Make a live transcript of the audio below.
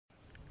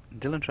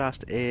Dylan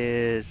Trask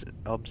is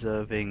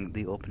observing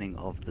the opening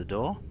of the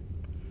door,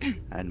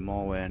 and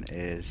Morwen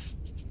is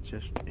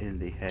just in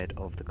the head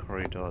of the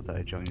corridor that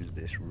adjoins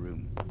this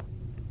room.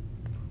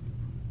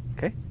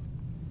 Okay?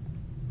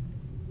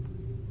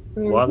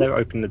 While they're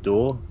opening the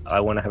door, I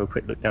want to have a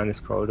quick look down this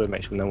corridor,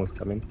 make sure no one's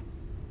coming.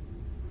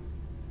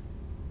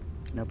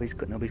 Nobody's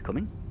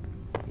coming?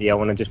 Yeah, I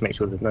want to just make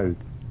sure there's no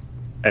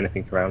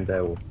anything around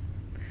there. Or...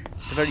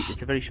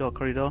 It's a very short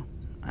corridor.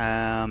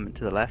 To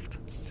the left,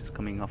 just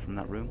coming off from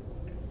that room.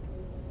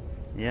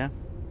 Yeah.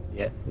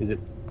 Yeah, is it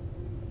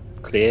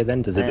clear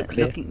then? Does it look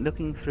clear?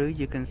 Looking through,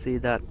 you can see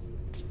that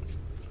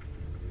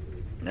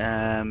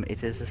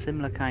it is a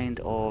similar kind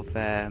of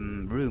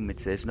room.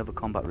 It's another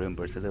combat room,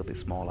 but it's a little bit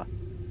smaller.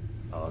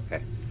 Oh,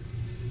 okay.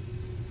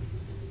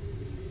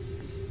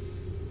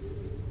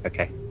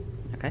 Okay.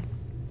 Okay.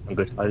 I'm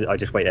good. I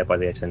just wait there by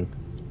the edge and...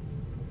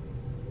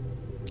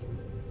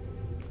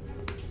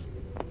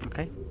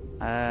 Okay.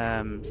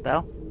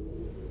 Stell?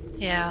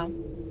 Yeah.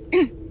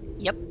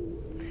 Yep.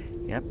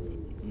 Yep.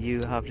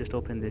 You have just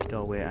opened this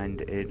doorway, and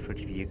in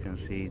front of you, you can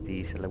see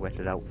the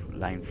silhouetted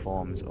outline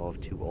forms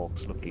of two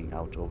orcs looking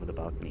out over the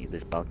balcony.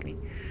 This balcony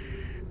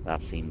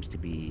that seems to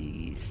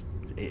be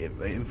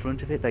in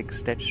front of it, like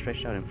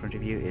stretched out in front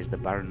of you, is the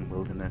barren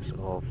wilderness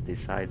of the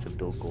sides of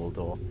Dol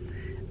Guldur,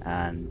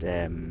 and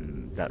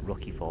that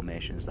rocky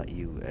formations that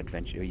you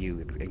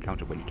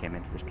encountered when you came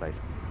into this place.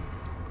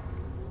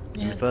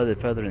 Yes. And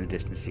further in the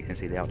distance, you can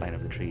see the outline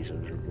of the trees of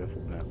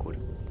Mirkwood.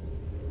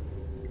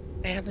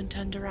 They haven't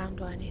turned around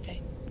or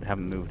anything. They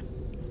haven't moved.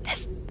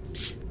 There's...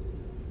 Psst.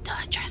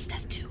 Don't trust,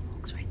 there's two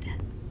orcs right there.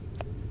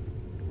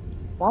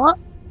 What?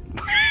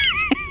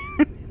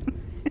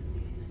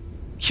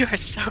 You are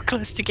so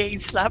close to getting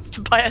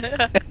slapped by an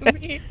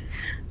enemy.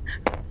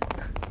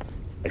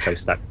 They go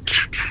stack.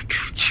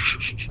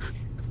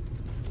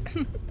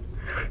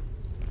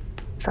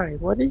 Sorry,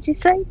 what did you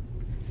say?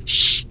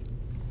 Shh.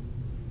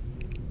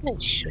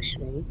 Don't shush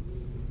me.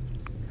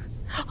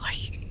 Are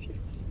you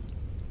serious?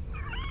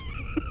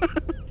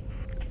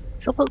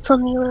 So what's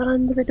on the other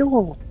end of the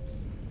door?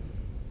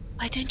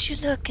 Why don't you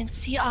look and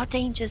see our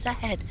dangers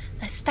ahead?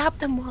 I stab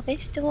them while they're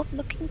still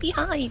looking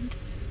behind.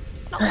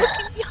 Not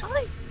looking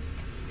behind.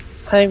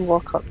 I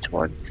walk up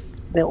towards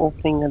the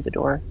opening of the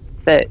door,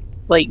 but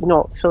like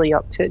not fully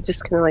up to it,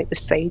 just kind of like the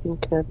side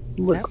and kind of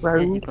look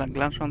round. You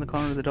glance around the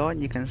corner of the door,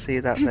 and you can see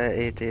that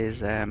it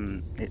is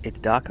it's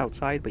dark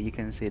outside, but you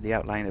can see the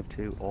outline of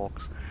two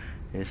orcs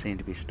who seem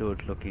to be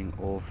stood looking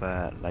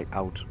over, like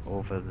out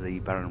over the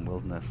barren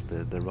wilderness,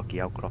 the rocky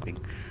outcropping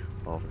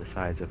of the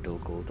sides of Dol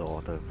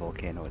Guldur, the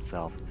volcano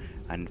itself,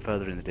 and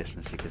further in the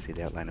distance you can see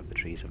the outline of the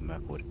trees of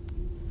Mirkwood.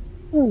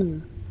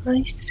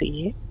 I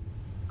see.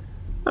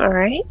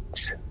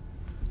 Alright.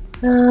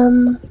 I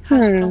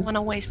don't want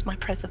to waste my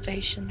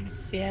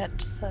preservations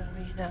yet, so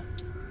you know.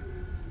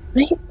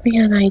 Might be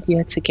an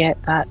idea to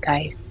get that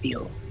guy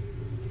fuel.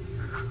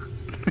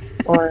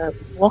 Or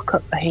walk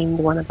up behind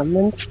one of them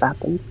and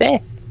stab him to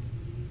death.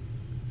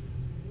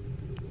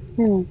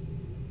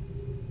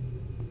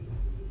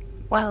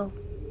 Well,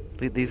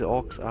 These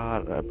orcs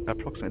are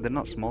approximately, they're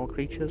not small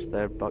creatures,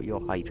 they're about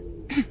your height.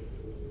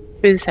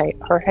 Whose height?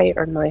 Her height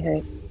or my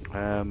height?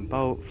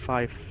 About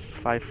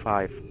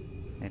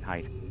 5'5" in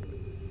height.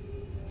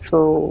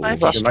 So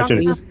Five rough-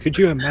 foot. Could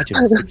you imagine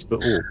a 6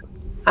 foot orc?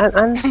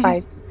 I'm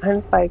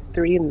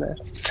 5'3" in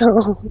this,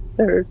 so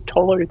they're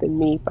taller than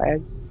me by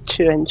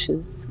 2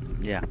 inches.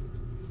 Yeah.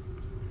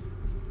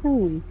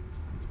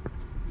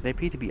 They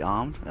appear to be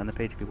armed, and they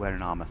appear to be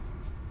wearing armor.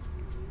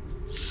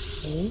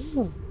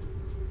 Ooh.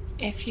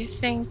 if you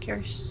think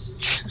you're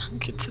strong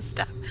to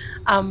stab,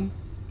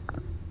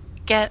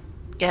 get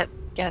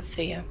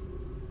Thea.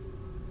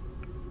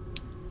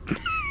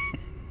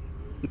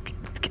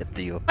 Get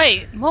Theo.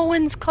 Wait,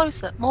 Morwen's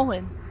closer.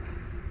 Morwen,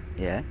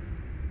 Yeah.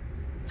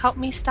 help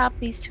me stab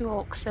these two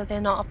orcs so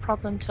they're not a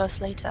problem to us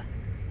later.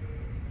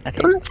 Okay.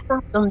 Don't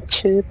stab them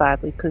too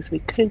badly because we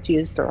could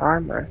use their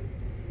armor.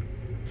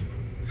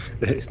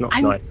 It's not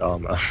I'm- nice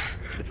armor.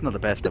 It's not the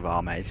best of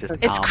armor. It's just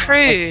It's armor.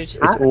 crude.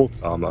 It's orc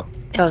armor.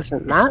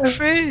 Doesn't matter. It's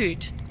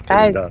crude.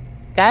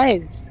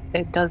 Guys,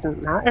 it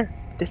doesn't matter.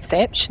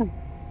 Deception.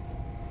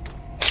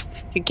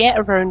 To get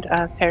around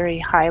a very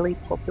highly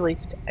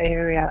populated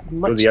area, You're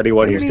much the only one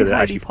What do who's you going mean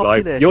to actually highly fly.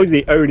 populated? You're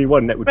the only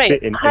one that would right,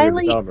 fit in Aaron's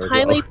highly armor as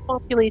highly well.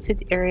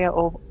 populated area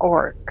of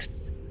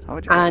orcs How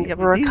would you, and yeah,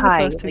 but these are the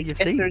Rakai. first two Like,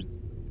 you've if seen. there's-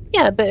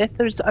 yeah, but if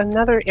there's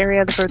another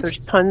area where there's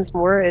tons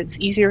more, it's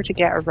easier to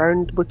get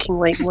around looking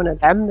like one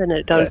of them than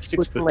it does 6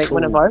 looking foot like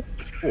one of tall.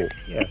 us. Orc,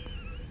 yeah.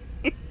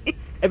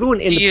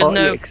 Everyone in Do the you party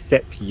know-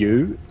 except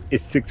you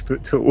is 6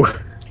 foot tall.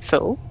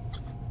 So,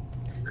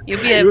 You'll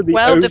be a You're the only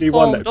one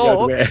well-deformed that'd be able to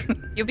orc. wear.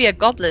 You'll be a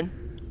goblin.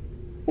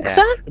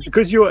 exactly.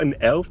 Because you're an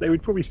elf, they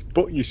would probably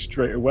spot you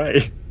straight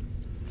away.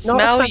 Not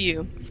Smell if I-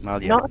 you.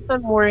 Smell you. Not if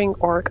I'm wearing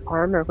orc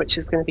armor, which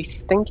is going to be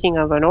stinking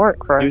of an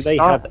orc for Do a they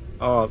start.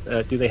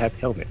 have? Do they have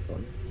helmets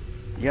on?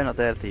 You're not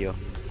there, Theo.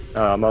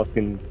 I'm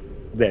asking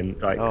them,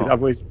 right? Because Oh.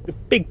 otherwise, the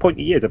big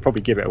pointy ears, I'd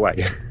probably give it away.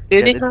 Do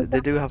Yeah, they they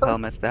have do have that?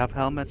 helmets. They have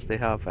helmets. They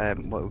have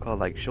what we call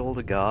like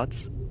shoulder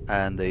guards,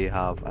 and they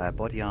have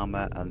body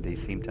armor, and they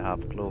seem to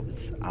have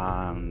gloves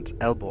and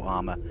elbow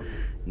armor,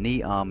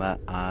 knee armor,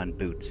 and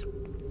boots.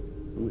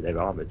 Ooh, they're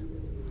armored.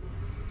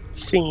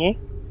 See?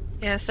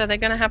 Yeah, so they're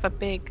gonna have a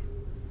big,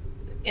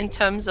 in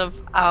terms of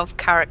our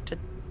character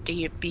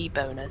B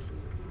bonus.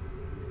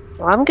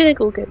 Well, I'm gonna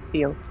go get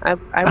Theo. I'm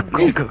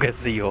gonna go get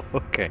Theo.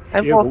 Okay.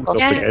 I Theo walk walks off. up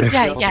Yeah, again.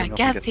 yeah, Walking yeah, off to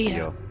get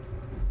Theo.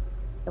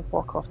 I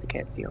walk off to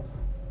get Theo.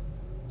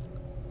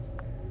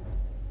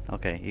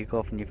 Okay, you go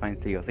off and you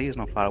find Theo. Theo's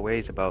not far away.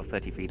 He's about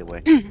 30 feet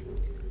away.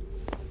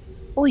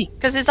 Oi,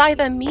 Because it's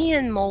either me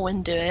and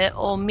Morwen do it,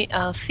 or me,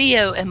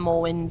 Theo and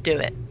Morwen do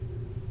it.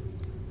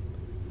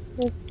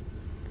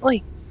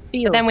 oi,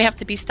 Theo. But then we have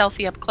to be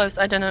stealthy up close.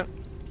 I don't know.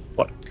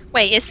 What?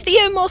 Wait, is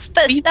Theo more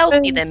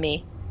stealthy than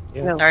me?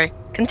 Yeah. No. Sorry.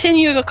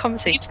 Continue your We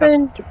conversation.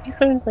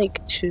 found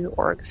like 2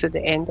 orcs at the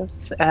end of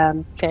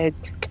said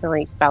kind of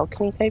like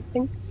balcony type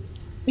thing.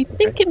 We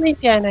think it might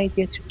be an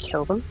idea to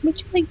kill them. Would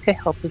you like to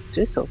help us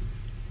do so?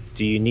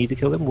 Do you need to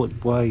kill them?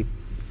 Why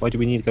do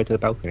we need to go to the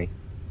balcony?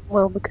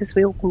 Well, because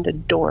we opened a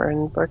door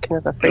and we're kind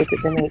of afraid that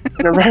they might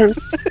come around.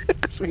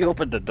 Because we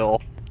opened the door.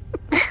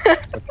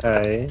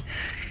 Okay.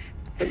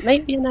 It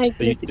might be an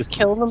idea you to just-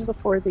 kill them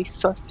before they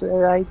suss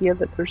the idea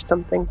that there's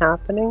something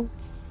happening.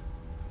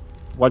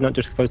 Why not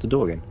just close the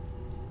door again?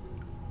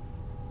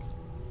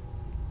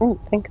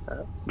 Think of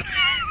that.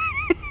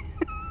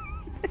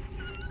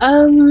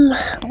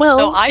 Well,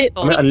 No, I it,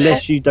 thought I mean, of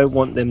unless you don't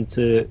want them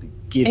to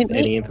give It may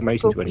any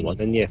information also to anyone,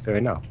 be- then yeah, fair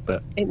enough.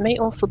 But it may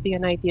also be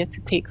an idea to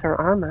take their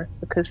armor,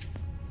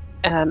 because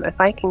if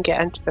I can get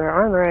into their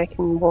armor, I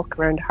can walk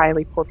around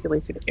highly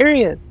populated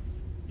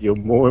areas. you're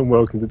more than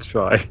welcome to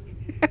try.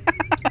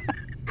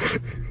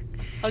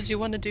 How do you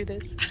want to do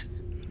this?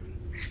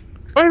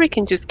 Or we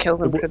can just kill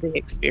them But for the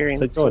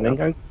experience. So go on, you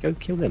then know? go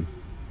kill them.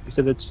 You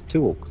said there's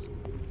 2 orcs.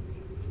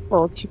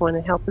 Well, do you want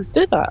to help us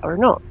do that or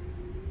not?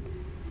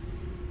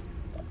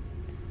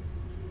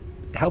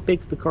 How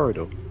big's the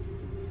corridor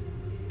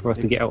for us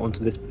to get out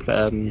onto this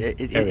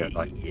area?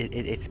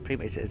 It's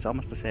pretty much, it's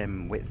almost the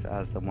same width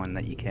as the one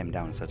that you came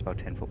down, so it's about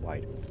 10 foot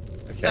wide.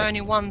 So Okay.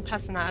 only one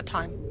person at a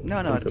time.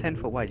 No, 10 it's foot. 10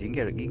 foot wide. You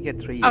can get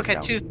 3 Okay,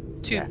 down. two.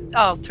 Yeah.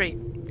 Oh, 3.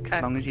 Okay.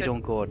 As long as you good.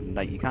 don't go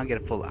like you can't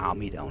get a full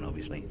army down.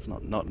 Obviously, it's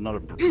not a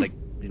like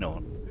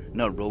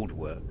not road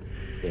work.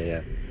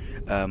 Yeah.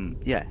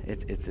 Yeah,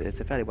 it's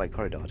a fairly wide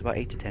corridor. It's about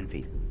 8 to 10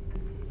 feet.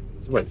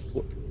 So wait,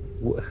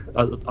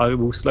 I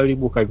will slowly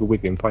walk over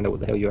with you and find out what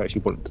the hell you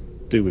actually want to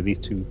do with these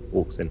 2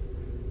 orcs. Then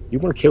you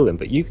want to kill them,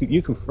 but you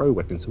can throw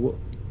weapons. So what?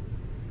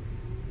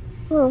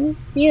 Well,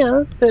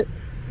 yeah, but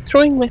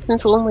throwing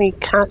weapons will only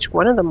catch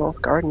one of them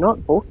off guard,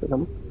 not both of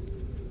them.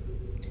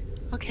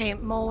 Okay,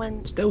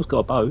 Morwen. Stell's got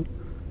a bow.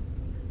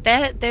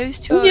 Those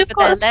 2 Oh, over you've there.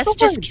 got a Let's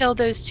just sword. kill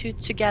those 2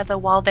 together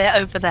while they're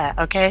over there,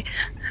 okay?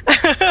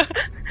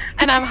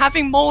 And I'm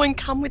having Morwen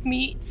come with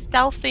me,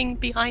 stealthing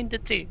behind the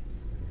 2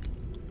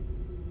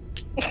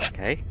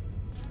 Okay.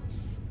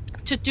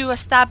 to do a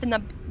stab in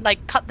the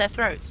cut their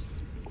throats.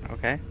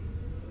 Okay.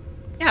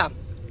 Yeah.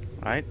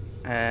 Right.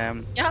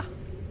 Yeah.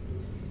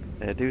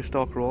 Do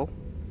stalk roll.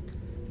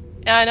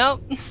 Yeah, I know.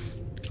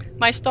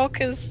 My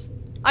stalkers.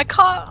 I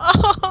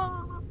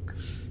can't.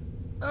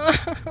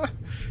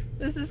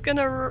 This is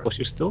gonna. What's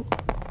your stalk?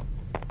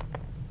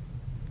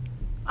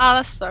 Ah,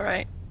 that's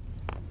alright.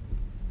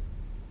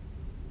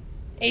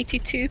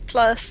 82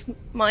 plus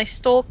my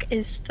stalk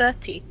is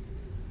 30.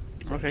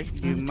 Okay.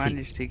 You 30.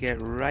 managed to get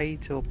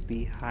right up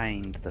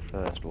behind the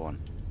first one.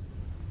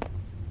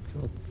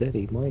 God,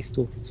 Zeddy, my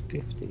stalk is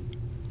 50.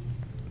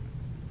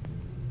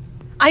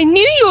 I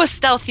knew you were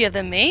stealthier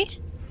than me.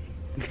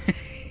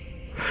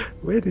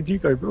 Where did you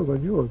go wrong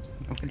on yours?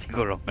 Where did you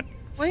go wrong?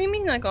 What do you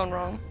mean I gone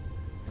wrong?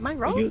 Am I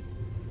wrong? You,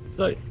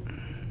 like,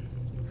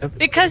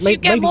 Because you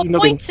get maybe more you're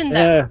not points in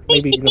there. Yeah,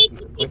 maybe you're not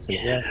getting points in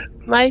it. Yeah.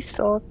 My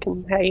stalk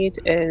and hide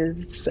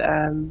is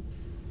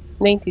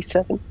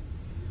 97.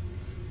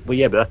 Well,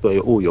 yeah, but that's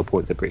all your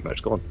points are pretty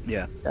much gone.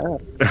 Yeah.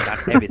 Oh.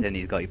 That's everything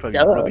he's got. You probably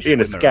Yeah. rubbish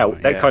Being a swimmer scout,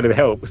 around, that yeah. kind of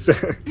helps.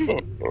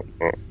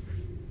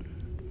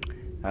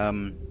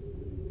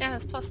 Yeah,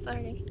 that's plus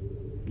 30.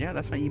 Yeah,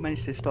 that's right. You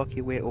managed to stalk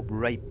your way up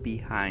right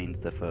behind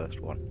the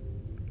first one.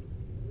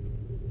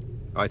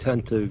 I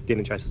turned to Din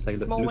and Chase and say,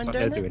 look, it Small looks like window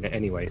they're in doing it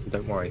anyway, so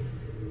don't worry.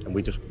 And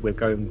we're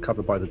going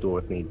cover by the door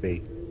if need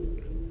be.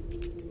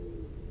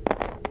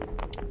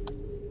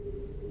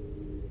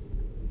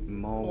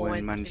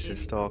 Morwen managed to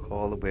please. stalk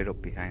all the way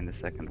up behind the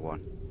second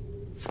one.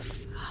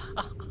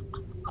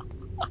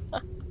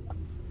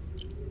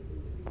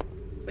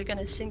 We're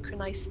gonna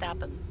synchronize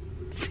stab him.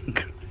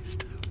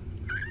 Synchronized.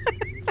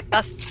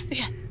 That's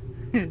yeah.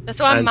 That's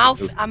why And-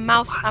 I'm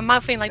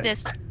mouthing like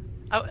this.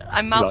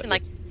 I'm mouthing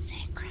like this.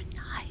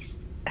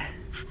 synchronize.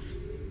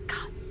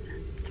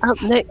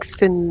 Up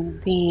next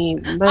in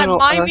the I'm middle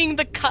miming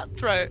the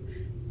cutthroat,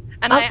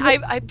 and Up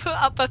I put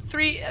up a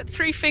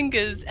three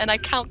fingers and I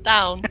count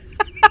down,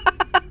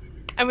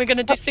 and we're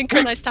gonna do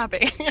synchronized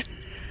stabbing.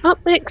 up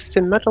next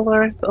in Middle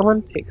Earth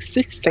Olympics,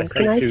 this say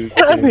synchronized to-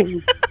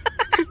 stabbing.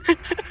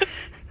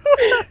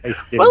 Say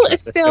to Din Well, and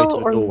Chase, let's go Estelle to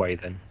the or- doorway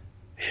then.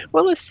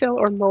 Will Estelle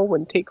or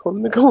Mulwyn take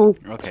home the gold?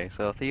 Okay,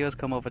 so Theo's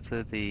come over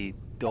to the The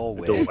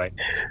doorway. doorway.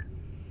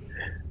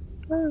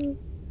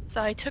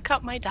 So I took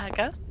out my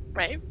dagger,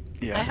 right?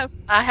 Yeah.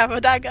 I have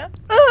a dagger.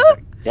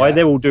 While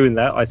they're all doing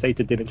that, I say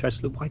to Dylan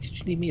Trash, look, why did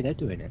you need me? They're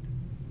doing it.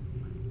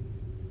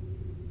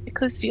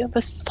 Because you have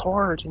a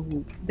sword,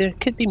 and there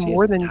could be She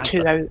more has a than dagger.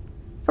 two out.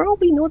 For all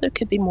we know, there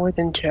could be more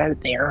than two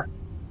out there.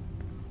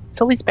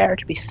 It's always better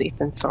to be safe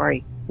than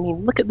sorry. I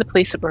mean, look at the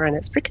place that we're in.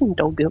 It's freaking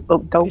dull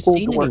Have you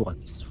seen gold. anyone?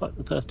 This is like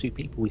the first two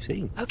people we've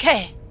seen.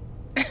 Okay.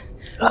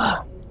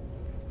 Ugh.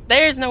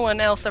 There's no one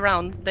else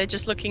around. They're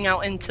just looking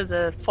out into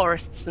the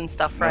forests and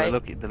stuff, Well,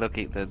 right? they're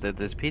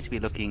appear to be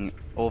looking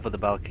over the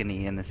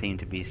balcony, and they seem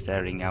to be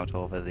staring out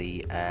over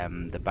the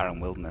barren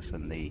wilderness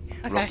and the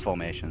Okay. rock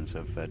formations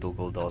of Dol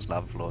Guldar's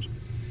lava flows.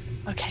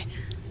 Okay.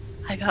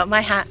 I got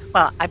my hand.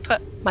 Well, I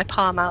put my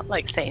palm out,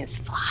 like saying it's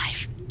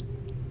 5,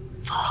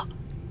 4,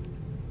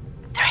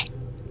 3,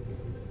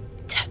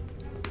 2,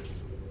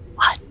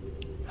 1.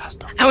 That's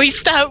not.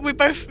 And we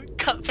both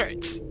cut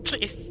throats,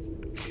 please.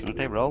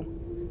 Okay, roll.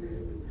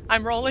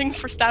 I'm rolling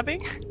for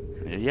stabbing.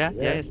 Yeah,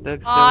 it's still Oh,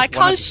 I it's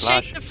one can't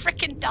slash. shake the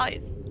freaking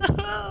dice.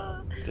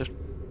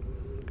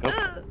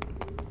 Go.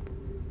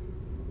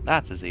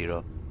 That's a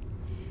 0.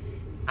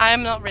 I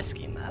am not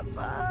risking that,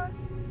 but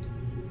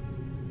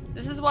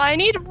this is why I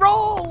need a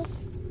roll.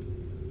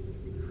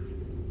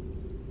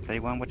 Okay,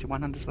 what's your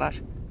one-handed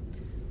slash?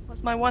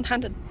 Was my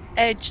one-handed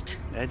edged?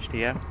 Edged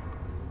here.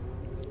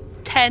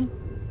 10.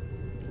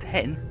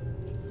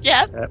 10.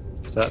 Yeah,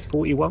 So that's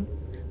 41.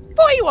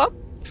 41.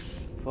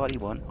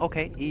 41.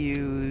 Okay,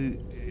 you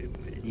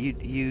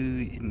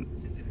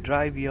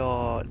drive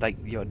your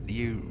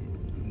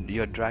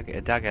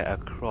dagger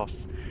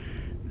across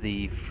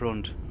the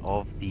front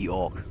of the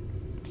orc.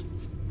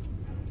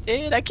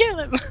 Did I kill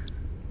him?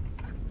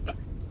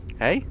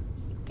 Hey?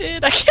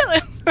 Did I kill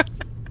him?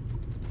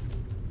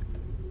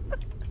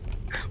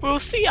 We'll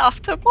see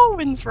after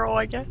Morwen's roll,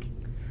 I guess.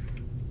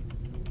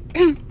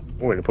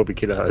 Oh, it'll probably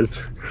kill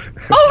us.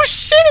 Oh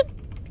shit!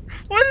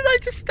 What did I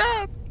just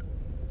stab?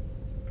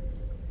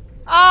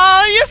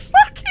 Oh, you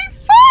fucking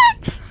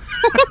fuck!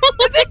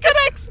 Is it gonna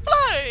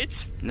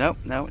explode? No.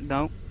 Oh my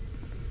god.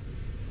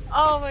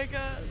 Oh my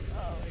god.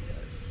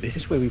 This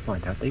is where we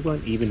find out they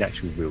weren't even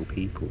actual real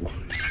people.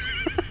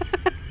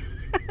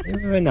 They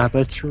were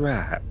another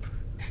trap.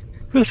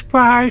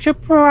 Surprise,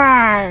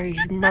 surprise,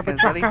 mother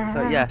Okay, Sally, trucker.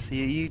 so yes,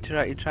 you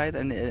try that,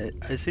 and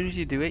as soon as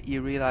you do it,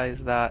 you realise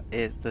that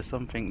there's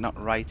something not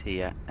right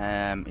here.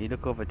 You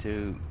look over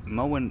to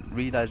Moen,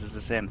 realises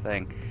the same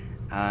thing,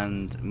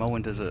 and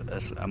Moen does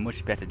a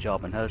much better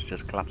job, and hers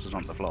just collapses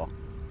onto the floor.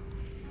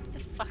 It's a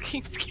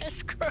fucking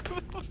scarecrow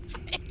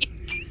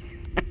fake.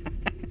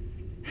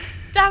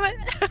 Damn it!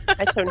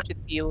 I turn to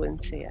Theo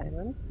and say, I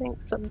don't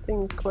think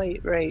something's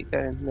quite right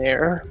down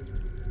there.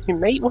 You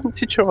might want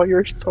to draw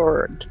your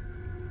sword.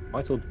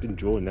 My sword's been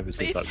drawn ever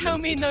since. Please tell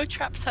me no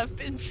traps have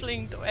been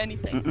flinged or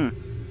anything.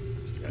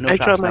 No I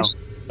traps draw now.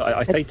 my-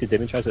 I say to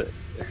Dimitri,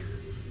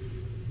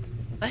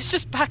 Let's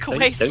just back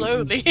away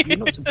slowly.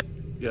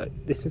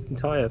 this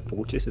entire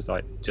fortress has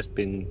like just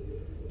been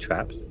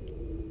traps.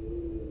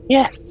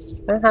 Yes,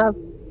 I have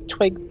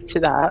twigged to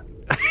that.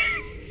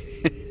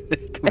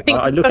 I think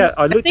I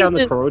look down the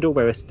that- corridor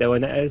where Estelle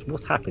and Ed.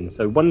 What's happened?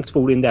 So one's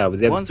falling down, but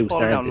the other's One's still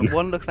fallen standing. down.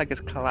 One looks like it's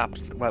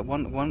collapsed. Well,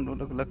 one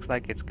looks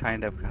like it's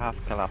kind of half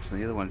collapsed, and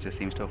the other one just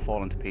seems to have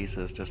fallen to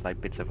pieces, just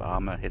like bits of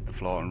armor hit the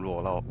floor and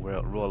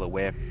roll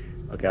away.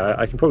 Okay,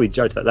 I can probably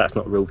judge that that's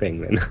not a real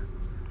thing then.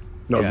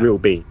 Not Yeah. a real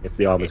being if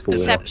the armor's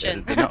falling off.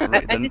 Deception. They're not, I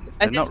they're, just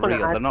they're not wanna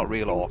real. They're add not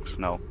real something. orcs.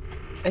 No.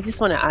 I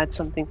just want to add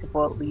something to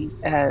what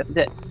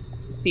that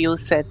Theo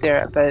said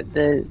there about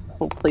the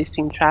whole place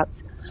being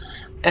traps.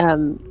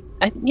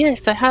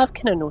 Yes, I have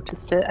kind of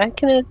noticed it. I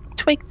kind of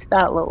twigged to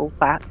that little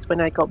fact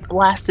when I got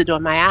blasted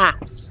on my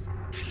ass.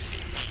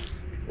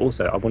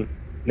 Also, I want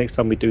next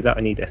time we do that,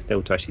 I need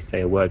Estelle to actually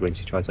say a word when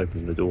she tries to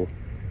open the door.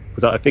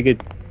 Because I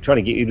figured trying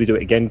to get you to do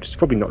it again is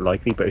probably not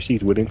likely, but if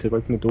she's willing to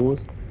open the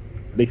doors,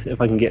 at least if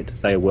I can get her to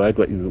say a word,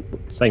 like the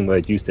same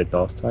word you said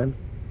last time,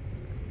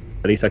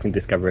 at least I can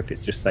discover if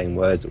it's just saying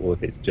words or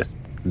if it's just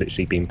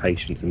literally being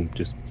patient and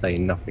just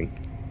saying nothing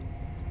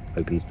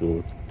opens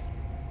doors.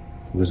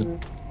 Because,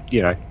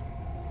 you know.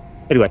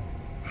 Anyway,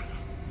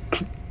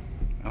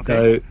 Okay.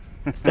 so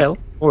Estelle,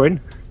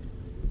 Orin,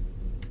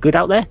 good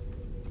out there?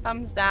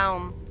 Thumbs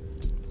down.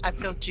 I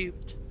feel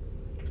duped.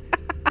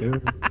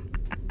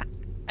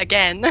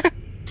 Again.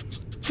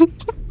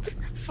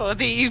 For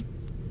the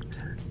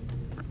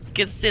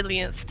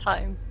gazillionth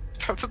time,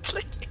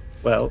 probably.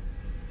 Well,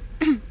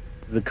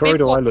 the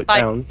corridor I looked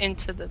down.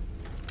 Into the.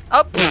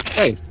 Oh,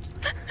 Hey,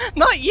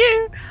 not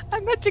you! I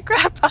meant to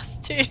grab us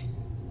too.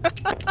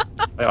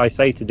 I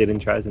say to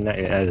Dylan, Traz, and that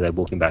as they're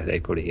walking back, they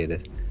probably hear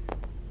this.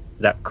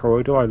 That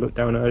corridor I looked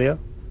down earlier,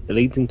 it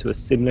leads into a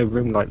similar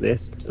room like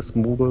this, a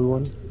smaller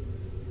one.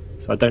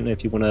 So I don't know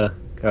if you want to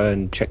go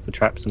and check the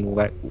traps and all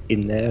that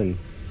in there, and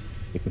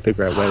we can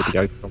figure out where to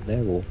go from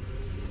there, or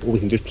we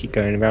can just keep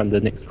going around the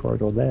next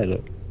corridor there.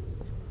 Look,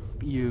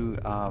 You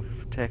have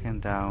taken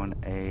down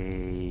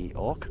a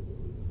orc.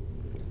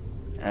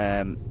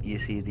 You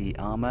see the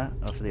armor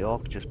of the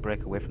orc just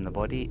break away from the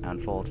body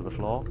and fall to the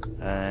floor,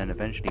 and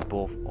eventually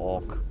both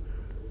orc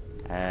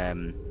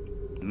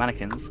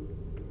mannequins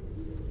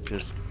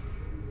just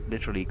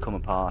literally come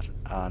apart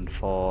and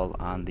fall,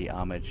 and the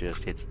armor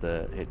just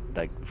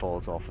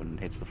falls off and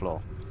hits the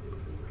floor.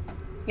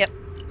 Yep.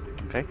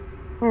 Okay.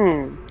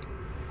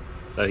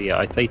 So yeah,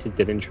 I say to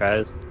Dylan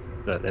Traz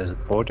that there's a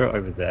corridor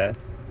over there.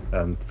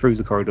 Through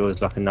the corridor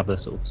is like another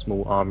sort of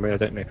small armory. I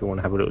don't know if you want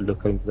to have a little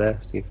look over there,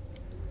 see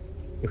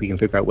if we can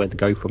figure out where to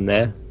go from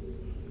there.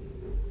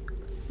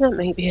 That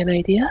might be an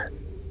idea.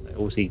 I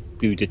also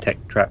do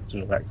detect traps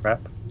and all that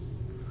crap.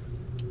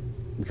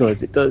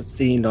 Because it does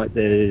seem like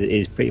there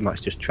is pretty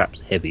much just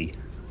traps heavy.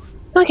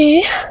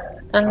 Okay.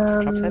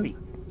 Traps heavy.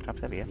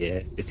 Traps heavy, yeah.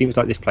 Yeah, it seems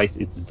like this place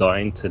is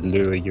designed to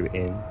lure you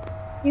in.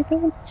 You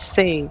don't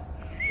say.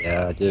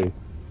 Yeah, I do.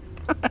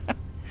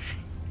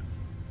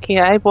 Okay,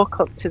 I walk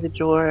up to the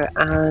door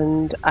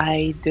and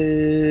I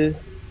do.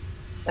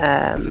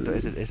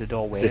 It's a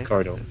doorway. It's a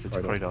corridor. It's a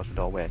corridor. It's a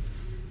doorway.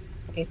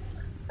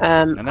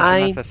 Um,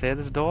 Unless I say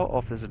there's a door, or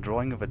if there's a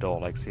drawing of a door,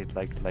 like see,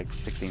 like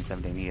 16,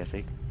 17 here,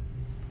 see?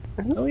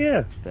 Oh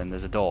yeah. Then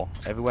there's a door.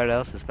 Everywhere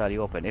else is fairly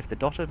open. If they're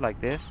dotted like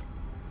this,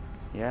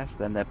 yes,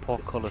 then they're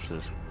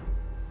portcullises.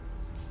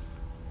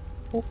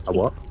 A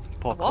what?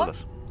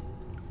 Portcullis.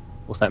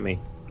 What's that mean?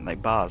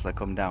 Like bars that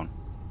come down.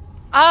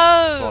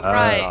 Oh, Towards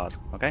right. the bars,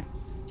 okay?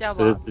 Yeah,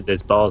 So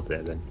there's bars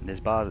there then. There's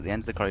bars at the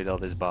end of the corridor,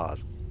 there's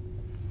bars.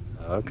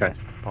 Oh, okay.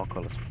 Yes,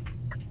 portcullis.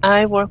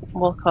 I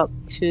walk up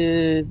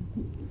to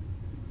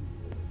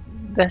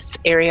this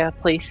area,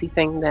 placey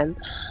thing then,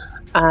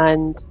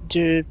 and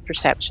do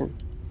perception.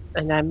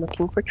 And I'm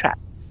looking for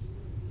traps.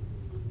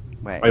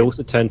 Where? I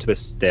also turn to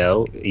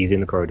Estelle. He's in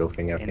the corridor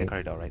thing, I in the think.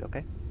 corridor, right,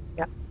 okay?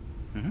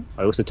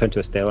 I also turn to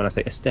Estelle and I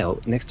say,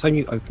 Estelle, next time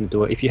you open the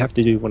door, if you have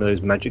to do one of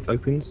those magic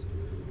opens,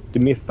 do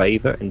me a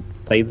favour and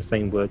say the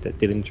same word that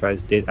Dylan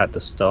Traz did at the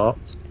start.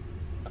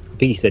 I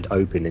think he said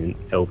open in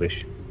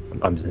Elvish.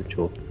 I'm not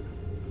sure.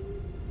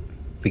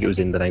 I think it was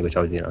in the language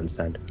I didn't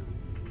understand.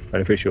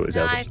 I'm pretty sure it was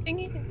No, I Elvish.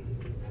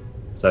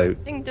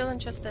 think Dylan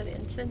just said it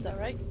in Cinder,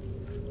 right?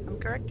 I'm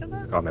correct in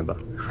that? Can't remember.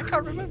 I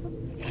can't remember.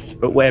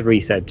 But whatever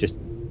he said, just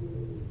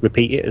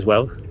repeat it as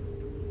well.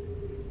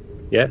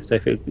 Yeah, so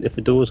if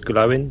the door's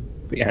glowing,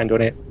 put your hand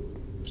on it,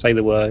 say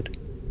the word,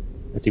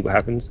 and see what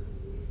happens.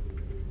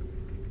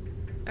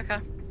 Okay.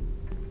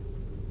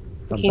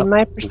 Thumbs Okay, up.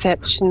 my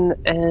perception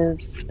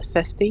is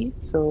 50,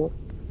 so.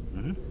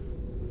 Mhm.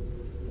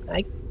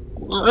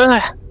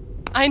 Ugh,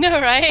 I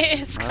know, right?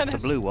 It's Well, kind that's the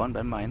of. blue one,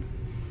 then mine.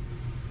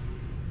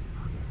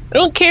 I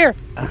don't care.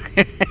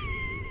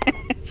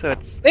 So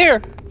it's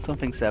There.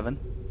 something 7.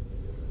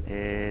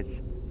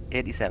 It's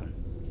 87.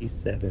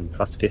 87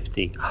 plus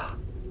 50.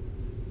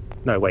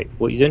 No, wait,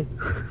 what are you doing?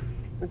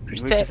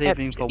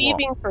 Perceiving for what?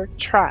 Perceiving for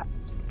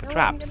traps. You know what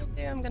Traps.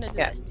 I'm gonna do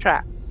Yeah, this.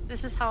 traps.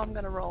 This is how I'm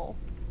gonna roll.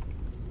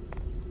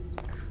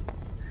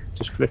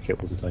 Just click it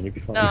all the time, you'll be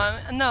fine.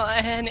 No,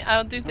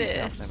 I'll do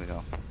There this, we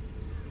go.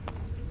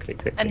 Click,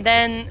 click, and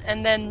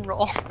click. then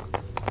roll,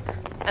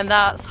 and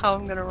that's how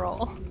I'm gonna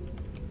roll.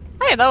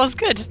 Hey, that was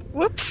good.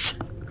 Whoops.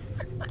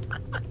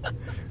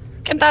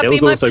 Can that It be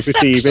was my also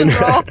perception perceiving.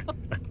 roll?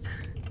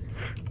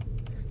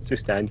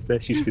 Just stands there,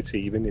 she's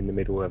perceiving in the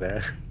middle of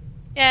air.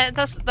 Yeah,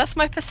 that's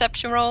my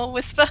perception roll.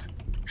 Whisper,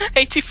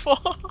 84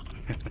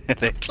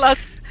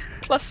 plus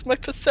my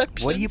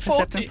perception. What are you 40.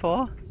 percepting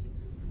for?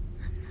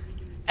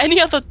 Any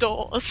other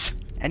doors?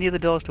 Any of the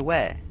doors to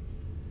where?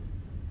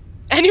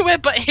 Anywhere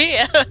but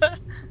here.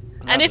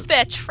 And That's if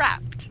they're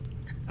trapped.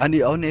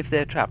 only if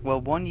they're trapped.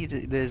 Well,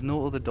 there's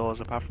no other doors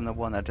apart from the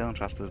one that Dylan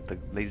Trust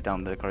that leads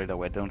down the corridor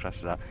where Dylan Trust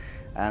is at,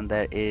 and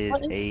there is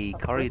What is a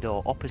that?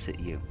 corridor opposite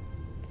you.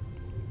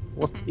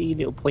 What's the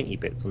little pointy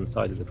bits on the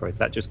side of the cross? Is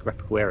that just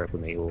capoeira for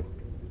me, or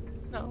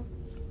No.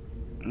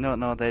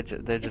 No, they're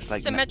just It's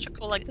like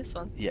symmetrical like this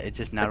one. yeah, it's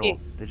just narrow. Okay,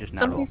 They're just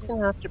narrow. Somebody's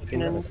gonna have to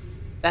pronounce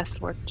this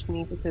word to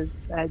me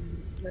because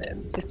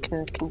I'm just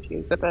kind of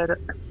confused about it.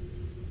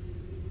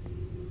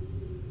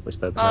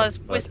 whisper? Oh, pronounce as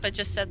the word? Whisper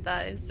just said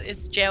that.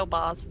 It's jail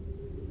bars.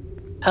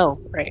 Oh,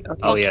 right. Okay.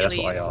 Oh yeah, that's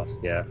what I Hercules.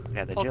 asked. Yeah,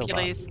 Yeah, they're jail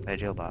Hercules. bars. They're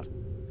jail bars.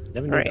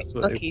 never knew Right. that's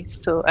what Okay.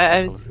 So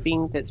I was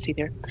being ditzy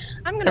there.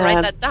 I'm gonna write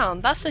Um, that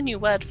down. That's a new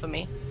word for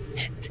me.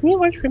 It's a new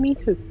word for me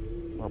too.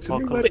 Well, So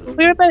we portcullis- went-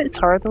 Whereabouts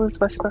are those,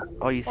 Whisper?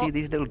 Oh, you see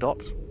these little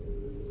dots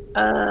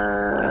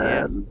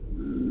Um,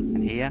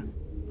 in here,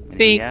 and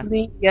here,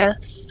 vaguely,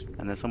 yes.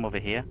 and there's some over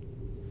here.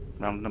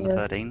 Round number Yes.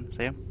 13.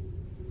 See 'em?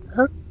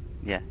 Uh-huh.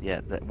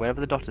 Yeah. Wherever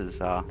the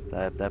dotters are,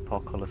 they're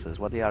portcullises.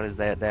 What they are is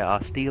they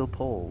are steel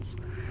poles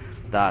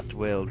that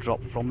will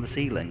drop from the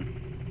ceiling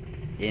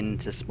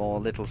into small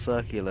little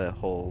circular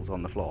holes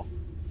on the floor.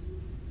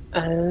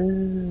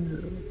 Oh.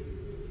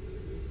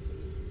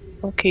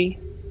 Okay.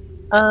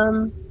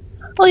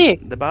 Oh yeah.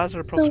 The bars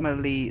are So-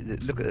 approximately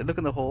look at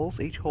the holes.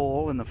 Each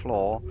hole in the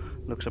floor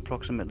looks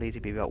approximately to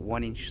be about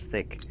 1 inch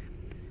thick,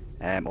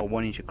 or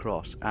 1 inch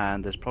across,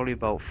 and there's probably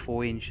about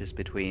 4 inches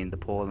between the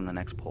pole and the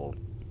next pole.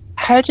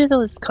 How do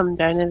those come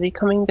down? Are they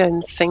coming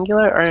down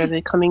singular or are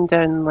they coming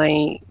down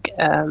like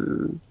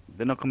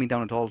They're not coming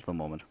down at all at the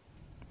moment.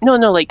 No,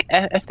 like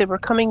if they were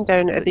coming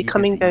down, are But they you can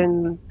coming see-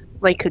 down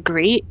like a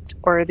grate,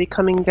 or are they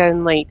coming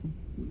down like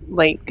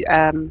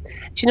do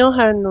you know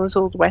how in those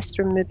old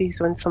Western movies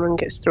when someone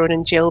gets thrown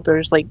in jail,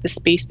 there's like the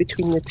space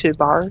between the two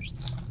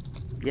bars?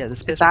 Yeah, the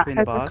space that between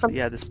how the they bars. come?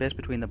 Yeah, the space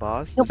between the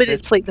bars. No, the but space-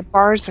 it's like the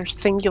bars are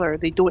singular.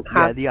 They don't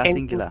yeah, have they are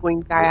anything singular.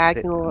 going They-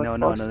 diagonal no,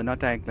 across. they're not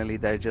diagonally.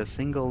 They're just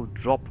single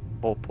drop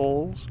or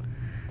poles,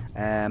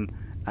 and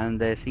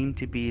they seem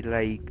to be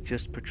like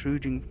just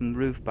protruding from the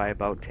roof by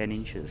about 10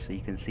 inches, so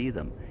you can see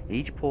them.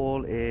 Each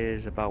pole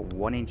is about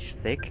 1 inch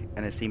thick,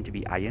 and they seem to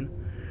be iron.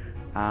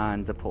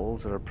 And the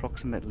poles are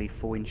approximately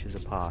 4 inches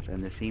apart,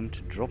 and they seem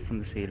to drop from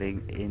the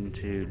ceiling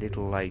into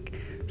little like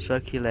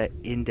circular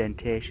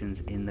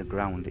indentations in the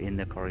ground in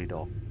the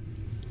corridor.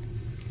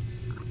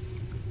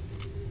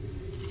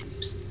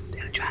 Psst,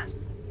 Dylan,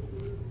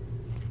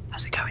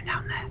 how's it going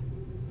down there?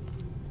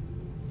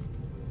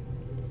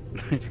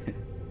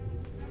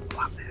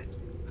 What happened?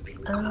 I've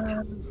been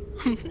calling.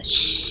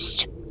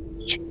 Shh,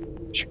 shh,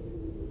 shh.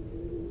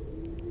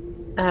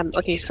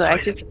 Okay, so I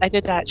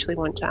did actually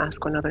want to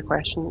ask one other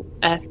question.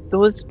 If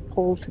those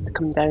poles had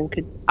come down,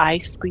 could I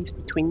squeeze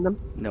between them?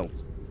 No.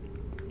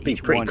 Be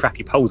Each pretty one,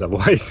 crappy poles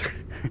otherwise.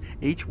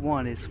 each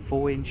one is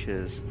 4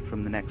 inches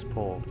from the next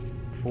pole.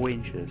 4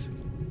 inches.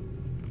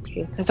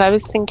 Okay, because I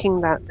was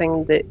thinking that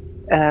thing that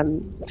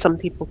some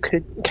people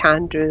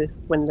can do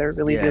when they're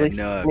really Yeah, really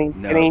no, skinny.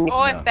 no. and Or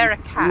No. if they're a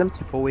cat.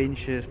 4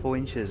 inches. 4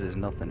 inches is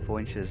nothing. 4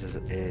 inches is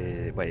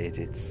wait.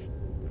 It's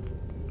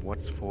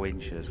what's 4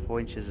 inches? 4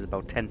 inches is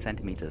about 10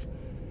 centimeters.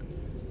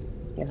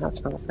 Yeah,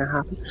 that's not going to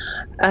happen.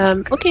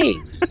 Okay,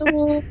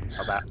 so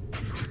How about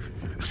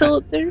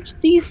so there's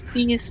these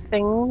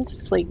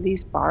things like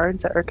these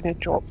bars that are going to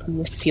drop from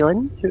the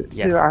ceiling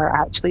Yes. who are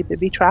actually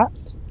booby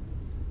trapped,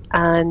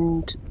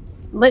 and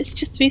let's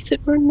just face it,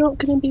 we're not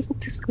going to be able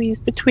to squeeze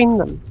between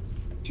them.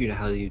 do you know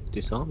how you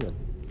disarm them?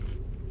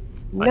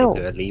 Like, No, is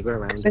there a lever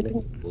around because I it?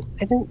 Or-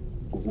 I didn't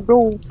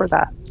roll for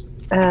that.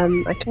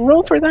 I can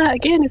roll for that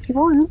again if you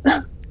want.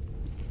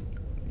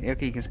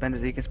 Okay, you can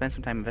spend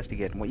some time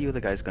investigating. What you other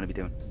guys going to be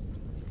doing?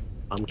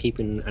 I'm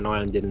keeping an eye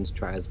on Dylan's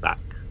Traz back.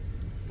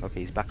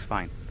 Okay, his back's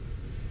fine.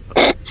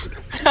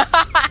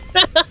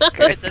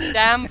 It's a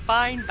damn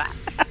fine back.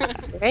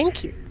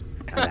 Thank you.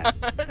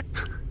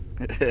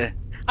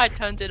 I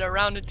turned it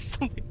around into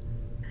something.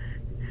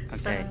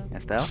 Okay,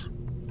 Estelle.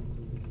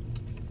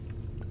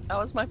 That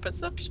was my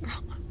perception.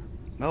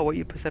 Oh, what are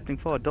you percepting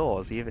for?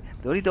 Doors? The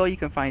only door you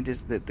can find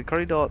is the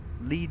corridor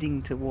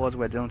leading towards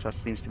where Dylan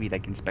Trust seems to be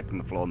like inspecting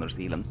the floor and the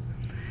ceiling.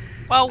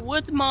 Well,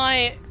 would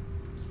my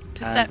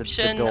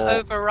perception door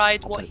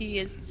override what open. he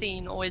has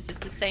seen, or is it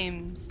the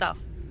same stuff?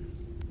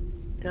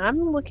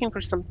 I'm looking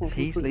for something.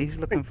 He's completely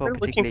looking for different. We're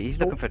particularly. He's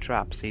looking for for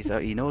traps.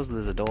 He knows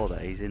there's a door there.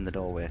 He's in the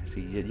doorway. So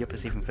you're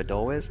perceiving for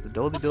doorways.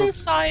 The What's door.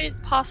 inside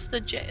past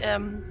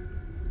the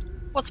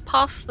what's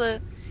past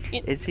the?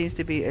 It seems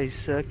to be a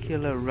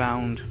circular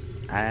round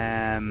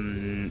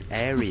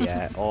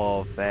area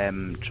of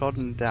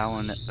trodden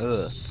down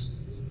earth.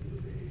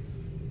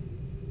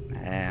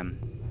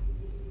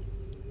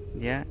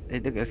 Yeah,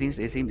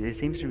 it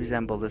seems to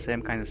resemble the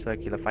same kind of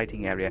circular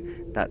fighting area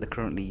that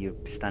currently you're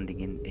standing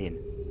in.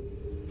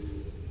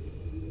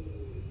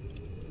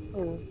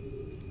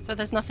 So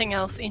there's nothing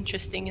else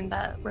interesting in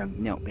that room.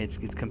 No, it's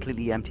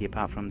completely empty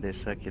apart from this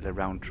circular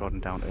round trodden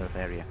down earth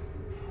area.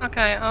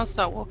 Okay, I'll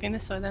start walking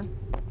this way then.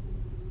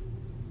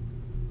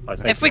 I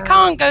say If we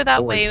can't go that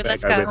Owen way, better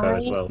let's go with go. her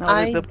as well. No,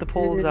 I the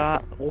poles did-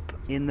 are up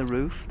in the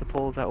roof. The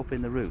poles are up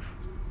in the roof.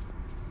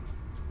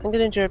 I'm going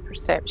to do a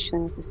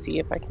perception to see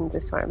if I can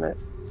disarm it.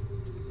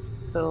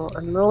 So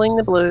I'm rolling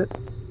the blue.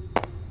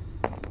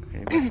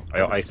 Okay.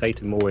 I say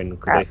to Maureen,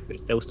 because if it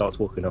still starts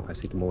walking up, I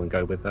say to Maureen,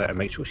 go with her and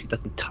make sure she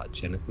doesn't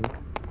touch anything.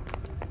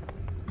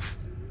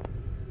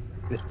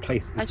 This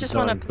place is I just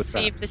want to designed for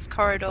perceive this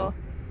corridor.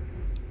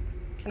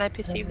 Can I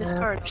perceive this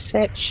corridor?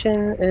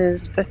 Perception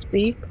is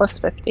 50 plus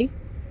 50.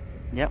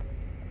 Yep.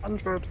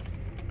 100.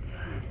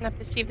 Can I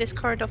perceive this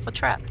corridor for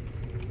traps?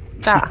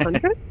 Is that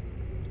 100?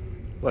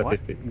 Well,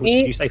 What? did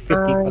you say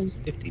 50 plus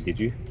 50, did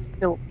you?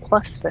 No,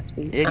 plus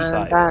 50. 85.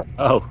 And that,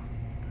 Oh,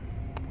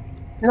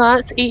 no,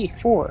 that's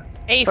 84.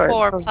 84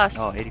 Sorry. plus.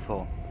 Oh,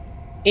 84.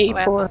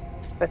 84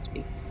 plus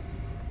 50.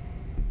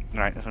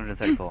 Right, that's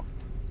 134.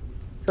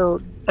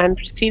 So I'm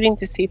perceiving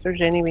to see if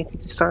there's any way to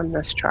disarm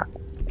this trap.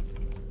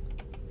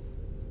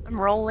 I'm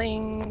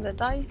rolling the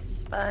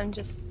dice, but I'm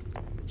just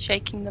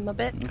shaking them a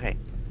bit. Okay.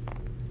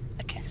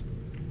 Okay.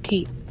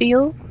 Okay,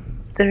 Theo,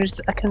 there's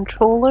a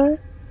controller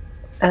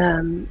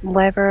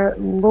lever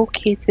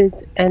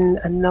located in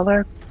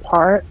another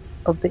part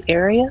of the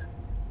area.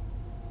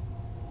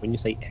 when you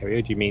say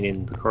area, do you mean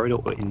in the corridor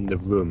or in the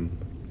room?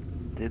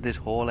 This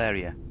whole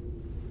area.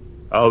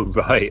 Oh,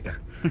 right.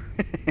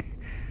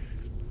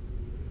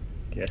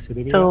 Yes, it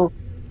is. So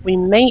we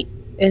might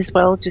as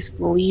well just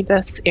leave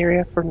this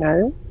area for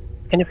now.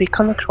 And if we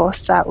come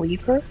across that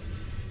lever,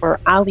 or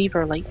a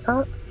lever like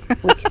that,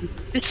 we can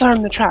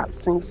disarm the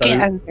traps and So-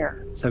 get in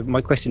there. So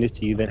my question is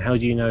to you then, how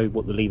do you know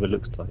what the lever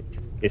looks like?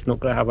 it's not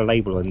going to have a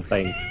label on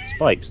saying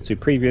spikes to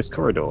previous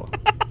corridor.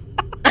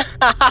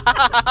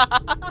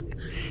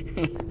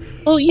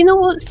 Well, you know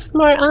what,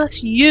 smart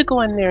ass? You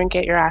go in there and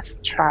get your ass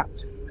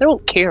trapped. I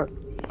don't care.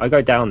 I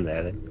go down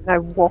there then. And I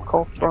walk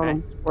off from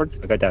him towards.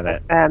 I go down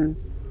there. Um.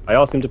 I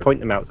ask him to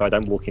point them out so I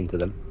don't walk into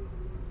them.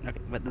 Okay,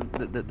 but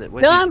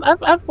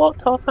I've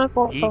walked off.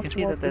 you can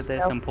see that towards there's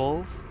the some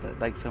poles,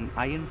 like some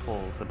iron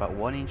poles, about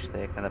 1 inch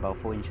thick and about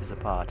 4 inches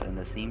apart, and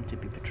they seem to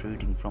be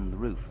protruding from the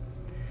roof.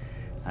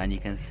 And you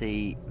can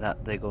see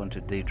that they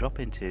drop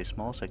into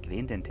small circular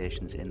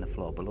indentations in the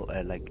floor below,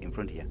 like in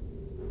front of you.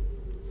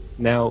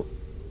 Now,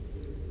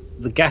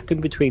 the gap in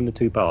between the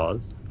two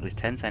bars. It's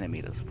 10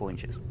 centimeters, 4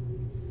 inches.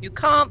 You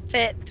can't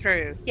fit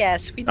through.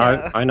 Yes, we know.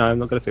 No, I know, I'm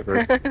not going to fit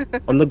through.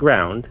 On the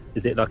ground,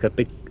 is it like a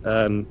big?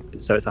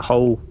 So it's a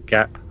whole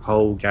gap,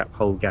 hole gap,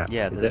 hole gap.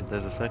 Yeah, is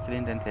there's a circular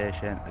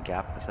indentation, a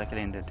gap, a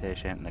circular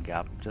indentation, and a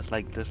gap, just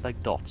like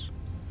dots.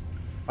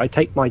 I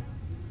take my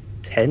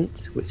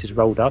tent, which is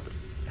rolled up.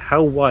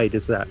 How wide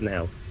is that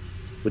now?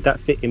 Would that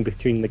fit in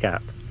between the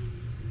gap?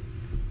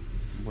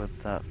 Would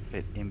that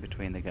fit in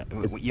between the gap?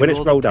 When it's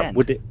rolled up,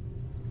 would it?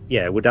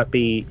 Yeah, would that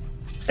be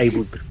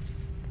able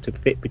to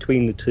fit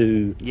between the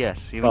two? Yes,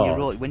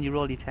 bars? when you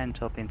roll your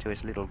tent up into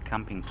its little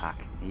camping pack,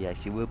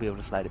 yes, you will be able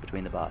to slide it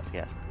between the bars.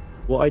 Yes.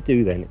 What I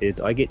do then is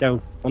I get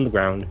down on the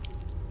ground,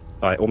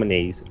 on my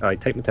knees. I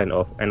take my tent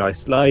off and I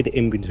slide it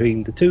in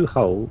between the two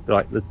holes,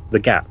 like the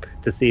gap,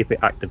 to see if it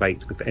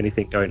activates with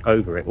anything going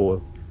over it,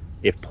 or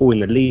if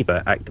pulling the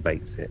lever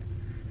activates it.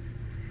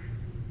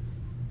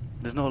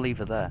 There's no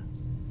lever there.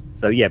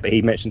 So yeah, but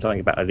he mentioned something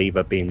about a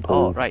lever being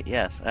pulled. Oh right,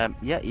 yes.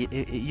 Yeah,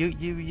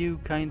 you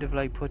kind of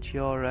like put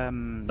your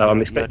So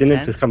I'm expecting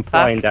them to come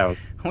flying down.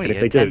 Oh, and if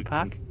yeah, they tent do,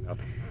 pack.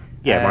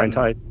 yeah, my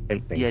entire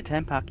tent thing. Yeah,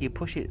 tent pack. You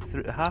push it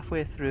through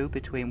halfway through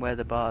between where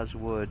the bars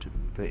would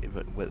be,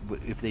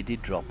 if they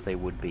did drop, they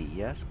would be.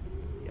 Yes.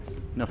 Yes.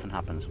 Nothing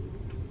happens.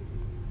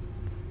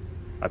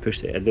 I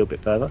push it a little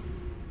bit further.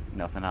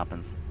 Nothing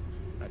happens.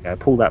 Okay, I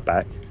pull that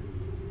back.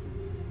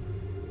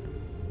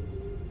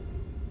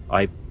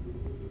 I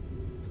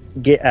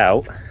get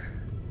out.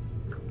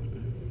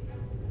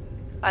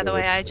 By the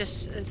way, I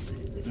just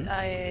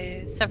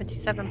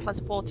 77 plus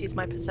 40 is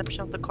my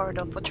perception of the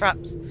corridor for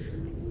traps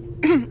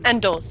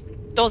and doors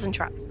and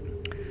traps.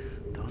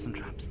 Doors and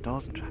traps.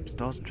 Doors and traps.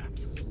 Doors and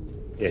traps.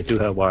 Yeah, do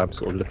her while I'm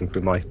sort of looking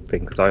through my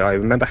thing, because I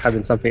remember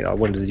having something that I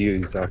wanted to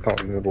use. I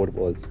can't remember what it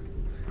was.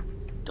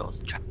 Doors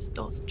and traps.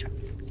 Doors and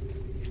traps.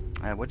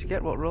 What'd you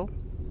get? What roll?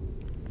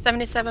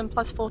 77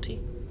 plus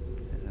 40.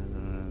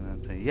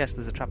 Yes,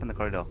 there's a trap in the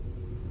corridor.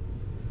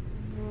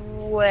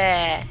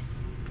 Where?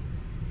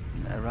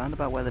 Around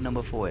about where the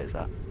number 4 is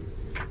at.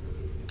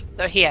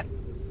 So here.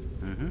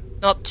 Mm-hmm.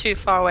 Not too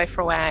far away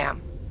from where I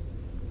am.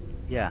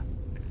 Yeah.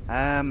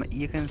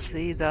 You can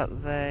see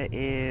that there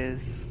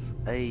is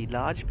a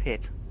large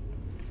pit.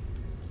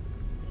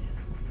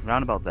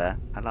 Round about there,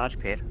 a large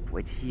pit,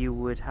 which you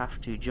would have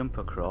to jump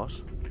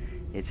across.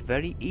 It's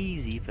very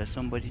easy for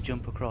somebody to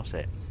jump across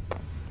it.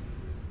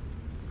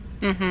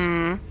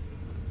 Mm-hmm.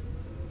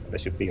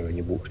 Unless you're feeling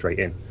you walk straight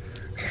in.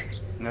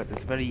 No,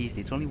 it's very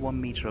easy. It's only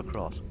 1 meter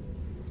across.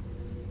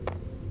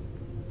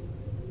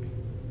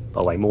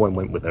 Oh wait, Morwen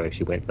went with her if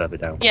she went further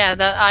down. Yeah,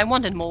 I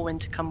wanted Morwen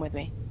to come with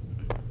me.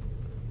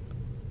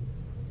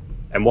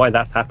 And while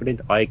that's happening,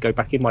 I go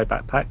back in my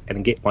backpack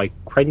and get my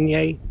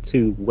Quenya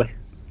to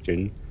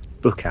Western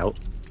book out.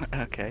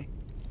 Okay.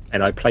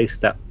 And I place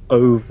that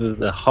over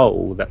the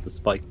hole that the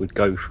spike would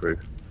go through.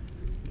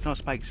 It's not a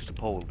spike, it's just a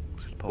pole.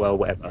 It's just a pole. Well,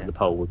 whatever, Yeah. the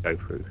pole would go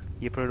through.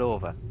 You put it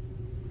over.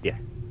 Yeah.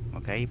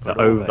 Okay. You put So it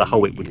over the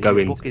hole it would go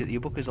into. into.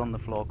 Your book is on the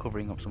floor,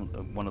 covering up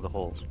one of the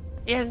holes.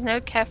 He has no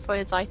care for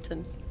his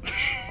items.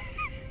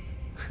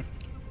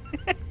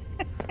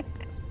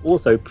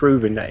 Also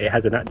proving that it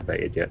hasn't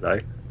activated yet, though.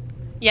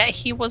 Yeah,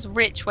 he was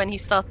rich when he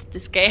started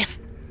this game.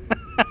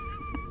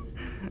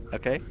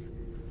 Okay.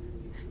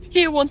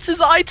 He wants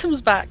his items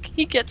back.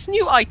 He gets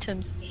new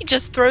items. He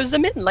just throws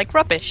them in like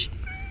rubbish.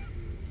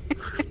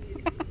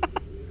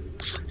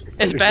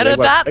 It's better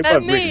They that weren't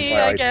than really me, my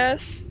I items.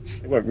 guess.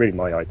 It weren't really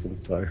my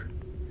items, so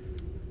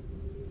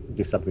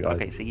just something I.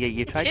 Okay, so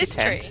you tried your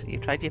history. tent. You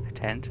tried your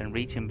tent and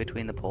reach in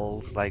between the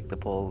poles, like the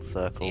pole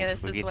circles Yeah,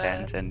 this with is your where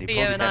tent, and you Theo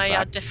pulled the and tent I back.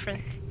 are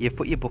different. You've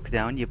put your book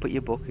down. You put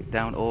your book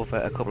down over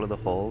a couple of the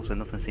holes, and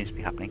nothing seems to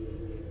be happening.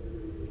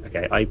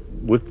 Okay,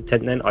 with the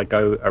tent then I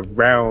go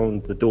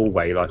around the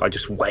doorway, like I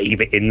just wave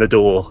it in the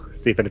door,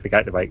 see if anything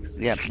activates.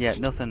 Yeah,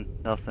 nothing.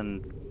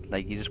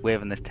 Like you're just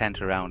waving this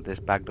tent around, this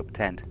bagged up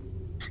tent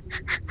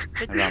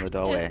around the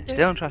doorway. Yeah,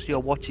 Don't trust you're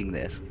watching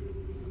this.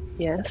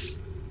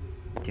 Yes.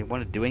 Do you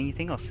want to do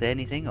anything or say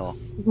anything or?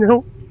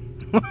 No.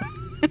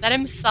 Let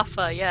him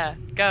suffer, yeah.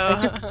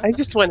 Go. I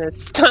just want to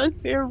stand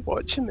there,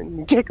 watch him,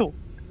 and giggle.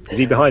 Is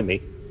he behind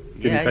me?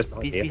 Still Yeah, impressed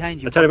he's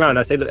behind you. I turn around and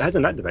I say, look, it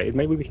hasn't activated,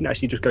 maybe we can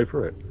actually just go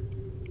through it.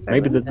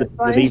 Maybe the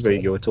advise lever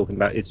you. you're talking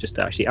about is just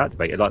actually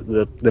activated, like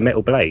the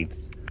metal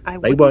blades. I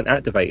They wouldn't, weren't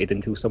activated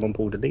until someone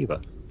pulled a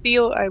lever.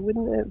 Theo, I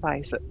wouldn't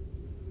advise it.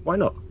 Why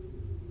not?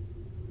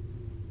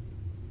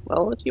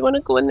 Well, if you want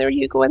to go in there,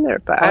 you go in there.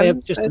 But I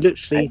have just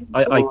literally,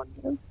 I go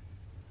on.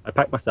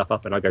 pack my stuff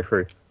up and I go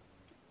through.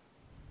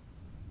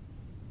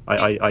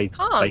 I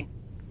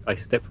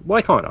step.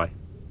 Why can't I?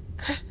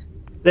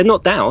 They're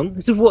not down.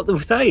 This is what they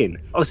were saying.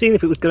 I was seeing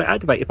if it was going to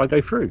activate if I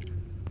go through.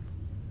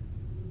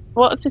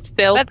 What if the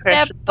stealth But they're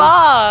pressure?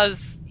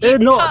 bars. They're You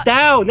not can't-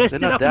 down. They're They're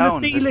still not up down.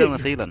 in the They're still on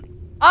ceiling. the ceiling.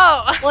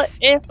 Oh, What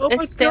if Oh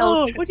my a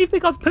stealth? god! What do you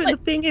think I'm putting the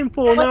thing in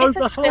for? what Now if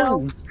the it's still-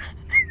 holes.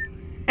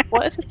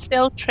 What if a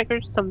stealth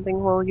triggers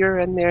something while you're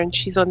in there and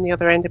she's on the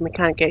other end and we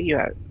can't get you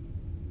out?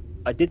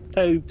 I did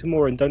tell to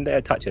Maureen, don't let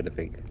her touch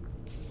anything.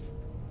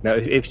 Now,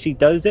 if she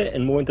does it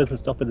and Maureen doesn't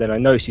stop her, then I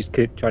know she's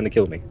trying to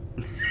kill me.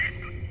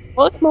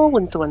 What if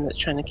Morwen's the one that's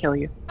trying to kill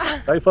you?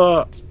 So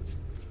far,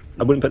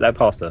 I wouldn't put that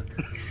past her.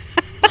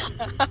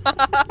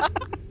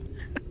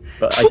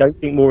 But I don't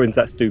think Maureen's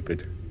that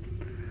stupid.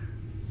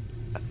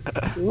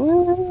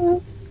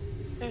 Ooh.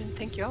 I don't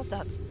think you're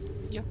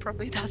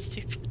probably that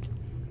stupid.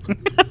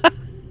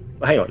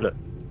 But hang on, look.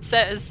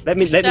 Says Let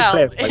me Estelle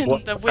clarify in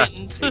what's the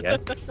happened wind. here.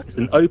 It's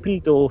an open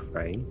door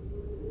frame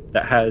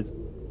that has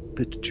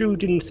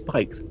protruding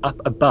spikes up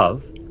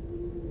above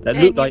that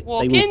Then look you like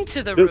walk they will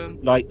into the look room.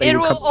 like they It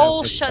will will come down all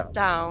and shut out.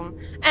 down,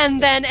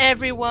 and then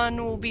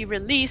everyone will be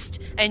released,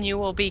 and you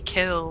will be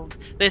killed.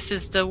 This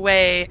is the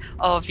way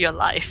of your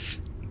life.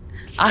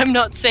 I'm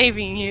not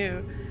saving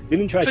you.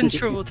 Didn't try to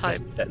Control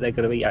suggest type. that they're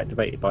going to be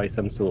activated by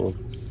some sort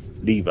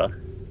of lever.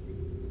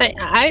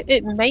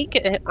 It might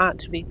get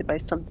activated by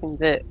something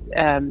that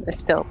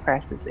Estelle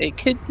presses. It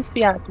could just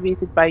be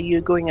activated by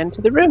you going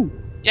into the room.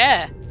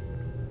 Yeah.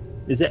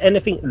 Is there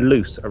anything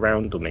loose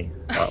around me,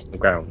 on the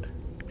ground?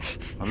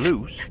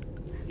 Loose?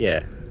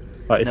 Yeah.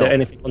 Like, is No. there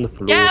anything on the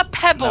floor? Get a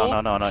pebble.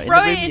 No.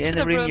 Throw it In into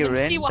the room room you're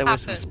and see in, what there were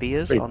some happens.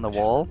 spears Wait. on the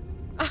wall.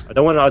 I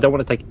don't want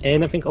to take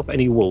anything off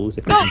any walls.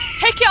 If No,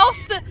 take it off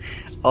the.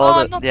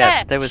 Oh, not yeah,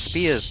 there. there were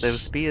spears. There were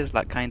spears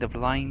that kind of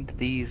lined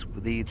these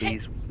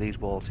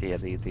walls here.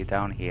 These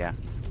down here.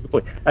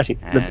 Actually,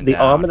 And the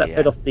down armor that here.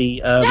 fed off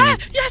the Yeah,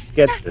 yes,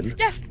 skeleton,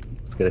 yes,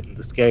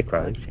 the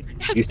scarecrow.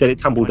 yes, You said it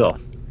tumbled off.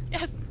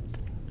 yes,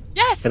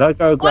 yes. Can I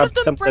go One grab of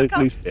them some of broke those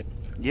up. loose bits?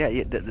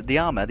 Yeah, the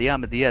armor, Yeah.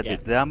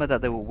 the armor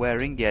that they were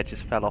wearing, yeah,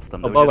 just fell off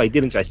them. Oh, They by were the way, just-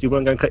 didn't Jace? Do you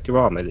want to go and collect your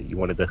armor that you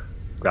wanted to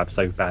grab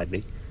so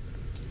badly?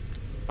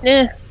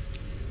 Yeah.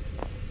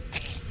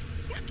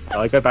 So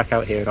I go back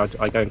out here and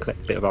I go and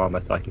collect a bit of armor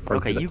so I can throw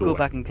Okay, through the you go doorway.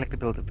 back and collect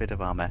a bit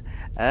of armor.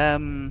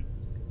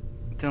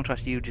 Don't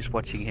trust you just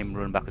watching him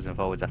run backwards and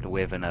forwards after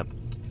waving a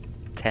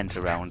tent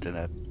around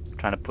and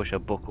trying to push a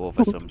book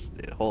over some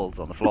holes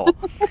on the floor.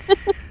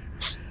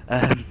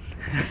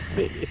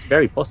 It's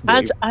very possible.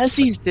 As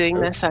he's doing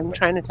this, I'm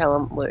trying to tell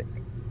him, look,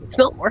 it's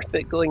not worth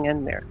it going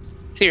in there.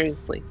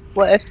 Seriously.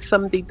 What if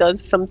somebody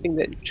does something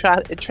that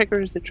it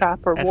triggers the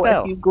trap, or what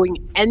Estelle, if you going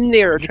in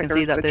there you can triggers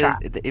see that the there's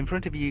trap? in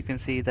front of you. You can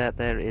see that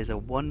there is a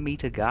 1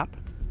 meter gap,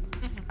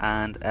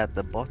 and at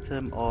the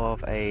bottom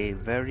of a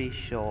very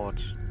short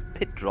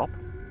pit drop,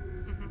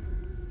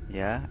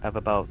 yeah, of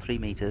about 3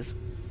 meters.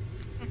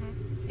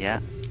 Yeah,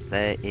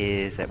 there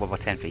is about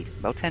 10 feet.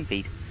 About 10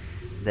 feet.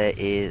 There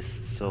is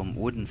some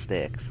wooden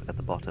stakes at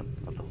the bottom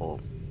of the hole.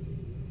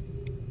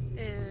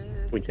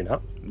 Pointing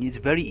up. It's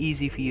very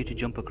easy for you to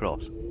jump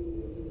across.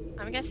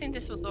 I'm guessing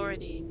this was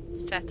already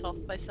set off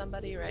by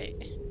somebody, right?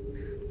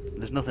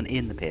 There's nothing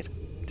in the pit,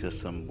 just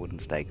some wooden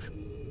stakes.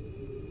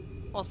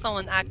 Well,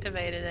 someone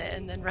activated it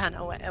and then ran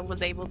away and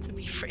was able to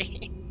be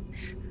free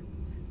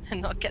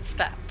and not get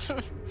stabbed.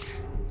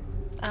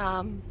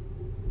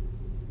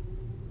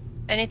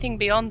 Anything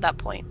beyond that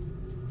point?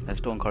 A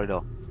stone corridor.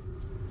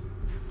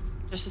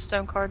 Just a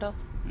stone corridor?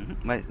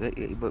 But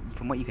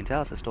from what you can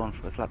tell, it's a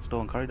flat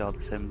stone corridor,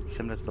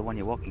 similar to the one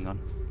you're walking on.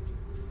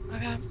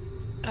 Okay.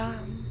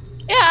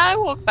 Yeah, I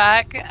walk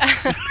back.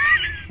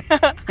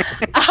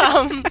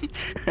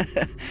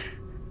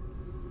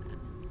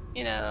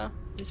 You know,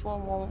 just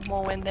one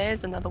more when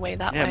there's another way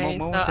that way.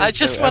 So I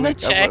just want to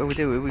check.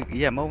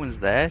 Mowen's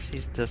there.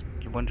 She's just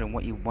wondering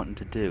what you want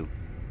to do.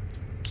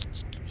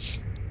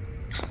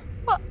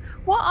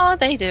 What are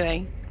they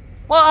doing?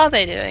 What are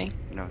they doing?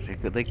 No, she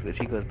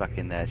goes back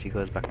in there. She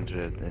goes back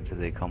into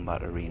the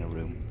combat arena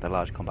room, the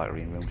large combat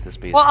arena room with the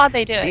spears. What are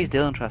they doing? Sees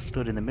Dylan Trask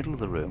stood in the middle of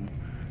the room,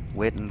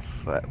 waiting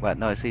for. Well,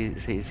 no,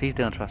 sees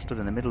Dylan Trask stood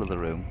in the middle of the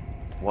room,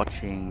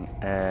 watching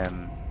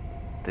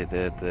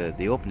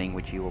the opening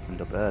which you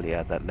opened up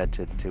earlier that led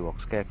to the 2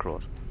 orc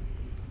scarecrows.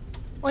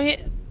 What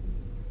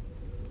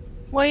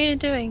are you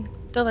doing,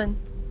 Dylan?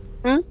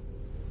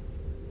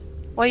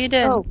 What are you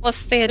doing? Oh,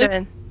 What's Thea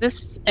doing?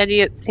 This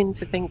idiot seems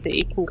to think that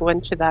he can go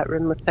into that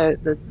room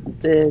without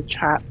the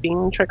trap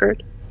being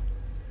triggered.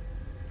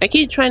 I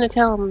keep trying to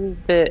tell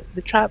him that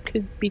the trap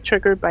could be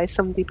triggered by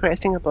somebody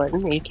pressing a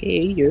button,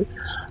 aka you,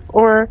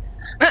 or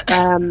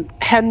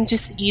him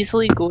just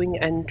easily going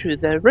into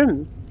the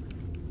room.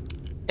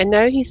 And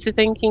now he's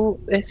thinking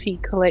if he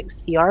collects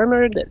the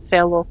armor that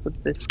fell off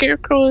of the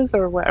scarecrows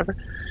or whatever,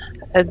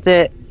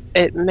 that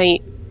it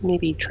might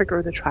maybe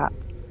trigger the trap.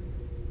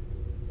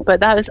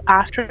 But that was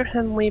after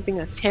him waving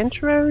a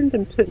tent around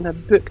and putting a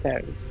book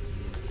down.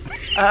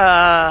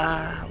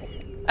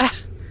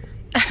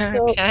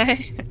 So-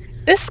 Okay.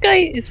 This guy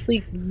is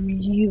like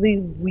really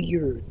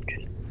weird.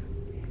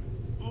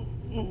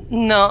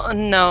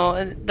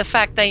 No. The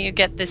fact that you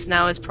get this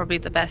now is probably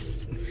the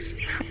best.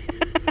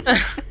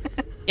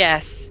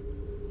 Yes.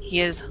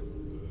 He is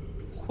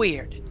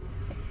weird.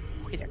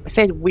 I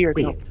said weird,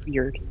 Weird. not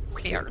weird.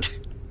 Weird.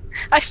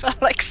 I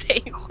felt like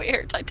saying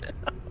weird. I don't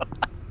know.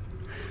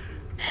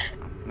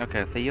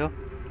 Okay, Theo.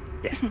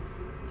 Yeah. You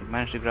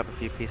managed to grab a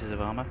few pieces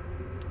of armor.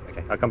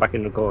 Okay, I'll come back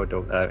in the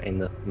corridor, in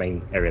the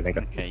main area then.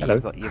 Go. Okay,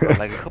 Hello. you've got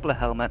like a couple of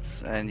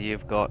helmets, and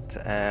you've got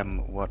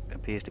what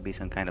appears to be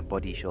some kind of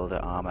body shoulder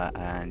armor,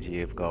 and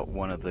you've got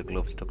one of the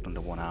gloves tucked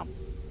under one arm.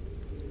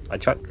 I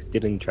chuck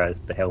Dylan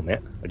Traz the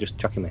helmet. I just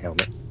chuck him a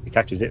helmet. He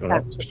catches it or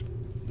not.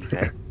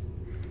 Okay.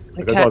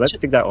 I go, oh, let's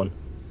stick that on.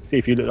 See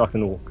if you look like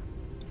an orc.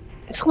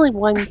 It's only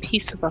one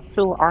piece of a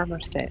full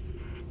armor set.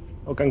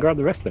 I'll go and grab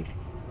the rest then.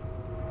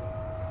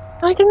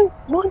 I didn't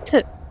want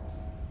it.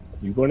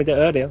 You wanted it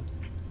earlier.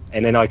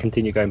 And then I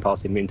continue going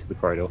past him into the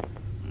corridor.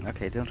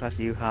 Okay, don't trust.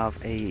 You have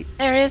a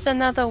There is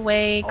another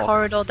way Oh.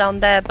 corridor down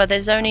there, but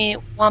there's only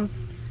one.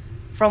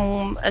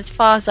 From as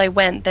far as I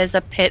went, there's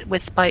a pit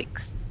with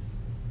spikes,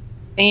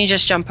 and you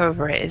just jump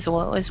over it. It's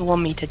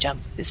 1 meter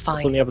jump. It's What's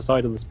on fine. the other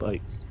side of the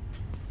spikes?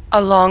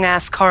 A long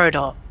ass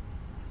corridor.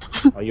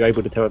 Are you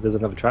able to tell if there's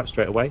another trap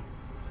straight away?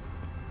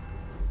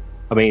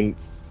 I mean,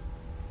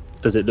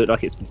 does it look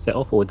like it's been set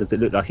off, or does it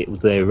look like it was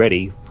there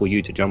ready for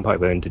you to jump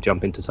over and to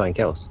jump into something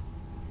else?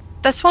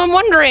 That's what I'm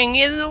wondering.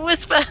 Is a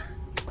whisper.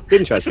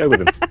 Didn't try to go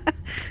with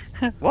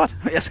him. what?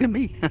 Are you asking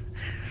me?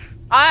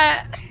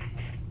 I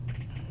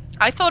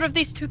thought of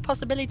these two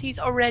possibilities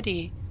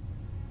already.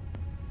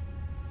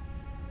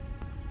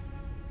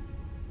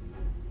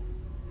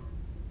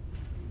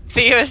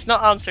 Theo is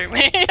not answering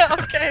me.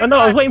 Okay. Oh, no,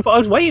 I fine.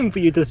 was waiting for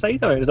you to say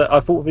something. It was like, I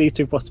thought of these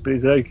two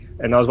possibilities,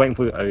 and I was waiting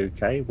for you.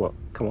 Okay, what?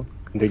 Come on,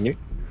 continue.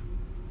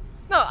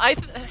 No, I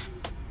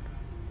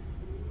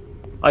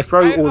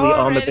throw I all the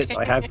armor already- bits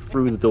I have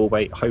through the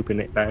doorway, hoping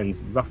it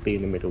lands roughly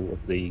in the middle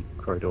of the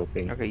corridor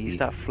thing. Okay, you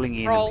start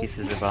flinging in Roll. the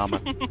pieces of armor.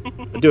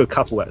 I do a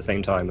couple at the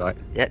same time, like.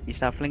 Yeah, you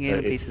start flinging in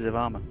the It- pieces of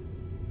armor.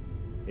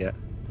 Yeah.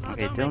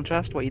 Okay, don't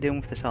trust. What are you doing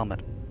with this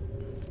helmet?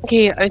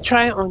 Okay, I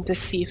try it on to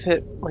see if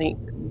it like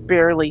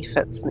barely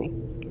fits me.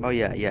 Oh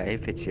yeah,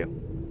 it fits you.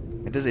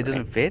 It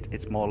doesn't fit.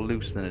 It's more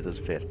loose than it does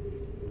fit.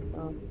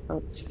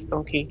 That's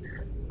okay.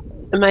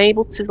 Am I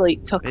able to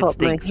like tuck It up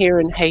stinks. my hair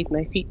and hide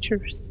my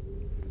features?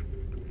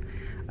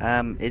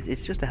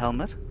 It's just a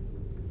helmet.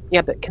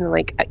 Yeah, but can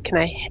I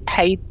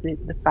hide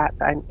the fact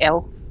that I'm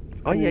elf?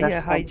 Oh yeah,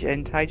 That's hide your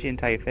entire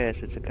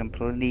face. It's a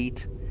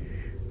complete,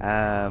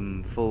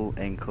 full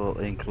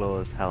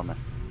enclosed helmet.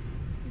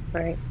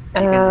 Right.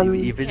 You can see your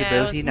Yeah,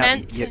 visibility it was now.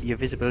 meant to- Your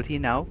visibility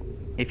now.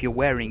 If you're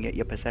wearing it,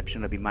 your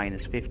perception will be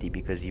minus 50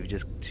 because you've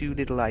just two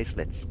little eye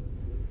slits.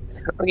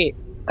 Okay,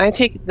 I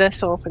take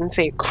this off and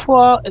say,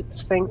 "Qua, it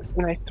stinks,"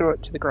 and I throw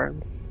it to the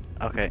ground.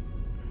 Okay.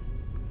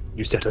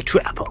 You set a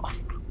trap off.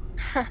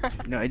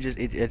 No, it just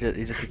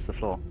hits the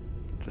floor.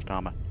 It's just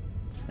armor.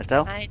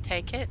 Estelle. I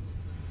take it.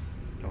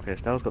 Okay,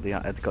 Estelle's got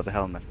the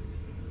helmet.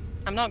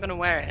 I'm not gonna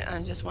wear it.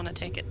 I just want to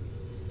take it.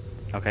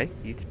 Okay,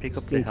 you pick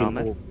up the Stinking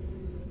helmet. orc.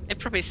 It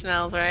probably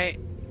smells, right?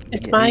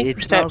 It's Yeah, my it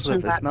smells perception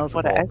of that's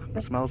what it orc. is.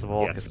 It smells of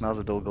orc. It Yes. smells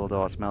of Dol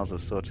Guldur. It smells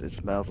of soot. It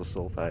smells of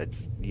sulfur.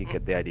 You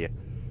get the idea.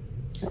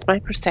 It's my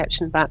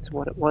perception back to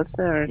what it was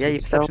now. or Yeah, your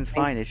it's still perception's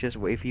fine. It's just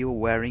if you were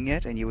wearing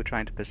it and you were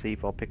trying to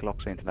perceive or pick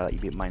locks or anything like that,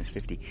 you'd be at minus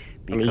 50.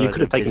 I mean, you because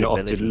could have of taken it off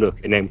to visibility.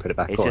 look and then put it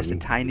back It's on.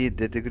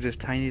 just they're just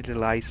tiny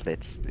little eye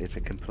slits. It's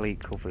a complete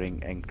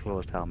covering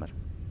enclosed helmet.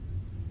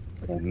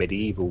 Like a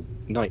medieval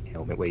knight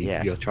helmet where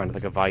Yes, you're trying to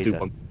like a do visor.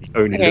 one, you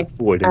only Okay, look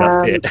forward and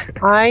that's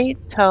it. I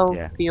tell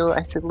Yeah. Theo,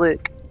 I said,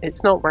 "Look,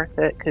 it's not worth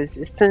it because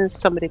as soon as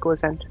somebody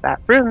goes into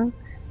that room,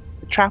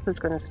 the trap is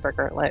going to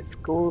spring. Let's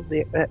go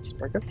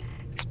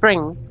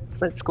spring.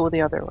 Let's go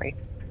the other way."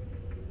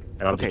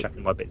 And I'm Okay. just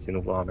chucking my bits in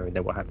all armor and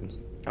then what happens?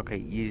 Okay,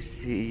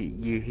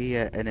 you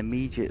hear an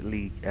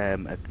immediately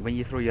when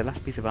you throw your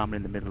last piece of armor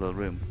in the middle of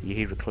the room, you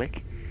hear a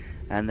click,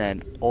 and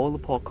then all the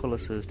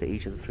portcullises to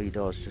each of the three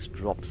doors just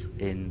drops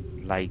in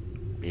like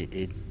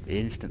it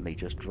instantly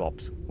just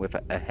drops with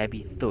a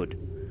heavy thud.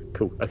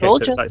 Cool. Okay,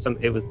 Told so you. it's like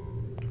it was.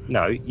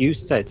 No, you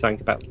said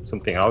something about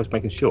something. I was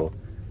making sure.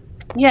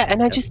 Yeah,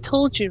 and I just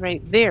told you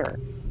right there.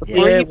 Yeah,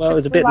 before you well, it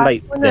was a put the bit last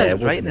late one there, in.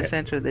 wasn't Right in the it?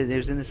 center. It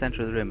was in the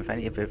center of the room.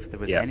 If there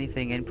was Yeah.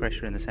 anything in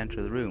pressure in the center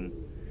of the room,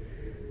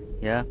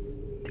 yeah,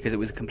 because it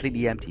was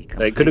completely empty.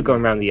 So it could have completely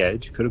gone around the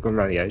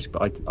edge.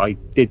 But I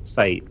did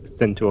say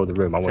center of the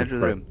room. I wanted center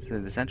of to the room.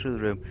 So the center of the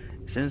room.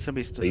 As soon as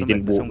somebody you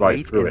didn't put walk some right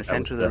weight through in it, the that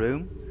center was of the the-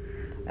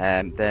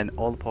 room, then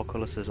all the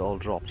portcullises all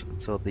dropped.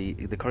 So the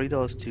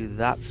corridors to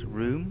that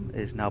room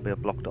is now being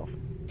blocked off.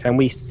 Can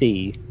we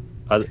see?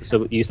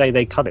 So you say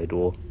they coloured,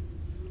 or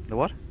The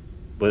what?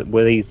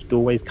 were these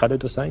doorways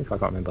coloured or something? I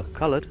can't remember.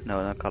 Coloured?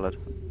 No, not coloured.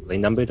 Are they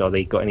numbered? Are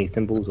they got any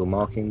symbols or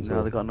markings? No,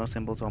 or... they got no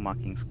symbols or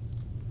markings.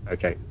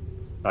 Okay.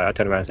 Right, I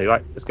turn around and say,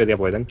 right, let's go the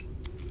other way then.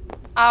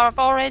 I've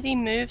already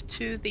moved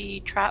to the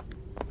trap.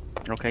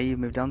 Okay, you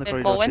move down the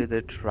With corridor Morwen? to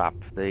the trap.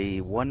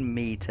 The 1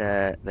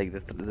 meter, like the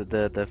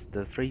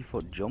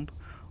 3-foot jump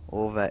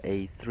over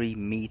a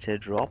 3-meter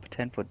drop,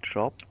 10-foot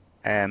drop,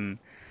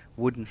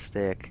 wooden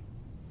stake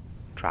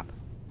trap.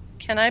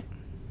 Can I?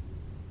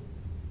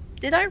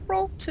 Did I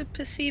roll to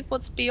perceive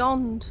what's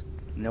beyond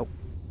Nope,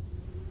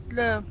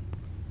 the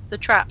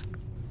trap?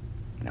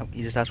 nope.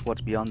 You just ask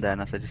what's beyond there,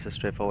 and I said just a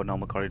straightforward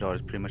normal corridor.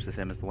 It's pretty much the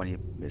same as the one you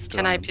stood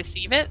Can on. I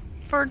perceive it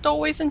for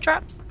doorways and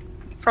traps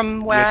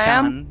from where I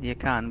am? You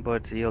can,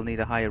 but you'll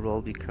need a higher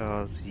roll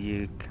because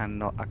you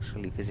cannot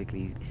actually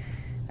physically.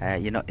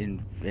 You're not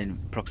in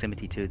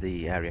proximity to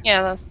the area.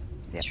 Yeah, that's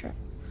Yeah. true.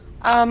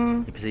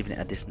 You're perceiving it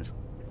at distance.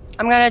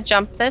 I'm gonna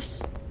jump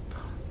this.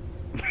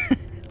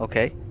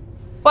 Okay.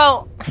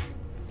 Well,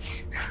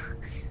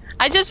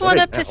 I just want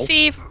to Really?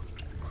 perceive.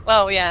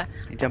 Well, yeah.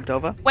 You jumped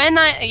over. When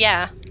Okay.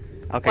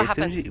 What As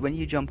soon as happens? when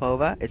you jump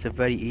over, it's a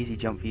very easy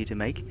jump for you to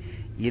make.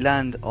 You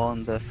land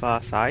on the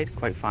far side,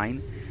 quite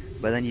fine,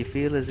 but then you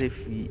feel as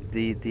if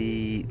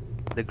the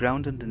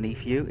ground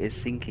underneath you is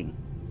sinking.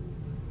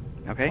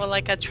 Okay. well,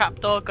 like a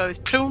trapdoor goes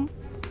plume.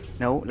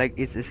 No, like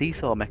it's a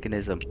seesaw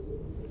mechanism.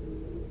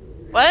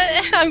 What?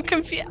 I'm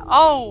confused.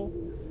 Oh,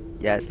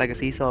 Yeah, it's like a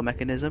seesaw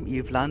mechanism.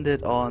 You've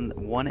landed on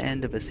one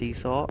end of a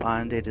seesaw,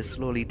 and it is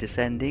slowly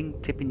descending,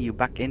 tipping you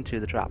back into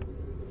the trap.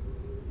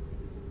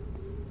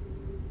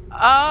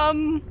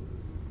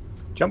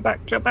 Jump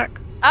back, jump back.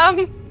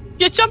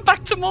 you jump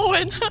back to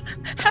Morwen.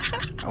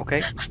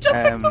 Okay. Jump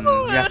back to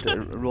You have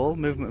Morwen. to roll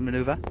movement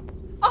maneuver.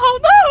 Oh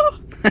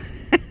no!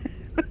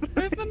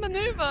 Movement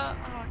maneuver. Oh,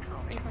 I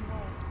can't even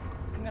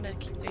roll. I'm gonna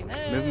keep doing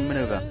this. Movement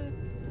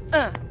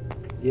maneuver.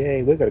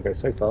 Yay, we're gonna go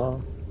so far.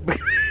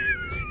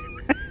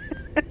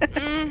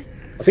 Mm,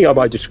 I think I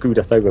might have just screwed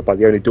us over by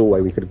the only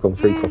doorway we could have gone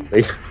through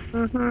properly.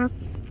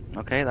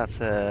 Okay, that's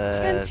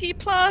 20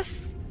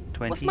 plus.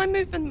 20. What's my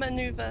movement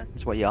maneuver?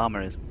 That's what your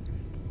armor is.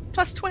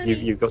 Plus 20.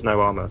 You've got no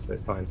armor, so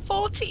it's fine.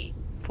 40.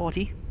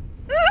 40.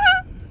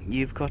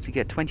 You've got to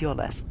get 20 or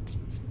less.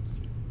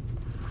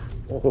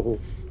 Oh,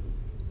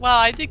 Well,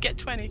 I did get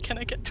 20. Can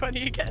I get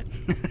 20 again?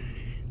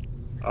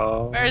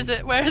 Where is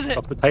it? Where is it?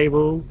 Off the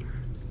table.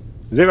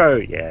 0.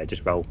 Yeah,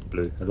 just roll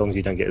blue. As long as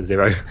you don't get a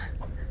 0.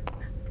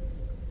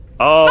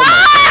 Oh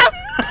my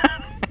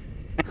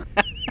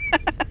god.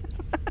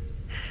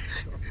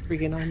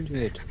 Freaking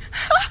 100.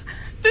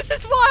 This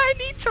is why I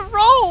need to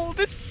roll.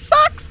 This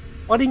sucks.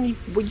 Why didn't you?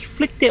 Well, you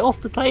flicked it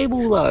off the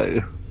table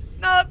though.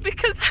 No,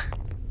 because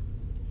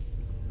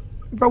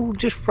Roll,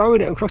 just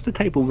throwing it across the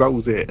table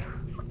rolls it.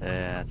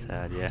 That's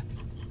hard, yeah.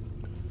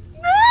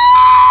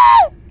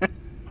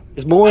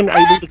 Is Morwen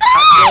able to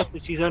catch her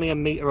because she's only a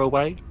meter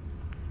away?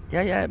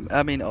 Yeah.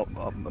 I mean,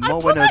 Morwen put my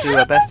will do her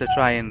hand best to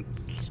try and.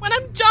 when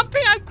I'm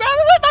jumping, I grab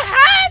it with my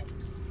hand.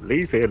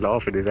 Lee's here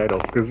laughing his head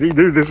off because he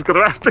knew this was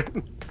going to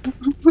happen.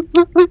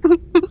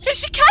 Can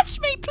she catch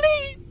me,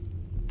 please?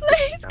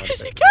 Please, can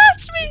she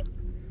catch me?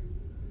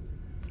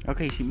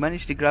 Okay, she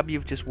managed to grab you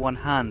with just one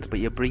hand, but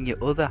you bring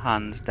your other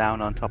hand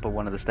down on top of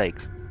one of the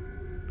stakes.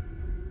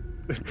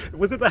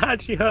 Was it the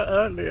hand she hurt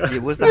earlier?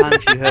 It was the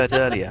hand she hurt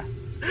earlier.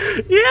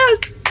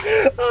 Yes!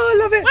 Oh, I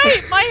love it!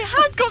 Wait, my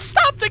hand got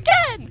stabbed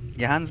again.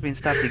 Your hand's been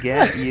stabbed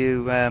again.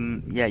 Your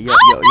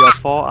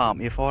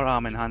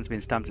forearm and hand's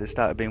been stabbed. It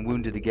started being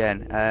wounded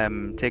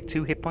again. Take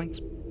 2 hit points.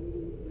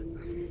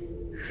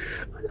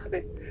 I love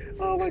it.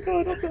 Oh my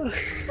god, I'm not...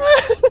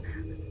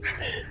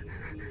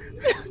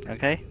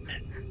 Okay.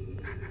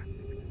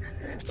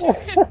 2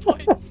 hit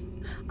points.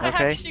 I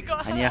Okay. actually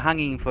got And hurt.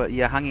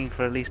 you're hanging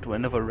for at least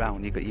another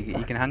round. You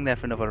can hang there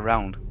for another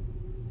round.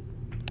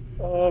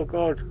 Oh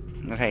god.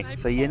 Okay. I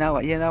So you're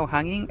now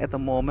hanging at the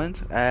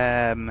moment.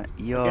 I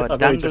You're guess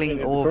I've only just dangling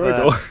entered the over.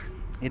 corridor.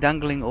 You're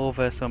dangling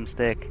over some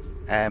stake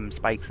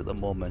spikes at the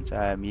moment.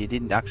 You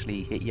didn't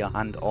actually hit your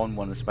hand on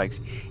one of the spikes.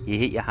 You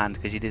hit your hand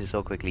because you did it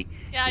so quickly.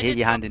 Yeah, I you hit did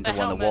your hand drop into the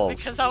one of the helmet walls.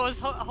 because I was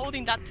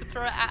holding that to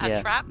throw it at Yeah.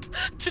 a trap.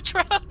 To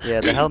trap. Yeah,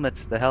 the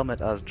helmet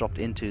has dropped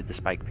into the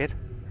spike pit.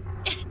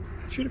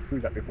 Should have threw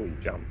that before you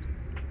jumped.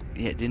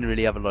 Yeah, it didn't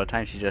really have a lot of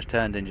time. She just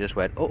turned and just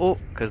went, oh,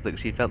 because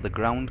she felt the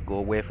ground go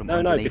away from No,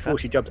 underneath before her.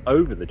 she jumped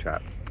over the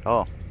trap.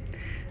 Oh.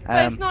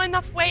 But it's not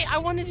enough weight. I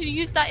wanted to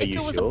use that Are if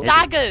you it was sure?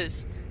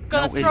 daggers.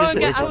 Gonna No, it's throw just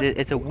it out.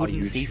 it's a Are wooden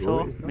you seesaw.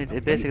 sure it's not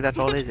that Basically, weight? that's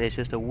all it is. It's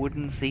just a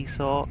wooden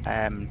seesaw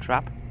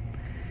trap.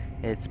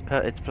 It's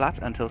flat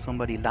until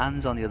somebody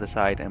lands on the other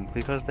side, and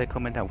because they're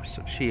coming down with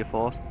such sheer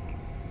force,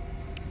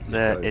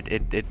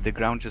 the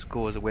ground just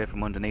goes away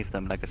from underneath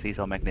them like a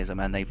seesaw mechanism,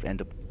 and they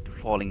end up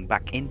falling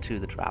back into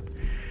the trap.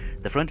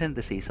 The front end of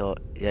the seesaw,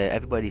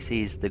 everybody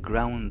sees the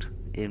ground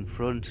in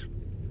front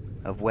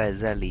of where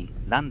Zelly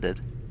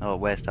landed, or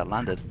where Stat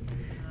landed,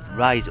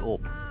 rise up.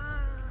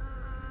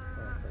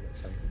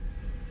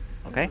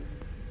 Okay?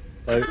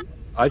 So,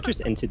 I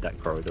just entered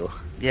that corridor.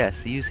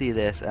 Yes, you see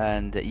this,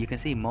 and you can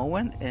see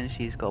Morwen, and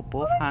she's got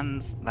both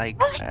hands like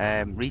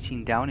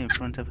reaching down in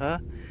front of her,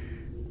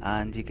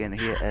 and you can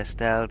hear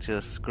Estelle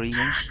just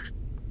screaming.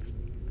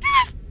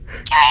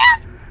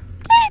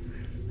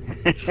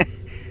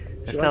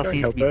 Estelle go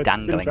seems to help be her?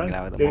 dangling Didn't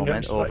now at the didn't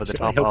moment help, over the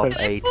should I top help of her?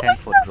 a Pull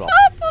 10-foot myself drop.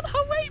 up on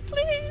her way,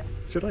 please.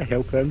 Should I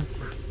help him?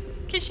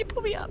 Can she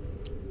pull me up?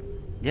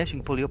 Yes, you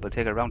can pull you up, but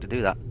take her around to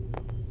do that.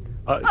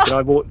 Can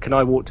I walk? Can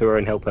I walk to her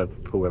and help her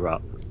pull her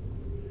up?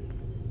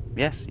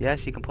 Yes,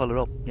 you can pull her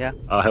up. Yeah.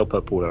 I'll help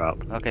her pull her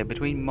up. Okay,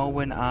 between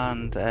Morwen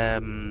and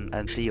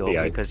Theo,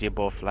 Theo. because you're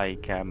both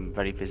like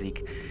very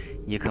physique,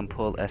 you can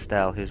pull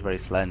Estelle, who's very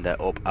slender,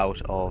 up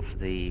out of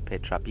the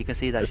pit trap. You can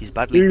see that she's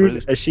badly soon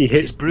bruised. as she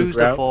hits She's bruised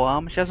the her ground,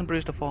 forearm. She hasn't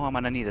bruised her forearm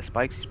on any of the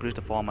spikes. She's bruised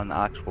her forearm on the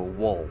actual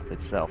wall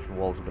itself, the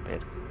walls of the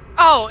pit.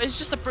 Oh, it's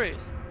just a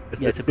bruise.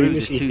 Yeah, it's a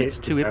bruise. It's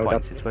two hit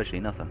points. It's virtually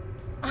nothing.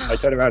 I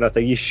turn around and I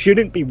say, you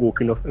shouldn't be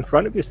walking off in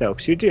front of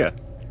yourself, should you?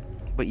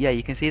 But yeah,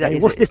 you can see that. Hey,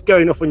 what's this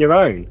going off on your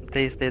own?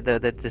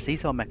 The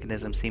seesaw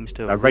mechanism seems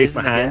to I have raised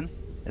my risen hand. again.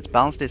 It's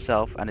balanced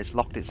itself and it's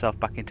locked itself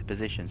back into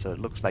position. So it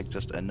looks like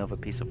just another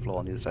piece of floor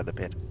on the other side of the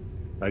pit.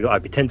 I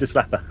pretend to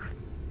slap her.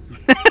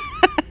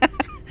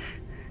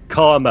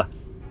 Karma.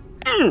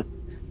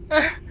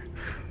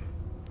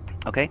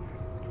 Okay.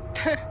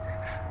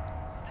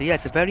 So yeah,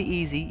 it's a very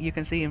easy. You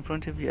can see in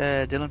front of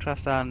Dylan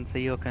Trask and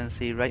Theo can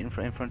see right in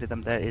front of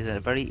them. There is a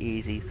very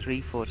easy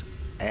 3-foot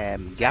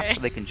gap Sorry.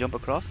 they can jump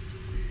across.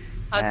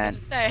 I was And going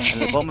to say. at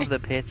the bottom of the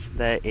pit,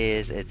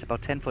 it's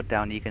about 10 foot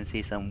down. You can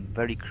see some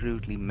very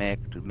crudely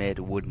made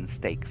wooden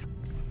stakes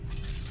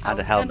and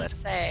a helmet. I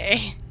was going to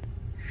say.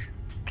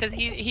 Because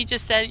he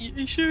just said,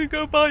 you should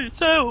go by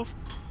yourself.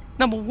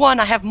 Number 1,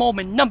 I have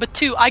Mormon. Number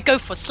 2, I go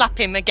for slap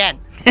him again.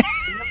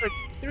 Number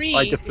 3,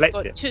 I you've deflect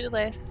got it. 2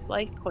 less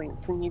life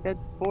points than you did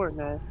before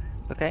now.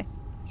 Okay.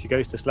 She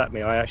goes to slap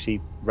me. I actually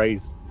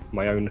raise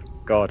my own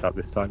guard up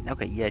this time.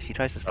 Okay. Yeah, she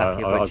tries to slap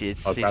you, I'll but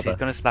she's grab her.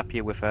 going to slap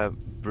you with her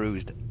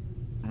bruised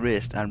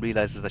wrist and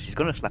realizes that she's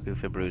going to slap you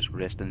with her bruised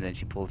wrist, and then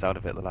she pulls out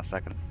of it at the last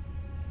second.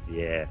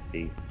 Yeah,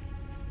 see.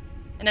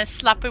 And then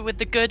slap her with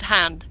the good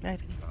hand. Right.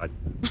 I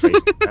raise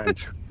my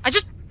hand.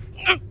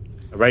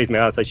 I raise my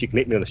hand so she can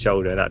hit me on the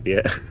shoulder and that'd be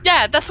it.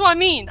 Yeah, that's what I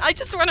mean. I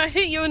just want to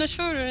hit you in the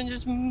shoulder and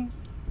just.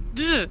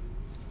 Ugh.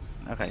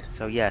 Okay.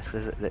 So yes,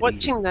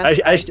 Watching this,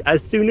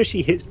 As soon as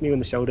she hits me on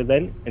the shoulder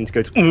then and she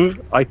goes,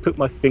 I put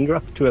my finger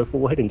up to her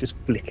forehead and just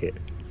flick it.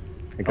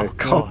 And go, Oh,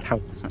 calm God.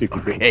 down,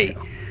 stupid Okay.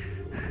 bitch.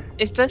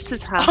 is this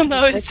is Oh happening?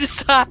 no, is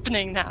this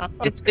happening now?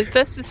 Is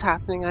this is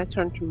happening? I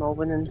turn to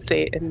Melvin and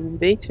say, and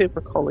they too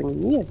were calling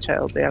me a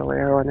child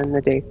earlier on in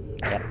the day.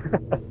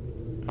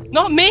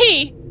 Not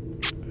me!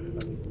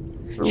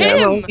 Yeah,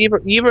 well, Him!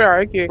 you were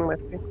arguing with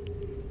me.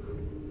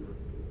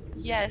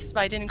 Yes,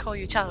 but I didn't call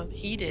you child.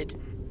 He did.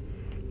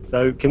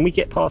 So can we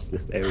get past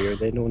this area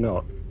then or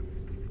not?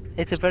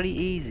 It's a very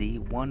easy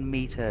 1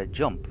 meter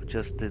jump.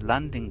 Just the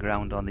landing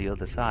ground on the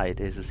other side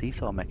is a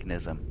seesaw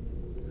mechanism.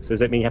 So does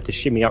that mean you have to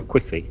shimmy up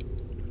quickly?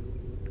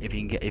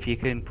 If you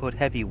can put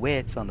heavy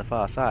weights on the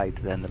far side,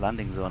 then the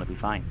landing zone will be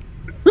fine.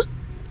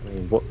 I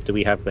mean, what do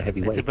we have for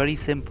heavy It's weights? a very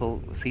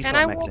simple seesaw Can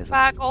I walk mechanism.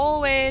 back all the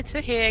way to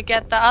here,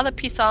 get the other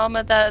piece of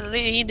armor that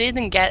he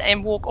didn't get,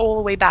 and walk all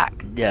the way back?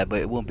 Yeah, but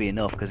it won't be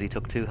enough because he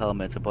took 2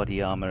 helmets, a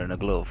body armor, and a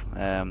glove.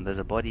 There's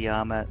a body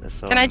armor. There's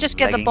some Can I just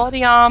get the leggings.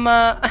 body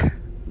armor?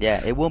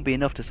 Yeah, it won't be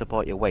enough to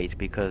support your weight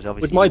because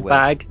obviously. Would my you will-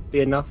 bag be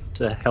enough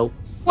to help?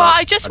 Well, that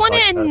I just want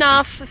it advice?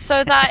 enough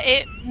so that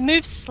it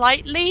moves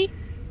slightly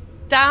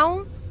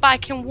down, but I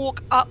can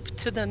walk up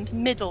to the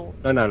middle.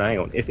 No, hang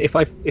on. If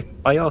I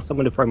ask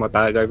someone to throw my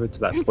bag over to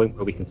that point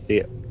where we can see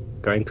it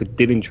going, could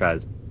Dylan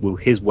Traz, will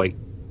his weight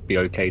be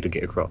okay to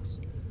get across?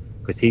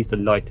 Because he's the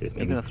lightest.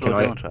 You're and going to throw can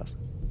I- Dylan Trask.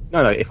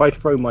 No, if I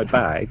throw my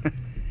bag,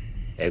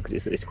 yeah,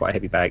 because it's quite a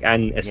heavy bag,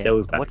 and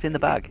Estelle's bag. What's in the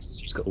bag?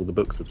 She's got all the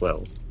books as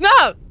well.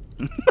 No!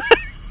 Do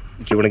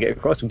you want to get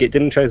across? We get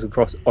Dylan Traz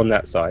across on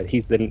that side.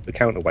 He's then the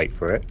counterweight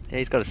for it. Yeah,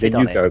 he's got to sit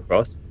Then on you it. go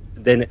across.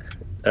 Then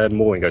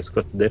Maureen goes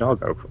across. Then I'll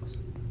go across.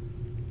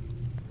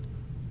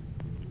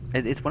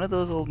 It's one of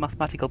those old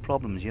mathematical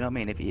problems, you know what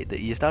I mean? If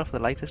you start off with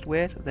the lightest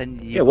weight, then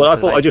you. Yeah, well, I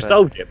the thought I lightest just person-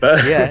 solved it,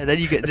 but Yeah, then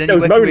you get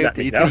Estelle's moaning at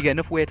me until now. you get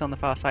enough weight on the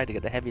far side to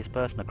get the heaviest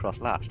person across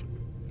last.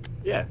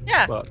 Yeah.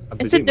 Yeah. Well, I Isn't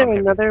presume there I'm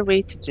heavy. another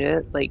way to do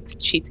it, like to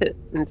cheat it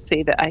and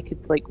say that I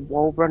could like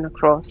wall run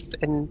across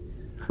and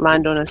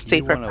land on a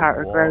safer You wanna part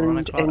of wall run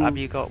ground? across- And Have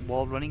you got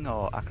wall running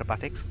or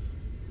acrobatics?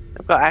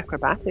 I've got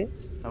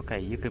acrobatics. Okay,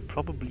 you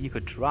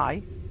could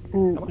try.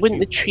 And much wouldn't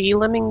you- the tree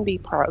limbing be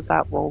part of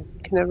that wall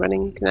kind of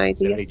running Is there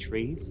idea? any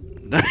trees?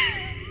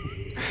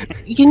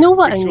 You know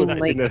what I Pretty sure mean?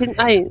 that's Like, in the- couldn't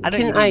I? I know you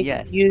Couldn't mean, I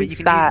yes, but use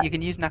you that?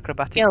 can use an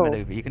acrobatic skill?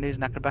 maneuver. You can use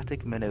an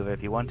acrobatic maneuver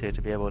if you want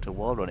to be able to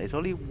wall run. It's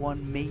only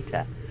 1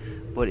 meter,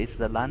 but it's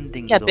the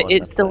landing Yeah, zone. but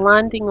it's that's the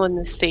landing on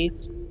the safe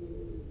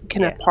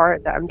kind Yeah. of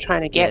part that I'm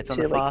trying to Yeah, get it's on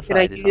to. the far Like, can I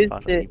side. It's on the use far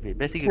the? side. You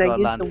basically Can I got to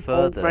use land the wall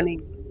further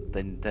running?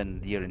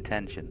 than your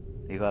intention.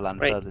 You got to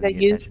land Right. further Can than I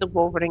your use intention. the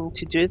wall running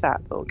to do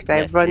that though? Can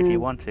Yes, I run if you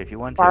want to. If you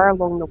want far to.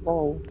 along the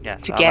wall?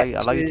 Yes, to allow get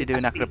you to do to an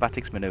a safe-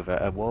 acrobatics maneuver,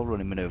 a wall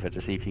running maneuver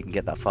to see if you can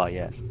get that far.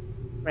 Yes.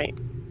 Right.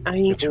 I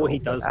need to Before he roll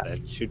for does that.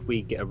 that, should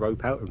we get a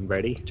rope out and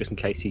ready, just in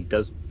case he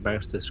does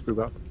manage to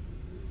screw up?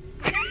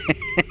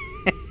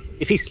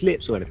 If he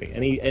slips or anything,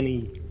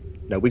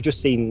 no, we've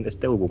just seen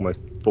Estelle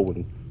almost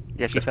fallen.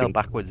 Yeah, she fell Flipping.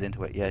 backwards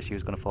into it. Yeah, she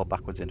was going to fall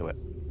backwards into it.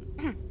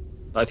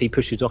 Like if he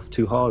pushes off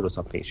too hard or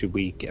something, should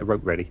we get a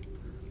rope ready?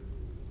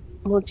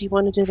 Well, do you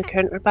want to do the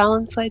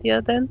counterbalance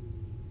idea then?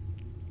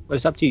 Well,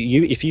 it's up to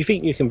you. If you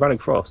think you can run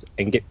across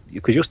and get,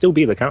 because you'll still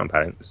be the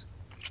counterbalance.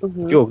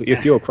 Mm-hmm.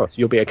 If you're across,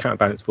 you'll be a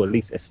counterbalance for at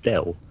least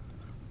Estelle.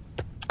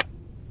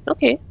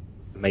 Okay.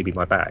 Maybe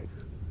my bag.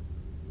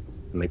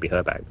 Maybe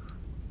her bag.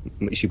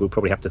 She will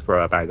probably have to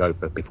throw her bag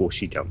over before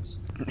she jumps.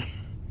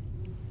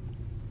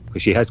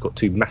 Because she has got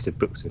 2 massive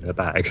books in her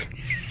bag.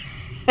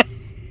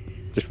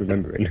 Just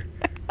remembering.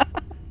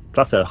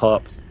 Plus her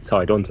harp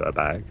tied onto her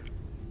bag.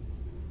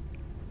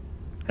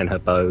 And her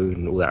bow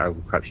and all that other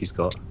crap she's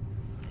got.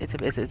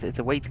 It's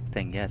a weight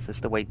thing, yeah. It's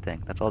just a weight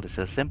thing. That's all. It's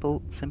a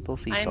simple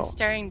seesaw. I'm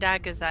staring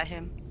daggers at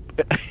him.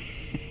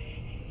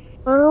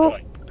 Well,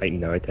 Paying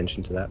no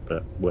attention to that,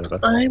 but whatever.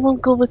 I will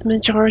go with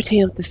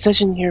majority of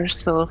decision here.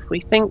 So if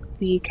we think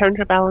the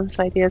counterbalance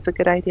idea is a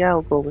good idea,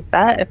 I'll go with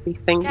that. If we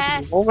think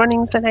Yes. wall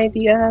running's an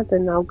idea,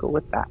 then I'll go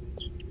with that.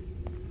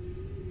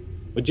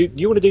 Would you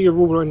want to do your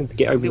rule running to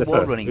get over the Wall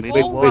first? running, We-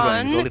 maybe Wall wall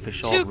running is run only for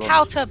short to runs.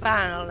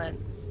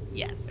 counterbalance.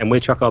 Yes. And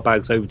we'll chuck our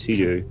bags over to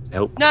you to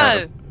help.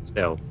 No.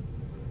 Still,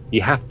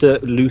 you have to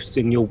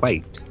loosen your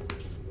weight.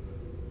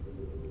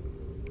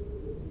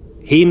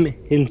 Him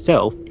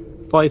himself,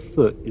 5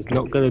 foot, is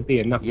not going to be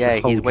enough Yeah,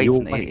 to hold his weight,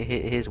 your weight.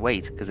 his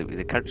weight, because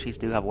the character sheets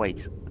do have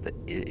weights,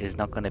 is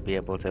not going to be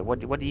able to. What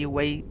do you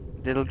weigh,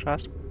 Little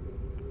Trust?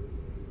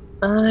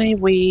 I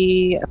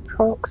weigh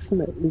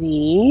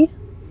approximately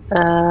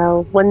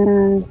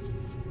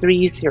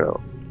 130.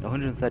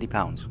 130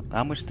 pounds.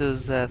 How much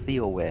does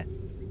Theo weigh?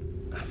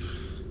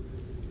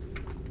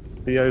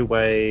 Theo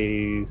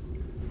weighs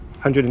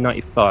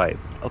 195.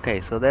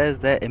 Okay, so there's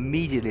a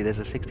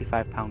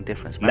 65-pound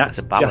difference. And Remember, that's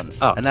it's a balance,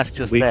 just us. and that's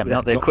just We- them, that's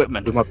not the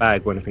equipment. With my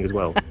bag or anything as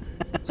well.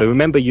 So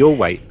remember your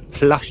weight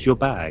plus your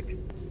bag.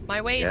 My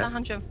weight is Yeah.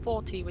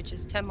 140, which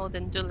is 10 more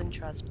than Dylan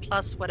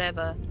plus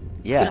whatever.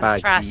 Yeah,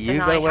 bag. Trust you and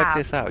gotta I work have.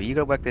 this out. You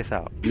gotta work this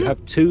out. You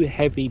have 2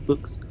 heavy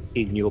books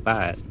in your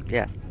bag.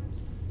 Yeah.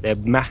 They're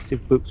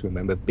massive books,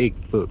 remember,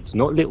 big books,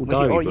 not little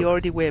Well, diary you books.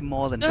 already weigh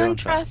more than Dylan Dylan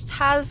Trust. Trust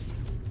has.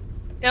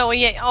 Oh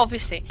yeah,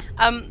 obviously.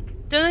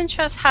 Dylan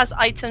Trust has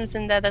items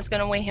in there that's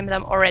going to weigh him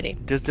them already.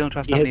 Does Dylan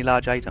Trust Yes. have any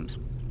large items?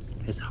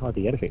 There's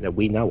hardly anything that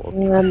we know of.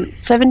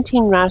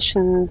 17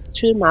 rations,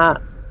 2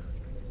 maps,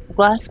 a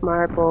glass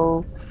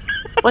marble,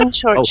 1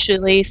 short Oh.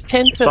 shoelace,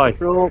 10 It's foot fine.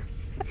 rope,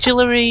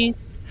 jewellery.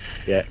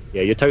 Yeah,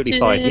 you're totally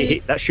fine.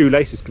 That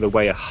shoelace is going to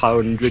weigh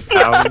 100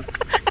 pounds.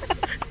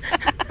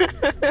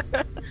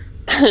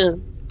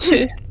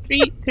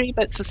 three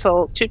bits of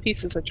salt, 2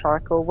 pieces of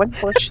charcoal, 1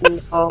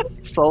 portion of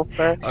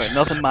sulfur, Alright,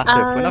 nothing massive.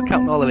 We're not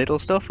counting all the little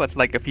stuff. That's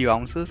like a few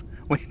ounces.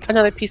 Wait.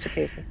 another piece of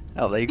paper.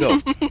 Oh, there you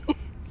go.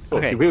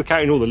 Okay. If we were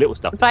counting all the little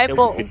stuff, 5 still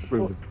bottles fit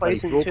through of the bloody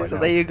poison floor by too. So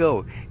now. there you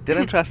go.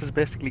 Dylan Trust is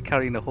basically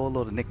carrying a whole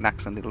load of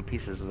knickknacks and little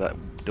pieces that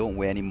don't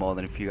weigh any more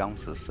than a few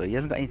ounces. So he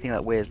hasn't got anything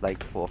that weighs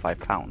like 4 or 5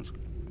 pounds.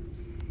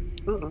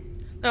 Mm-mm.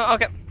 Oh,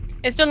 okay.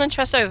 Is Dylan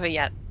Trust over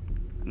yet?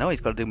 No,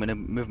 he's got to do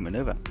move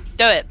maneuver.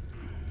 Do it.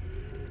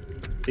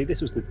 See,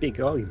 this was the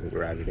big argument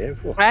we're having here.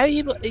 Oh, How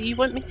you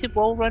want me to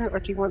wall run, or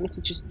do you want me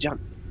to just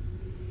jump?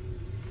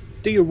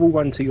 do your wall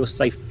run to your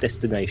safe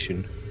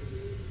destination.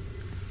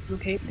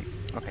 Okay,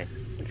 Okay.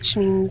 which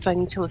means I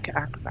need to look at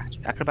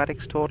acrobatics.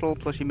 Acrobatics total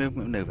plus your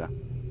movement maneuver.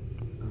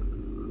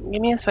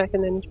 Give me a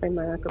second, I need to find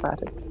my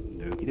acrobatics.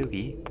 Okie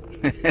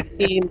dokie.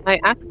 See, my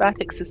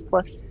acrobatics is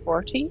plus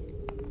 40.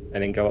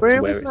 And then go up Where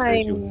to where would it my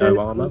says you're no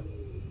armor.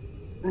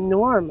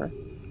 No armor.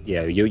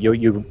 Yeah,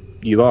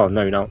 you are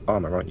no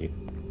armor, aren't you?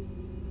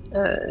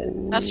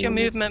 That's your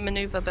movement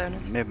maneuver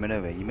bonus. Move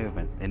maneuver, your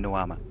movement in no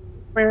armor.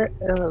 Where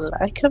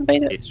I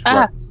combine it. It's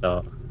right at the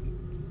start.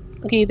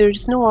 Okay.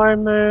 There's no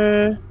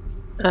armor.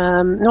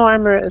 No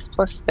armor is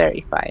plus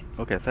 35,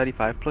 Okay,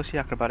 35 plus your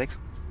acrobatics.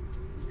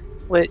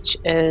 which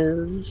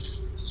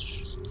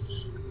is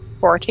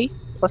 40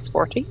 plus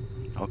 40.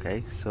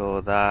 Okay,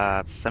 so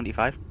that's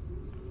 75.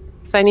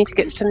 So I need to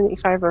get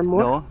 75 or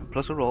more. No,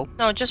 plus a roll.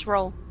 No, just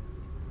roll.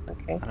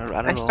 Okay. Add a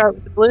I roll. start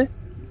with the blue.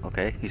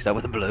 Okay, you start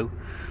with the blue.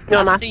 No,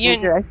 I'm That's asking the you.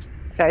 uni- Do I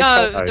No. start-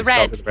 The start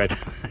red. with the red.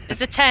 It's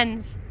the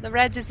 10s. The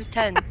red is the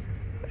 10s.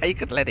 You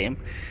could let him.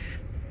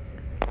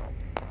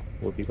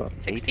 What have you got?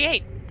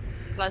 68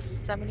 plus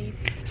 70.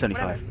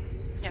 75.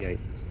 68,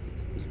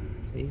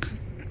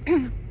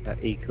 68.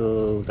 That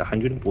equals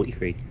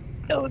 143.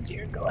 Oh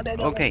dear God! I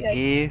don't Okay, like that.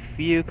 if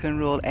you can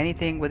roll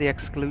anything with the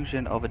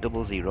exclusion of a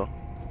 00,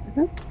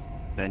 Mhm.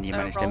 then you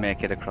manage to roll.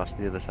 make it across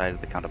the other side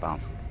of the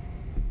counterbalance.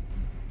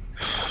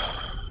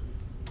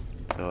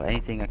 So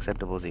anything except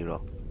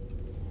 00.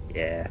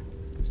 Yeah,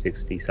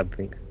 60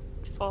 something.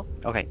 4.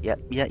 Okay, yeah,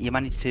 you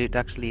managed to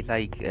actually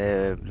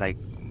like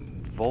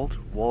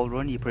wall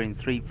run. You put in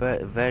 3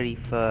 very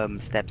firm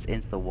steps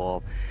into the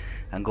wall,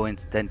 and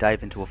then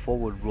dive into a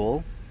forward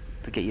roll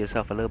to get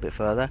yourself a little bit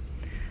further.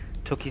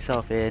 Tuck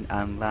yourself in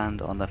and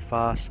land on the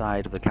far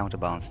side of the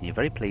counterbalance, and you're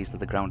very pleased that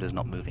the ground is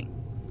not moving.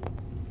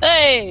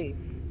 Hey!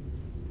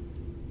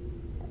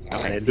 And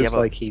Okay, it so you looks have a-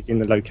 like he's in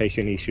the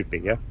location he should be,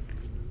 yeah?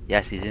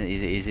 Yes, he's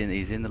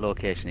in the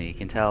location. You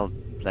can tell,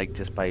 like,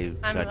 just by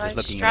just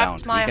looking strapped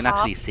around. my You can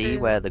actually harp see to-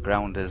 where the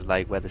ground is,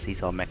 like where the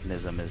seesaw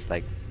mechanism is,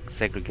 like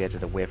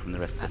segregated away from the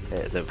rest of the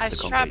pit, the I've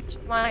concrete. strapped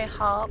my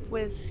harp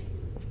with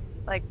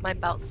like my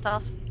belt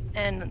stuff,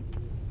 and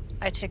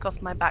I take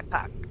off my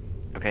backpack,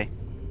 Okay.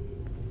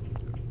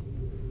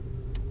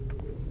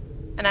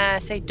 and I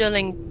say,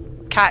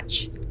 "Dulling,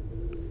 catch."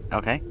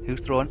 Okay. Who's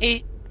throwing?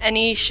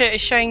 He's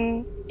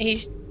showing.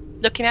 He's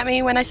looking at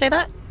me when I say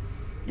that.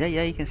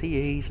 Yeah, you can see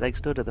he's like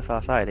stood at the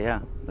far side.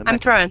 Yeah. I'm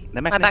throwing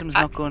The my mechanism's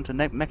not backpack. going to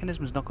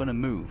mechanism's not going to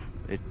move.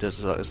 It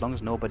does as long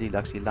as nobody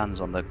actually lands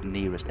on the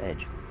nearest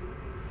edge.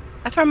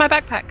 I throw my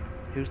backpack.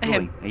 Who's Him.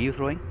 throwing? Are you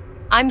throwing?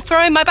 I'm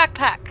throwing my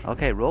backpack.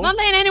 Okay, roll. Not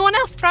letting anyone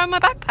else throw my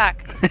backpack.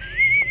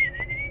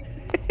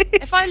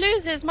 If I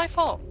lose, it's my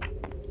fault.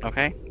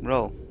 Okay,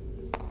 roll.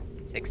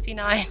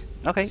 69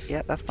 Okay,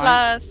 yeah, that's fine.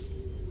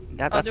 plus.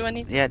 That's, do I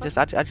need to yeah, plus?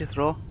 just add your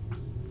throw.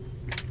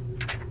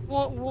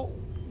 What?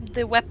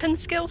 The weapon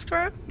skill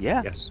throw?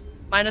 Yeah. Yes.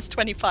 Minus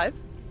 25.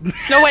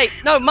 No, wait.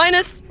 No,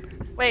 minus.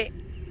 Wait.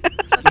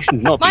 You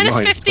should not be Minus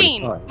minus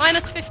 15. 25.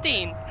 Minus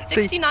 15. See,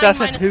 69 so I said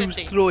minus who's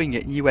 15. throwing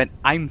it, and you went,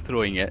 I'm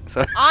throwing it.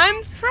 So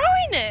I'm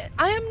throwing it.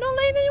 I am not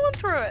letting anyone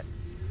throw it.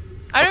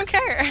 I don't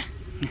care.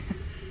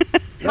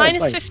 No,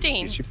 Minus it's fine.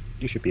 15.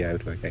 You should be able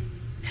to, okay.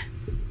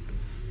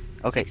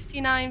 okay,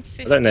 69,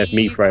 50. I don't know if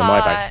me throwing my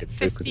back to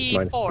because it's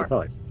minus 54.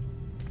 25.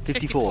 It's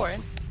 54.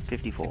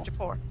 54.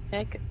 54.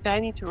 54. Do I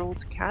need to roll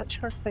to catch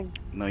her thing?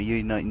 No,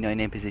 you're not in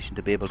a position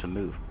to be able to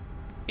move.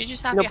 You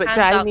just have No, your but hands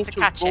do I out need to to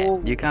catch roll?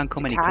 it. You can't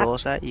come To any catch?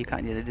 closer. You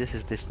can't. This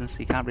is distance.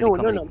 You can't really No,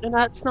 come. no, any... no,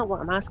 that's not what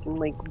I'm asking.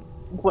 Like,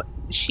 what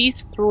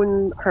she's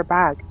throwing her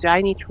bag. Do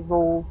I need to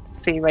roll to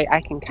say, right,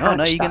 I can catch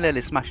No, you that? can let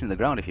it smash into the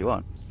ground if you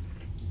want.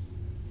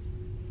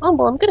 Oh,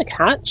 well, I'm gonna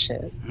catch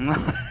it.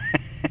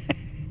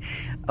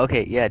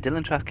 Okay, yeah.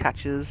 Dylan Trask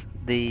catches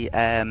the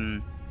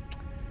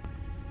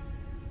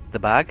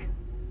bag.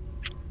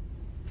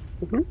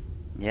 Mhm.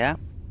 Yeah,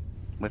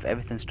 with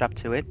everything strapped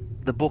to it.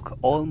 The book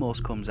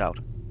almost comes out.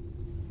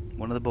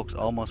 One of the books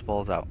almost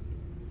falls out.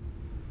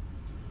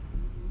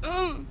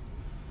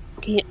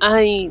 Okay,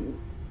 I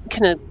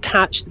kind of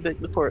catch the book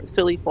before it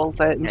fully falls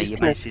out and Yeah, just you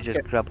kind managed to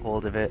just grab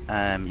hold of it.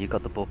 You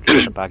got the book, you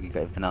got the bag, you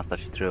got everything else that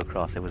she threw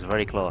across. It was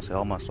very close. It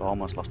almost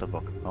lost a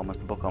book.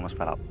 The book almost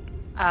fell out.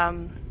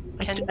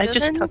 Can I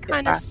just Dylan tuck it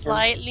kind back of in.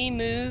 slightly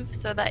move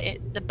so that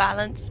the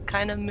balance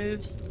kind of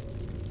moves?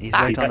 He's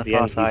Back. right He's on at the the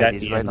far end- he's side. at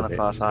He's the right end on of the it,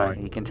 far it's side.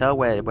 fine. You can tell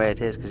where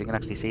it is because you can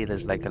actually see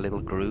there's like a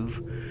little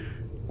groove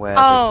where.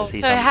 Oh, the so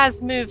seesaw- it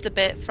has moved a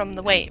bit from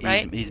the weight,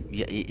 right?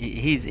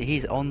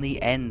 He's on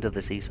the end of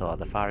the seesaw,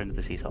 the far end of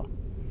the seesaw.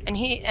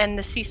 And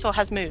the seesaw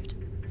has moved.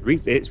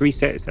 It's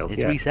reset itself.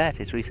 It's yeah. reset.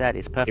 It's reset.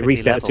 It's It perfectly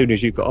reset level. as soon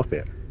as you got off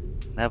it.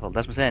 Level.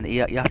 That's what I'm saying.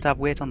 You have to have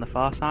weight on the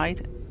far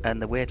side,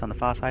 and the weight on the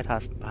far side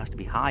has to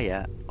be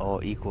higher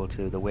or equal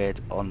to the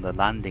weight on the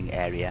landing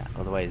area.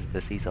 Otherwise,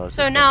 the seesaw is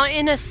So just now,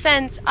 in a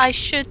sense, I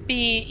should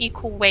be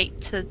equal weight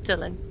to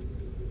Dylan.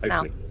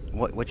 Hopefully.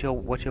 what's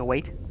your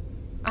weight?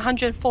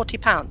 140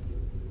 pounds.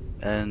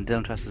 And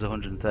Dylan Trask is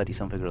 130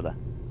 something or other.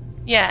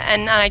 Yeah,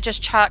 and I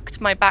just chucked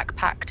my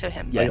backpack to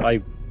him. Yeah.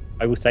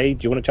 I will say,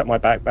 do you want to chuck my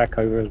back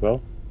over as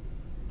well?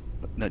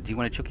 No, do you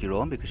want to chuck your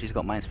own because she's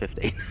got minus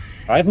 15?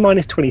 I have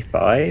minus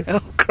 25, Oh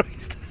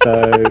Christ!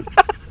 so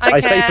I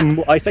say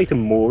Okay. to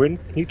Maureen,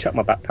 can you chuck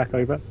my backpack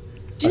over?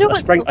 Do you know I what's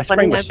sprained, so I sprained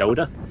funny? my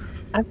shoulder.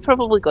 I've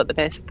probably got the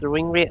best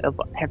throwing rate of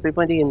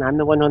everybody, and I'm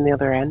the one on the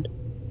other end.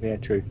 Yeah,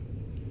 true.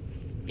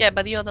 Yeah,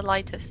 but you're the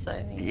lightest,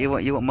 so. You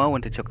want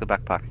Moen to chuck the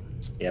backpack?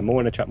 Yeah,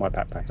 Maureen to chuck my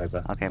backpack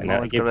over. Okay, And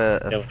Moen's give got a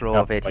Estelle throw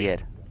enough of weight.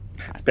 88.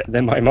 It's better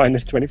than my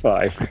minus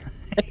 25.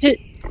 I put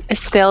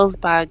Estelle's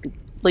bag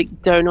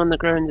like down on the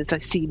ground as I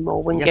see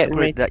Mulwyn You have, getting to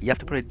ready. put it, you have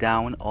to put it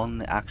down on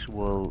the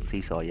actual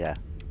seesaw, yeah.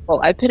 Well,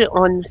 I put it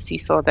on the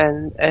seesaw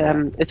then,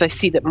 as I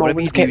see that Whatever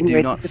Mulwyn's you do, getting do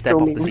ready not to step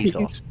throw off me the seesaw.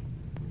 loose.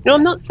 No,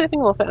 I'm not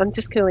stepping off it. I'm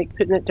just kind of like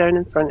putting it down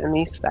in front of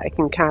me so that I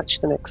can catch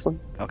the next one.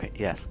 Okay,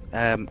 yes.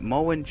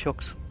 Moen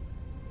chucks.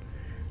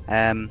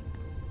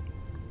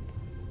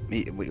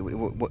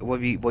 What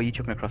are you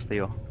chucking across the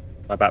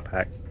My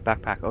backpack.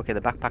 backpack? Okay,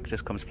 the backpack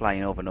just comes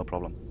flying over, no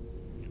problem.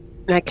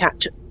 And I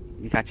catch it.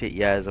 You catch it,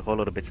 yeah, there's a whole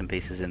lot of bits and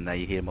pieces in there.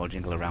 You hear them all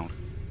jingle around.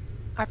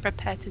 I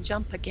prepare to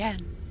jump again.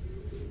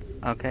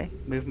 Okay,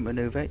 movement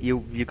maneuver.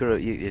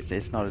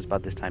 It's not as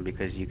bad this time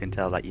because you can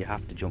tell that you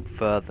have to jump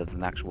further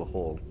than the actual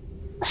hole.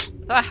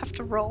 So I have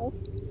to roll.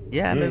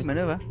 Yeah, Mm. movement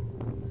maneuver.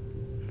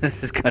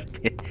 This is gonna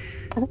be.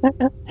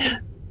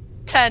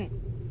 10.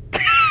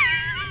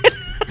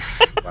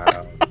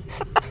 Wow.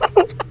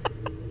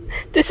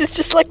 This is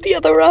just like the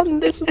other run.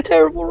 This is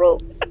terrible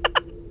rolls.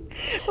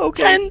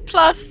 Okay. 10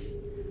 plus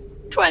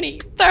 20.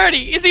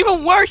 30 is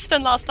even worse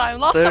than last time.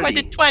 Last time I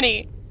 30. did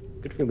 20.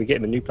 Good thing we're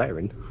getting a new player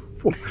in.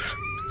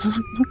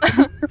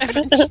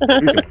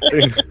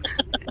 Eventually.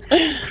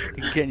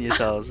 Getting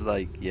yourselves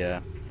like,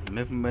 yeah.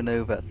 Movement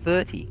maneuver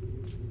 30.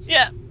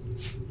 Yeah.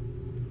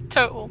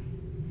 Total.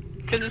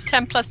 Because it's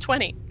 10 plus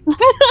 20.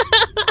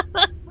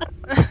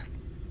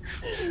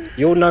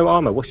 Your no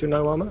armor. What's your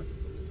no armor?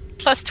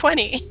 Plus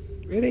 20.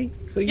 Really?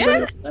 So you Yeah.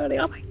 went up early?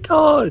 Oh my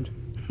god!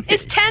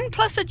 It's 10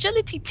 plus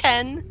agility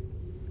 10.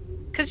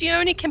 Because you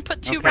only can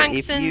put 2 Okay, ranks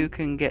if in. you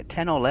can get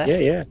 10 or less.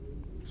 Yeah.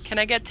 Can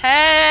I get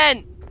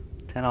 10?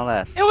 10 or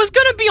less. It was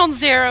gonna be on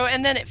 0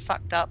 and then it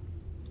fucked up.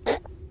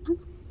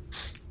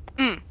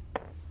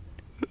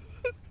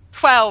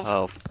 12.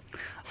 Oh.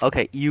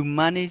 Okay, you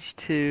manage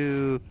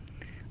to...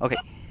 Okay.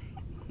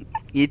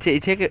 You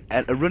take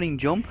a running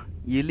jump,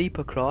 you leap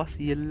across,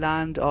 you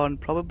land on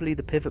probably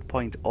the pivot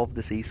point of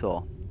the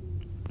seesaw.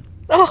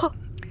 Oh.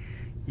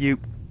 You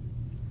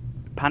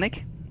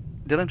panic.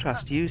 Dylan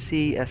Trust, you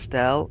see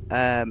Estelle.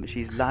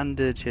 She's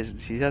landed.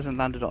 She hasn't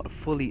landed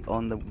fully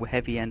on the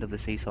heavy end of the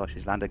seesaw.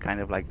 She's landed kind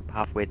of like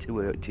halfway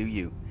to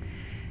you.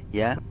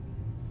 Yeah.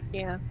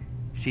 Yeah.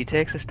 She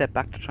takes a step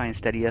back to try and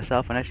steady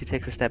herself, and as she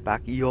takes a step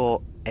back,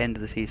 your end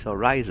of the seesaw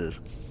rises.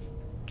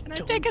 Can I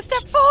take a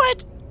step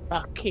forward?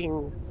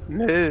 Fucking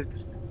move.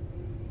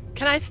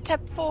 Can I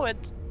step forward?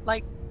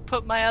 Like,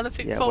 put my other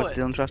feet Yeah. forward? What's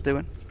Dylan Trust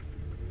doing?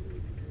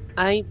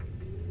 I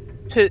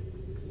put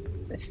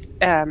this,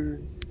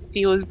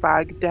 Theo's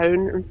bag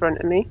down in front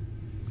of me.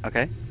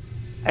 Okay.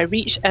 I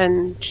reach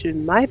into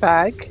my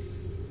bag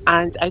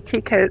and I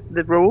take out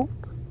the rope.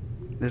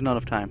 There's not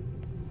enough time.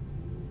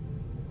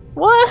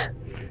 What?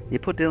 You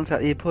put Theo's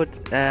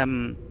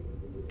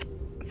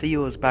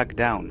bag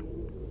down,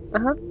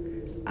 Uh-huh.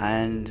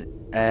 and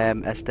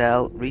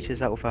Estelle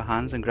reaches out with her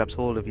hands and grabs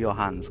hold of your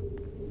hands.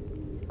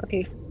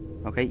 Okay.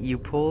 Okay, you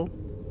pull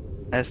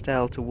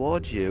Estelle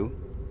towards you,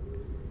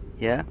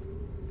 yeah,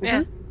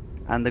 Yeah.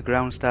 and the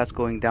ground starts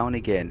going down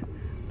again.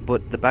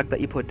 But the bag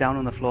that you put down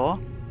on the floor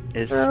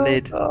is Oh,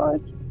 slid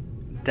God.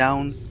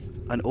 down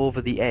and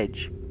over the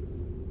edge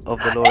of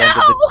the lower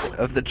end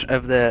of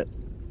the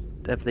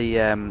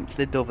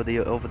slid over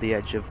the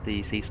edge of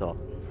the seesaw.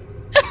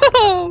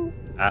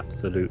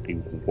 Absolutely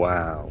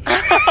wow.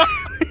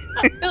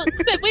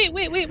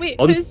 Wait.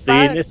 On Whose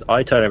seeing bag? this,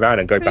 I turn around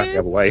and go back the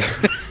other way.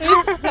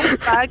 Whose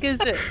bag is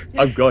it?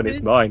 I've gone, it's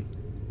Whose- mine.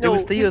 It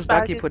was whose Theo's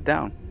bag you is- put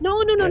down.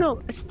 No. Yeah.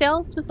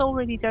 Estelle's was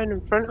already down in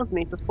front of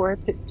me before I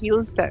put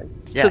Theo's down.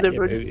 Yeah, so there Yeah,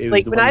 were, but it was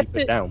like the when one I you put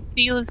put down.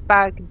 Theo's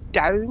bag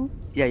down,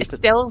 Yeah, you put.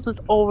 Estelle's was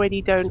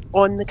already down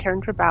on the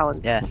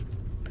counterbalance. Yeah.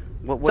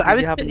 What So did I you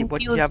was have in your, putting what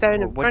did Theo's you have, down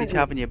in what front did you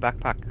of have in your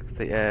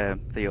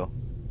backpack, Theo?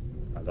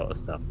 A lot of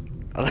stuff.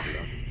 Well,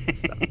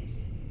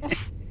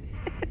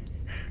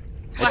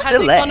 It's has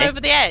still it there. gone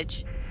over the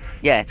edge?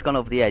 Yeah, it's gone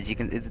over the edge.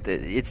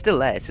 It's still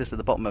there. It's just at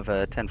the bottom of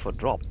a 10-foot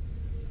drop.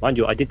 Mind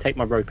you, I did take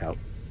my rope out.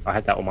 I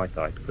had that on my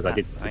side because I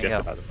did there you suggest go.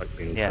 about the rope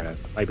being Yeah.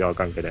 pronounced. Maybe I'll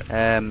go and get it.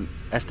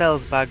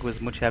 Estelle's bag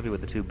was much heavier with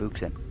the 2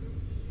 books in.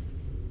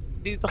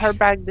 So her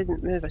bag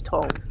didn't move at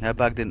all. Her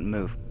bag didn't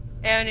move.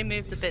 It only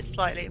moved a bit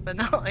slightly, but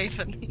not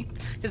even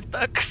his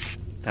books.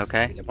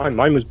 Okay. Yeah,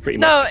 mine was pretty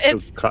No, much. still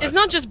it's cluttered.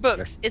 not just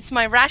books. It's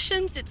my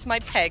rations. It's my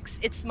pegs.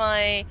 It's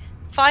my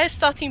fire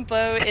starting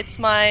bow. It's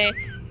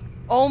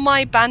all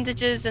my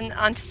bandages and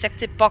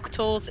antiseptic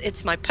Bactals.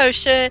 It's my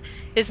potion.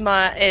 It's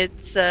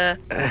A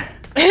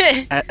ton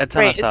Right, of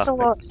it's stuff. a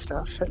lot of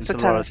stuff. It's a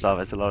lot of stuff.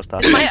 It's a lot of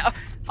stuff. it's my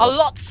a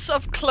lots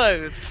of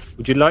clothes.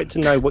 Would you like to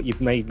know what you've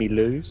made me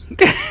lose?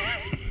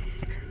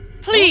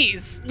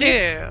 Please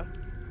do.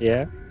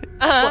 Yeah.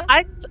 Well,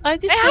 I just It wanna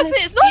hasn't.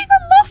 It's not say- even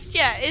lost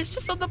yet. It's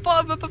just on the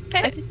bottom of a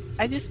pit.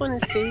 I just want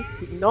to say,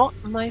 not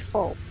my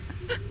fault.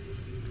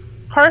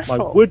 Her My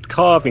fault. wood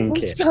carving I'm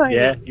kit. sorry.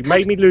 Yeah, you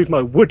made me lose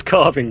my wood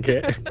carving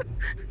kit.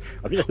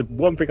 I think that's the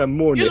one thing I'm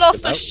more You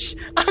nipped lost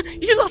about.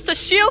 you lost a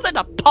shield and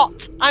a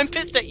pot. I'm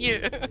pissed at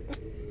you.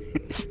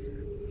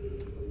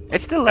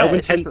 It's still there.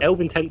 It's just-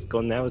 Elven Tent's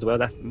gone now as well.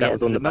 That yeah,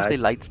 was on the mostly bag.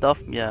 light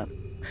stuff. Yeah.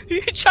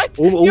 You tried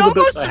to. All you the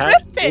books almost I had,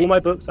 ripped it. all my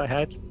books I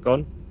had,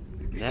 gone.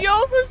 Yeah. You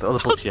almost. The other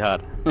books you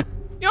had.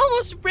 You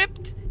almost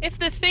ripped. If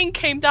the thing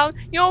came down,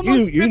 you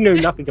almost. You ripped knew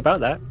it. nothing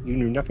about that. You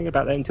knew nothing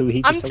about that until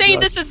he. Just I'm told saying you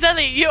this is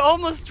Zelly. You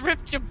almost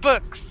ripped your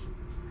books.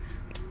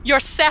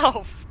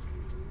 Yourself.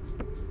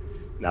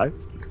 No,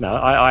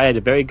 I had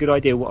a very good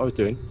idea what I was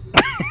doing.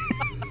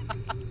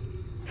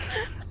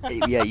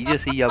 Yeah, you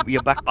just see your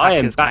backpack I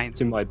am is back kind.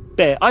 to my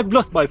bed. I've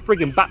lost my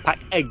friggin' backpack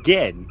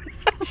again.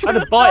 I had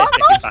to buy a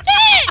second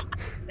backpack.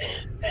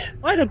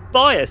 I had to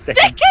buy a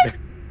second.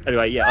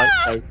 Anyway,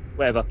 yeah,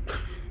 whatever.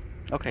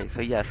 Okay,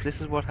 so yes,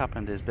 this is what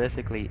happened. Is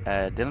basically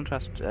Dylan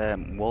Trust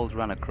walls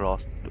ran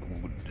across,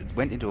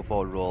 went into a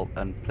forward roll,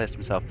 and placed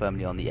himself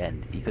firmly on the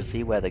end. You could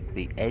see where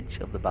the edge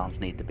of the balance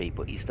needed to be,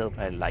 but he's still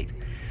very light.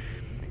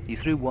 He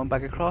threw one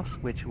bag across,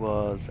 which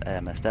was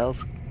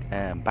Estelle's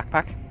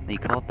backpack. He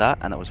caught that,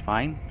 and that was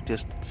fine.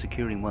 Just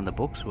securing one of the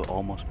books, who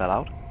almost fell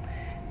out,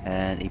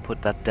 and he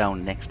put that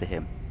down next to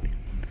him.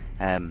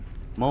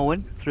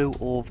 Morwen threw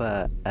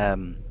over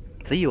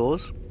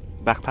Theo's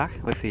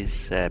backpack with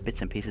his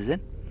bits and pieces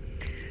in,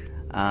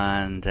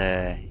 and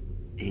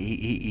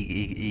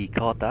he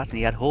caught that, and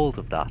he had hold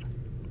of that.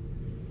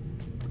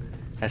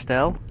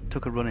 Estelle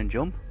took a running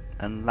jump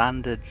and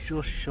landed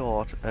just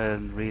short,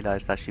 and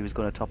realised that she was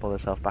going to topple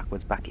herself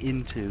backwards back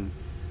into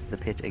the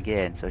pit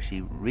again. So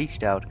she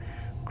reached out,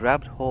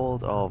 grabbed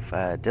hold of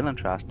Dylan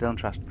Trask. Dylan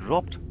Trask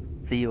dropped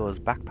Theo's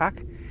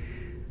backpack,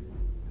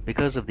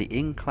 Because of the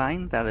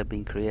incline that had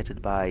been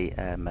created by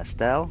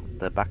Estelle,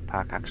 the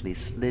backpack actually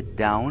slid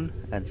down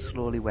and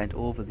slowly went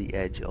over the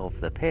edge of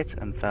the pit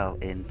and fell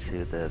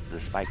into the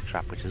spike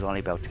trap, which is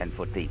only about 10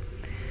 foot deep.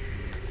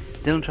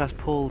 Dylan Trask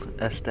pulled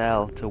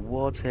Estelle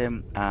towards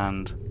him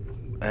and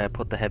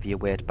put the heavier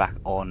weight back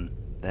on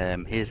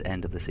his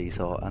end of the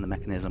seesaw, and the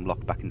mechanism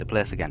locked back into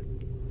place again.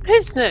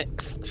 Who's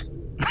next?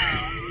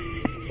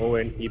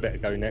 Owen, you better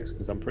go next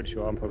because I'm pretty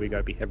sure I'm probably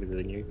going to be heavier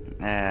than you.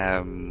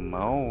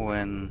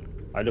 Moen.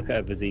 I look at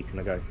her physique and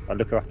I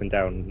look her up and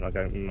down and I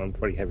go, I'm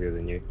probably heavier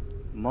than you.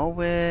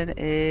 Moen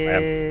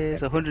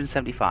is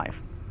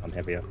 175. I'm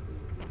heavier.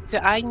 Do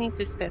I need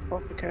to step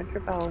off the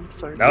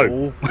counterbalance? Or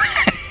No.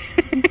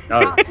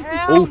 No.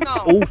 Hell no.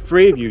 All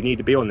three of you need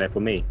to be on there for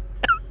me.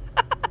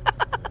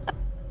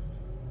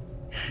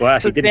 Well,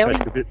 actually, So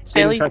Dylan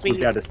Sally's Trask would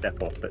being- be able to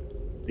step off, but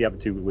the other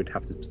two would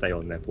have to stay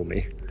on there for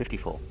me.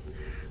 54.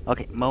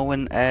 Okay,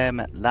 Moen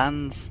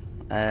lands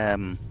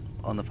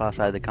on the far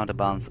side of the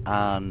counterbalance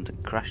and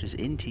crashes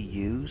into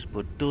you,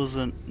 but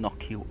doesn't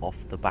knock you off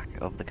the back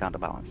of the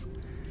counterbalance.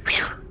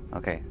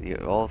 Okay,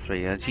 all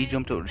three. She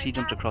jumped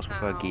across with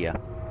her gear.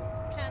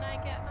 Can I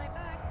get my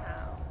bag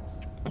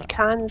now? You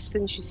can,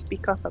 since you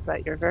speak up a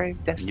bit. You're very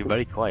distant. You're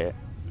very quiet.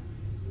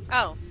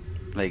 Oh,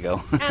 There you go.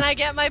 can I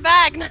get my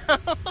bag now?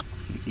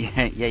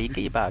 yeah, you get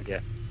your bag. Yeah.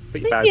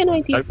 Put your Maybe bag an on.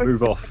 idea Don't for-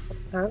 move off.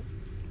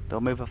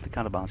 Don't move off the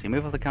counterbalance. You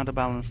move off the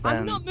counterbalance, then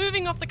I'm not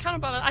moving off the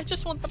counterbalance. I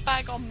just want the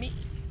bag on me.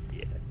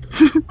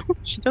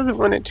 She doesn't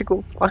want it to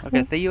go flying.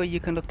 Okay, Theo, you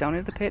can look down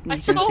in the pit and I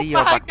you can saw see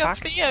your bag of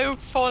backpack. Theo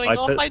falling I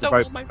off. put I the don't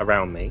rope want my.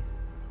 around me,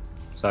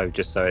 so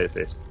just so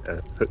it's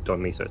hooked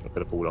on me, so it's not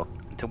going to fall off.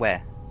 To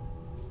where?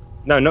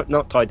 No,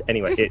 not tied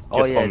anyway. It's just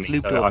Oh, yeah, on it's me,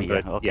 looped so over I'm you,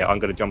 gonna, okay. yeah, I'm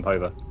going to jump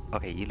over.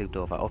 Okay, you looped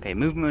over. Okay,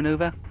 movement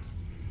maneuver.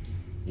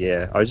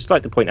 Yeah, I would just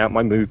like to point out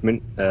my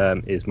movement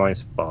is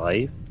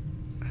 -5,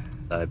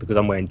 so because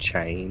I'm wearing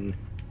chain.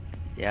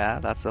 Yeah,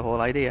 that's the whole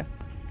idea.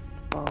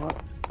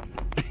 Bollocks.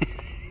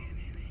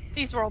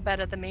 These roll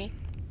better than me.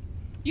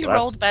 You That's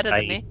rolled better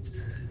than me. 8.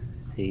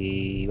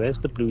 See, where's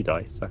the blue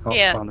dice? I can't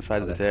Yeah. On the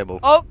side of the table.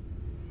 Oh,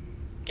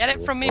 get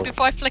it from me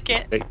before I flick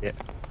it. find it.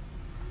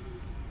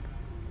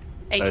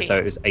 80. So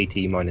it was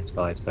 80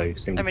 -5, so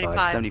 75.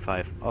 75.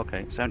 75.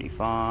 Okay,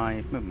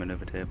 75. Movement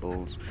maneuver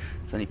tables.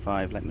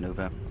 75. Light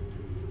maneuver.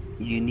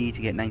 You need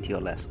to get 90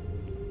 or less.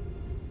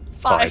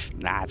 5.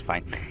 Nah, it's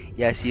fine.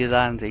 Yes, you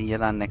land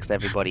next to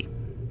everybody.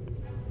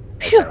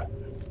 Okay.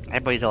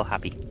 Everybody's all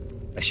happy.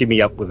 I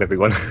shimmy up with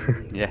everyone.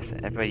 Yes,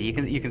 everybody.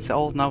 You can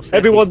all now. Safely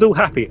Everyone's all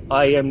happy.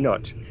 I am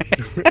not.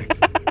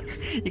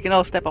 You can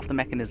all step off the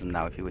mechanism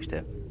now if you wish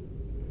to. Do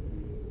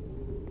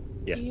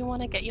Yes. you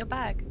want to get your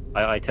bag?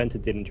 I turn to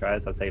Dylan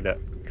Traz. I say, look,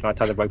 can I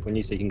tie the rope on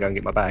you so you can go and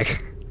get my bag?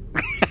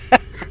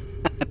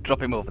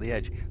 Drop him over the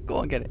edge. Go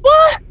on, get it.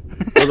 What?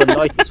 You're the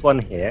lightest one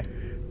here,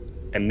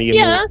 and me and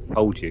Yeah. Morgan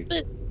hold you.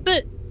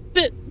 But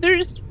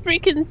there's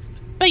freaking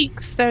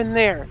spikes down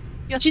there.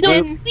 You're Did you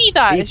not thin. see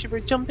that we've- as you were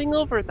jumping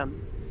over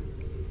them?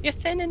 You're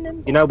thin and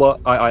nimble. You know what?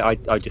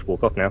 I just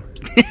walk off now.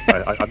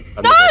 I'm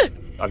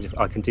No!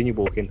 I continue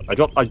walking. I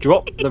drop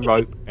the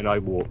rope and I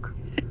walk.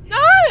 No!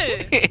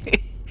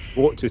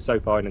 Walk to so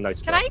far in a no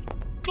Can I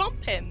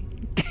glomp him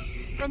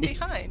from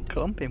behind?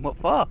 Clump him. What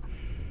for?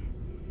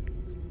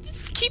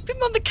 Just keep him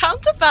on the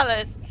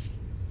counterbalance.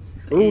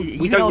 Ooh, You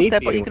we can don't all need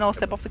step. the You can all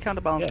step off the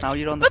counterbalance Yeah. now.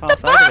 You're on the But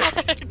far the side of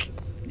it. bag!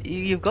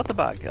 You've got the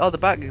bag. Oh, the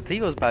bag.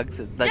 Theo's bag's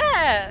like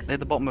Yeah! at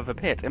the bottom of a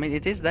pit. I mean,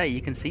 it is there.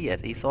 You can see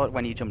it. He saw it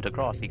when you jumped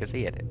across. You can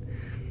see it.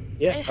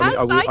 Yeah, It I mean, has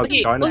I was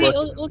items. trying to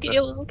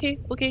Okay,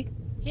 work. okay.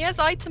 He has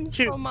items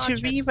To from our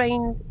trips.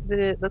 rewind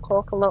the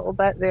clock a little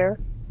bit there,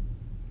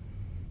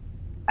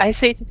 I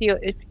say to Theo,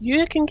 if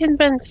you can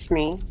convince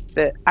me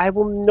that I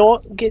will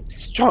not get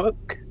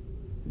struck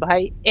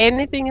by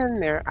anything in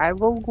there, I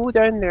will go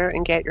down there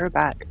and get your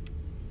bag.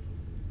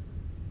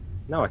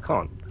 No, I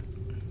can't.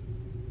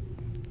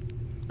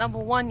 Number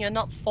one, you're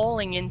not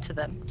falling into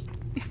them.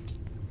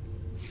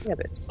 Yeah,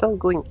 but it's still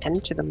going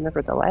into them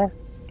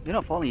nevertheless. You're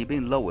not falling. You're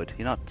being lowered.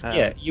 You're not.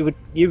 Yeah, you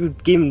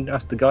would give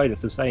us the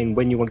guidance of saying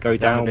when you want to go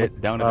Down down. a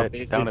bit. Down a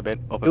bit. Down a bit.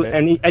 Up a bit.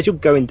 And as you're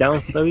going down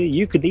slowly,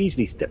 you could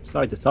easily step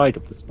side to side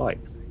of the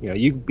spikes. You know,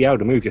 you'd be able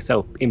to move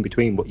yourself in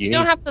between what you You need.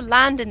 don't have to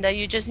land in there,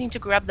 you just need to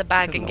grab the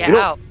bag and get You're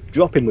not out.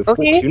 dropping with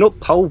Okay. force. You're not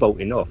pole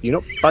vaulting off. You're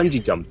not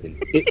bungee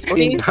jumping. It's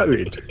being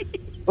lowered.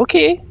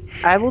 Okay,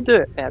 I will do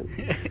it then.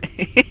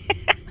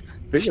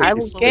 I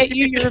will get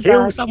you your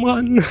Kill bag.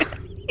 someone.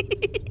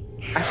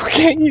 I will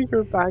get you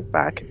your bag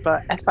back,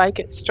 but if I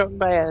get struck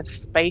by a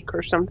spike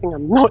or something,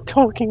 I'm not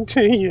talking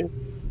to you.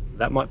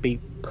 That might be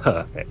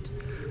perfect.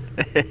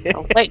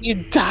 I'll let you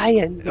die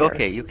in there.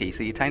 Okay.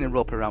 So you're tying a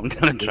rope around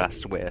Dylan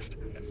Trast's waist.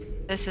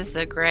 This is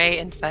a great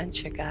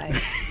adventure, guys.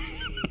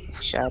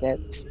 Shut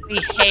it. We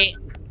hate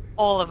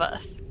all of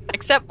us,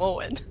 except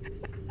Morwen.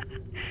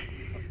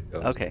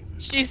 Okay.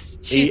 She's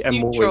He and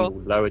Morwen neutral.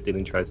 will lower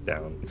Dylan Trez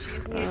down.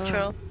 She's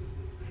neutral.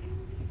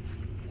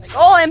 Like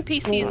all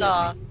NPCs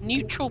are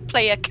neutral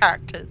player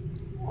characters.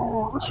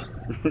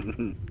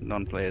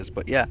 Non-players,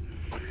 but yeah.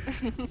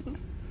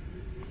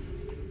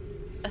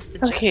 That's the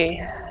joke.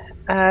 Okay.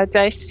 Do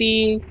I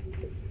see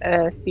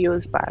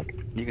Theo's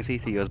bag? You can see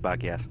Theo's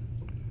bag, yes.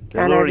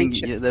 They're Can I lowering,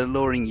 reach it? they're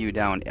lowering you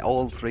down.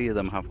 All three of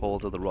them have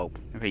hold of the rope.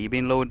 Okay, you're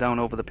being lowered down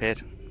over the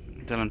pit.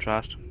 Dylan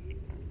Trust.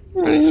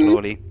 Very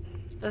slowly.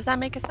 Does that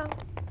make a sound?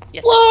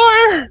 Yes.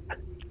 Slower!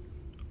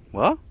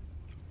 What?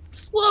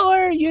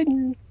 Slower,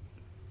 you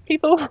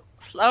people.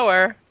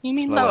 Slower? You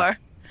mean Slower.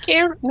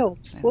 lower? No,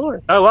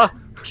 slower. Lower!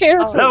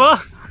 Careful.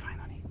 Lower!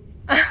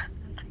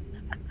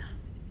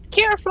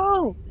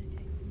 Careful.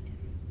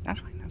 That's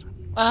fine, that's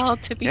fine. Well,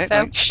 to be Yeah, fair,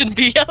 no. we shouldn't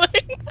be yelling.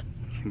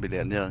 Shouldn't be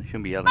yelling,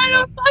 shouldn't be yelling, I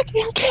no. don't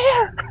fucking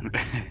care.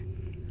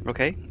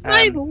 Okay,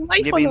 My life you're on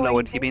being the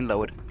lowered, line. you're being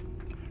lowered.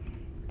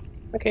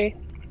 Okay.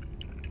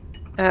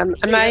 Am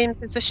I in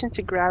position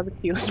to grab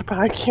Theo's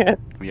bag yet?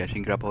 Yes, you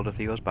can grab hold of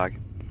Theo's bag.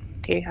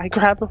 Okay, I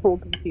grab a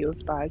hold of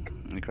Theo's bag.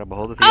 You grab a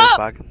hold of Theo's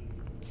bag.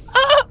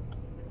 Ah!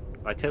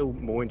 I tell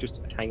Maureen just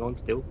hang on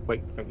still.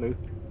 Wait, don't move.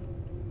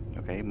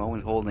 Okay,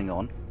 Moen's holding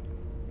on.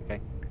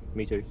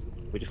 Me too.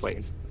 We're just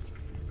waiting.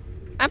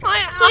 Am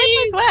I up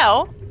Please. as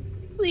well?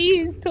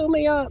 Please pull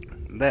me up.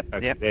 There,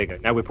 Okay, yep. there you go.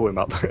 Now we're pulling him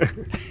up.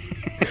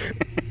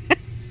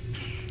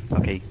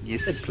 Okay, you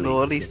Said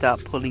slowly please.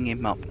 start pulling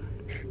him up.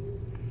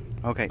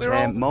 Okay, We're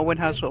all- Moen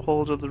has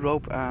hold of the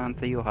rope and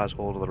Theo has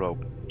hold of the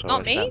rope. So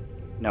Not me? Estelle-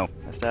 No,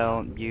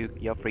 Estelle,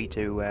 you're free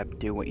to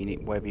do what you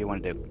need, whatever you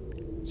want to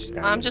do.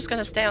 I'm just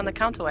gonna stay on the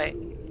counterweight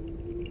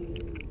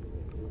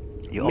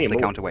You're Me off the and Mo-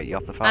 counterweight. You're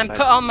off the far and side.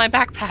 put on my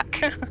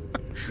backpack.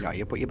 No,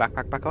 you put your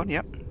backpack back on.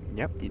 Yep,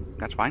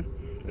 that's fine.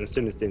 And as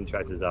soon as Din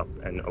is up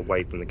and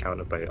away from the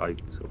counterboat, I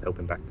sort of help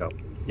him back up.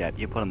 Yeah,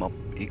 you pull him up.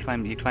 You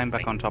climb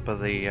back on top of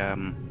the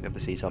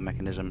seesaw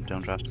mechanism.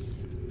 Don't trust.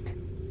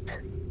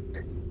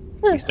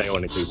 You stay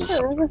on it,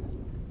 people.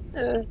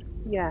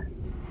 Yeah.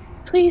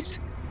 Please,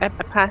 I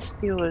pass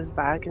Theo's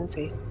bag and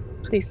say,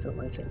 please don't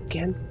listen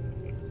again.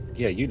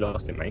 Yeah, you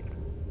lost it, mate.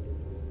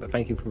 But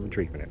thank you for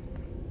retrieving it.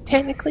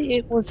 Technically,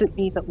 it wasn't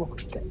me that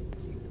lost it.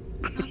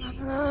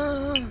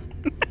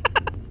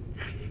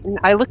 And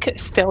I look at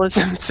Stella as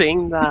I'm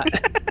saying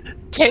that.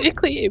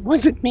 Technically, it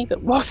wasn't me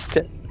that lost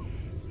it.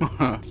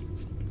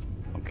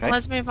 Okay.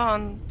 Let's move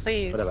on,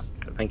 please. Whatever.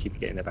 But thank you for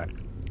getting it back.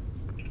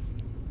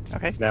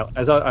 Okay. Now,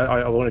 as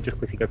I want to just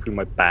quickly go through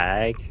my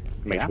bag,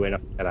 make Yeah. sure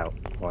nothing fell out,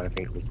 or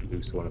anything was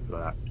loose or anything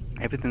like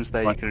Everything's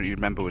there. Right. You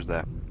remember was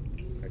there.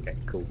 that. Okay,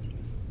 cool.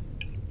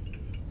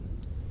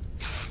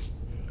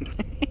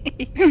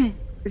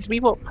 As we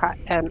walk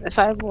as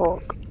I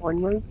walk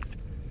onwards,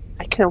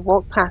 I kind of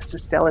walk past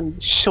Estelle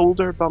and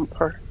shoulder bump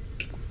her.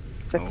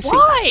 So I have to say,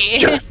 Why?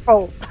 your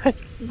fault.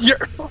 That's your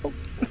fault.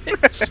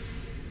 As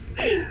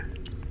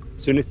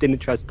soon as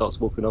Dinitraz starts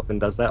walking off and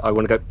does that, I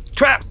want to go,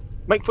 traps!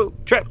 Make for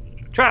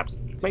traps!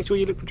 Make sure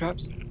you look for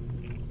traps.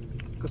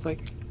 God's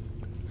sake.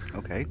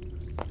 Okay.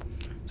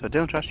 So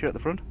Dylan Trust, you're at the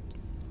front.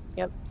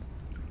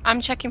 I'm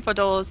checking for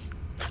doors.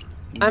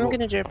 I'm What-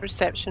 going to do a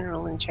perception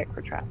roll and check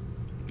for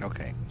traps.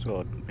 Okay.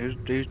 So who's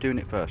doing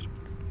it first?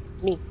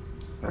 Me.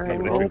 Okay.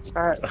 I'm Roll. going to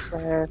start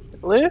with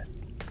blue.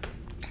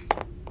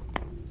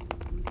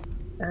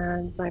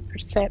 And my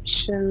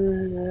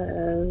perception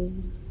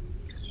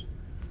is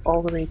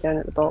all the way down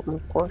at the bottom,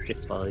 of course.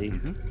 Just like,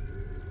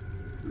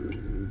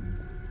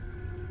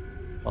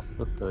 what's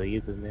the 3,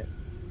 isn't it?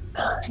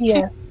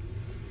 Yes.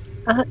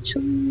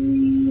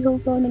 Actually,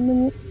 hold on a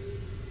minute.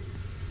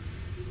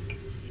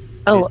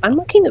 Oh, I'm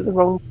looking at the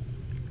wrong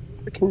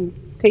freaking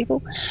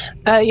table.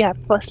 Yeah,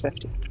 plus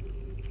 50.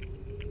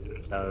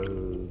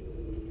 So,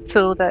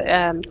 So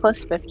that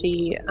plus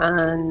 50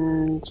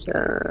 and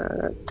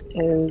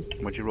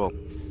is What'd you roll?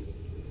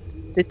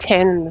 the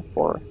 10 and the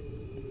 4.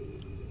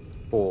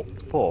 4.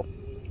 4.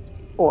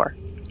 4.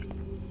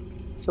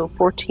 So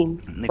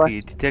 14 And if plus.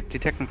 you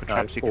detecting for No,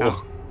 traps, you 4.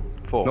 can.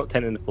 It's 4. not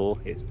 10 and 4,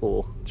 it's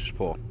 4. Just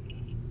 4.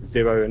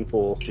 0 and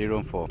 4. 0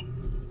 and 4.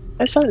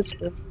 I thought it was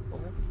 4.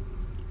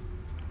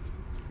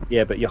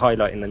 Yeah, but you're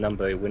highlighting the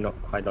number. We're not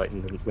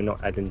highlighting them. We're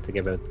not adding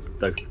together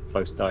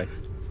both dice.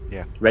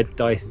 Yeah. Red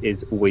dice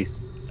is always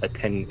a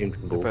 10 The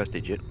interval. first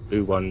digit.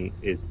 Blue one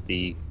is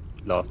the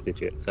last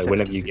digit. So Second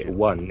whenever you get a digit.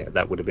 1,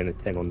 that would have been a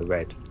 10 on the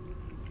red.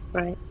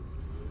 Right.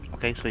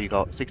 Okay, so you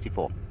got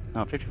 64.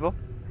 No, 54?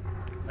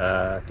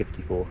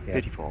 54. Yeah.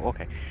 54,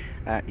 okay.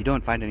 You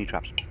don't find any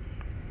traps.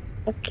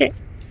 Okay.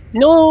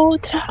 No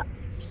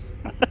traps.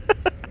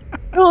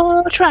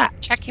 No traps.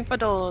 Checking for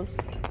doors.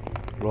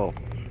 Roll.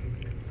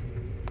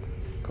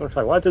 Gosh,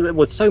 why do there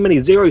was so many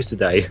zeros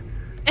today?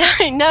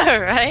 I know,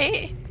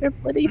 right? They're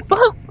bloody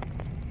fuck.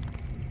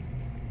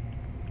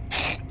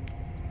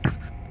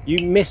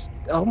 You missed.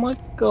 Oh my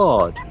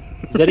god.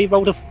 Zeddy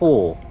rolled a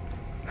 4.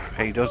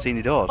 Hey, you don't see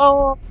any doors.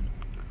 Oh,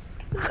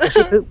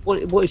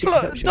 What is your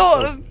perception?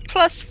 Door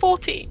plus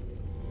 40.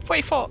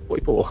 44.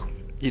 44.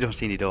 You don't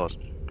see any doors.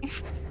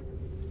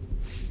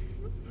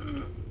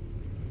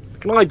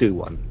 Can I do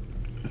one?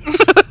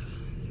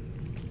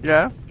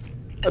 Yeah?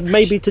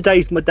 Maybe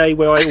today's my day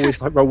where I always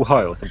roll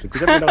high or something,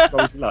 because everyone else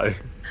rolls low.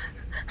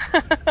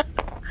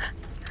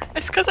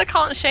 It's because I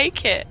can't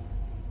shake it.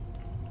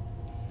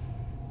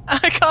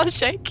 I can't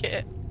shake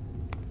it.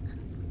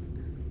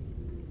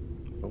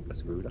 Oh,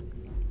 that's a ruler.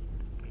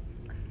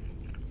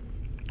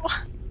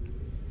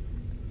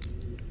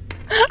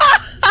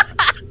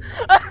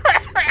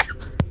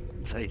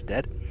 So he's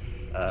dead.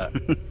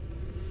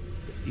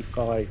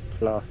 55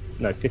 plus...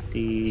 No,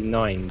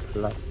 59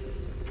 plus...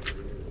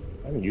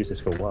 I haven't used this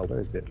for a while.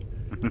 Where is it?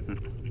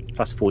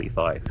 Plus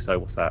 45. So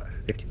what's that?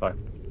 55.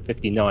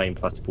 59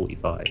 plus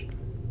 45.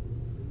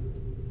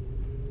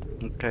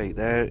 Okay,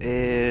 there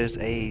is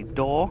a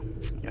door,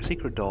 a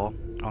secret door,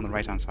 on the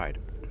right-hand side.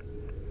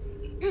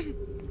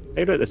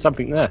 Hey, look, there's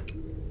something there.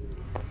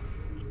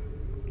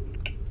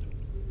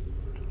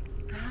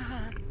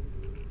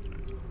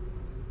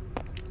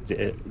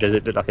 Does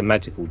it look like a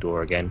magical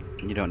door again?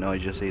 You don't know, you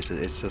just see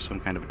it's just some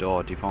kind of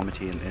door,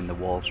 deformity in the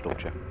wall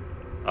structure.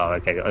 Oh,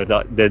 okay.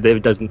 There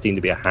doesn't seem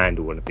to be a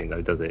handle or anything,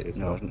 though, does it? It's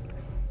No, not.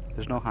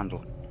 there's no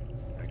handle.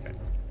 Okay.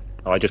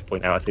 Oh, I just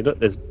point out, I say, look,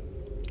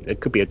 there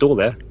could be a door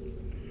there.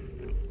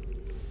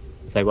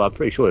 I say, well, I'm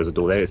pretty sure there's a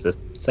door there. It's the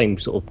same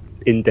sort of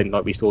indent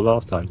like we saw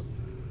last time.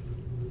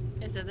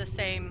 Is it the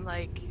same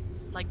like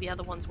the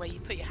other ones where you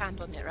put your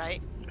hand on it,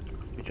 right?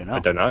 You don't know. I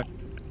don't know.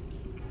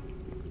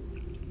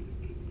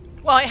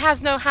 Well, it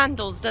has no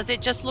handles. Does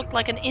it just look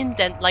like an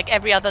indent like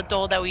every other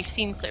door that we've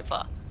seen so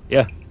far?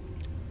 Yeah.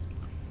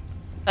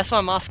 That's what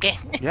I'm asking.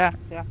 Yeah,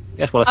 yeah.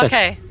 That's what I said.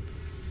 Okay.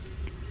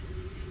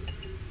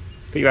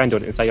 Put your hand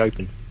on it and say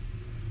open.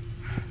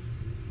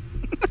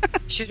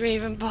 Should we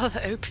even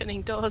bother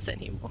opening doors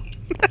anymore?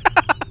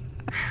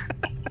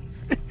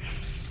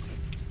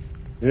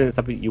 Isn't it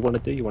something you want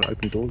to do? You want to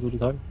open doors all the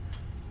time?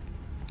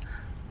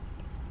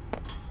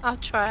 I'll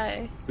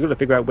try. We've got to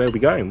figure out where we're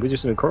going. We're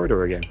just in a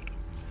corridor again.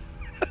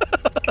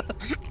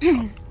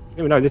 You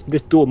never know,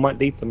 this door might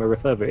lead somewhere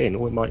further in,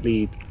 or it might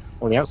lead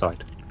on the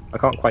outside. I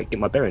can't quite get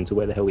my bearings to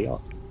where the hell we are.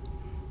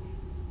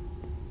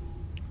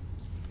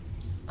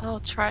 I'll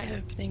try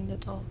opening the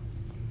door.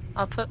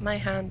 I'll put my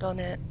hand on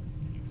it.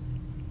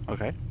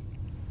 Okay.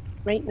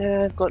 Right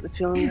now, I've got the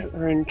feeling that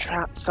we're in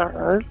traps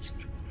are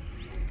us.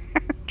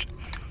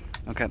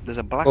 Okay, there's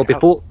a black... Well,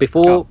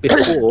 before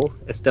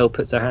Estelle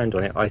puts her hand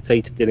on it, I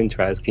say to Dylan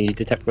Traz, can you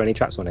detect for any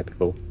traps on it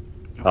before?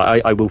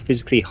 I will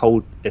physically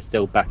hold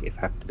Estelle back if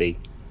have to be.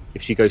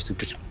 If she goes to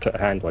just put her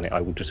hand on it,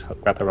 I will just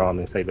grab her arm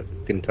and say, look,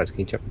 Dylan Traz, can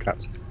you check for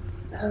traps?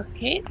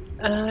 Okay,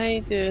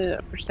 I do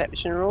a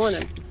perception roll and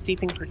I'm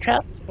perceiving for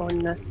traps on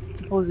this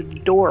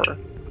supposed door.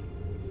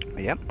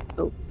 Yep.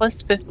 So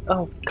plus 50.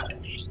 Oh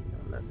gosh.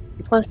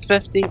 Plus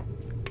 50.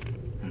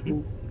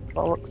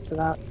 Bollocks to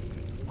that.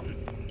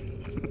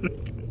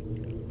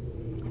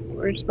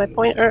 Where's my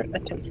pointer? I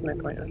can't see my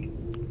pointer.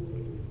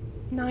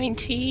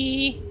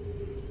 90.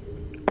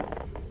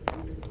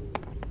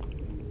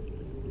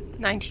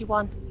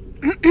 91.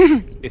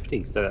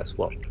 50, so that's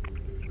what?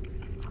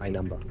 High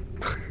number.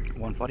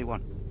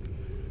 141.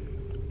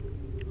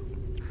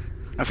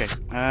 Okay,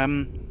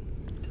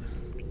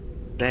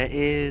 there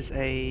is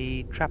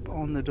a trap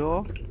on the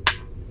door,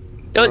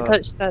 Don't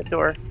touch that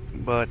door.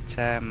 but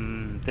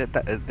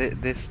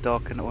this door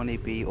can only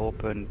be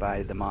opened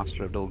by the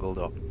Master of Dol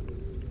Guldur.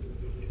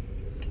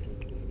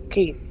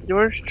 Okay,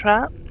 door's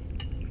trapped,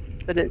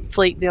 but it's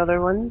like the other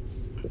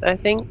ones, I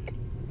think.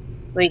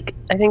 Like,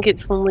 I think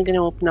it's only going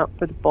to open up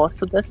for the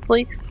boss of this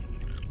place.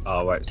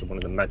 Oh, right, so one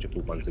of the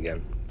magical ones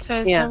again.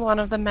 So it's Yeah. one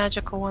of the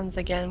magical ones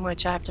again,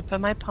 which I have to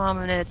put my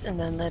palm in it and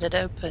then let it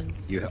open.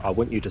 I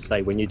want you to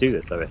say, when you do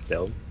this, though,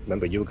 Estelle,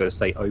 remember, you were going to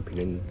say open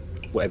in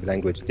whatever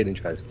language Dylan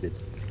Traz did.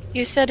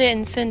 You said it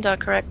in Sindar,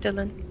 correct,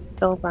 Dylan?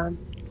 Sylvan.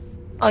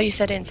 Oh, you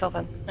said it in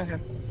Sylvan. Okay.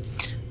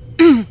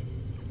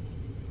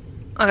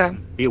 Okay.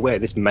 Be aware,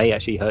 this may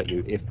actually hurt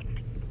you if...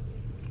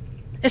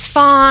 It's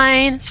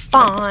fine. It's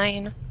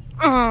fine.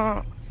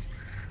 Mm.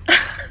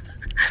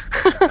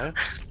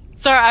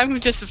 Sorry, I'm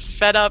just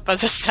fed up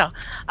as Estelle.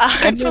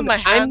 I put my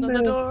hand on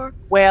the door.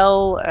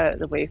 Well,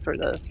 the way for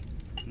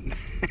this.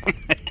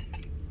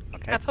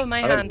 Okay. I put my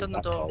I don't hand on the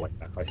move that far door. away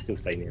back, I still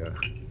stay near her.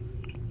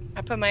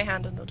 I put my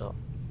hand on the door.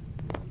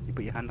 You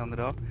put your hand on the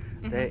door.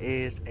 There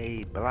is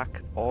a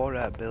black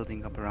aura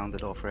building up around the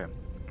door frame.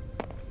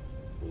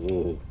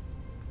 Ooh,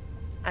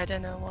 I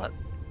don't know what.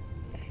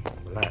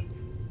 black.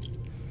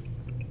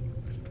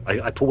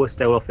 I pull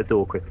Estelle off the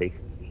door quickly.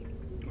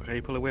 Okay,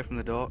 you pull away from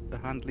the door, the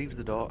hand leaves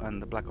the door, and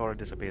the black aura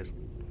disappears.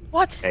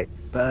 What? Okay,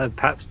 but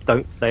perhaps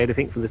don't say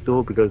anything for this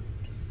door because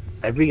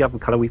every other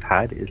colour we've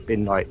had has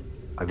been like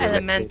either electric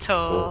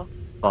Elemental. or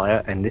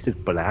fire, and this is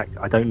black.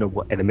 I don't know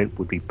what element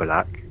would be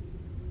black.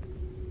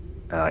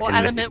 What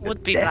unless element it's would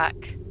just be death.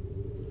 black?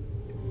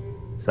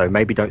 So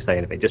maybe don't say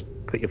anything. Just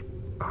put your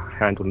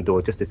hand on the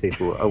door just to see if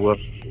it will. Oh well,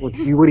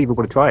 you wouldn't even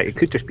want to try it. It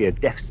could just be a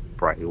death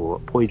spray or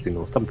poison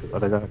or something. I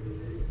don't know.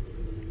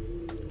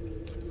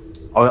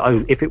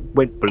 If it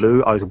went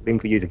blue, I was waiting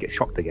for you to get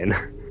shocked again.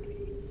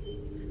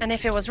 And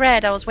if it was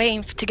red, I was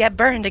waiting to get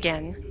burned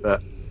again.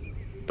 But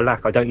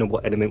black, I don't know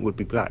what element would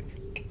be black.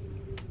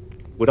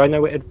 Would I know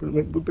what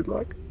element would be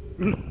black?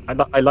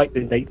 I like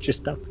the nature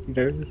stuff, you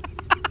know.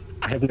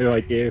 I have no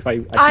idea if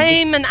I.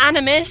 I'm an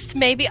animist.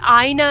 Maybe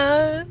I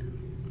know.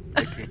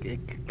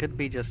 It could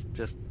be just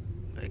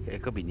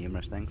it could be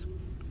numerous things.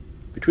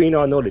 between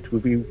our knowledge,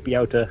 would we be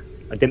able to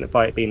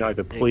identify it being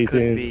either It poison?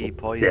 could be or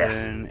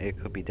poison, death? it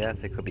could be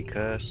death, it could be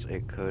curse,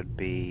 it could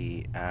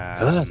be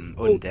Curse?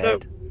 Oh,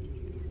 undead.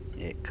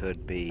 It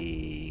could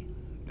be.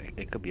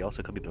 It could be also.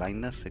 It could be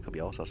blindness. It could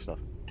be all sorts of stuff.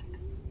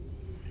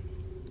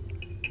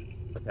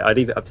 I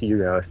leave it up to you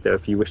now, Esther,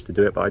 if you wish to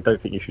do it, but I don't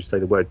think you should say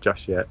the word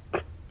just yet.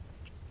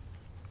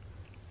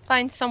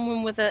 Find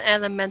someone with an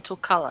elemental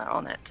color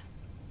on it,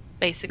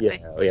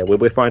 basically. Yeah.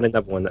 We'll find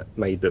another one that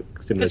may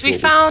look similar. Because we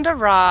found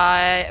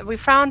a we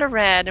found a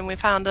red, and we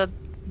found a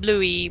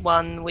bluey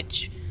one,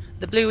 which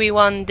the bluey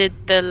one did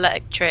the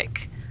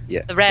electric.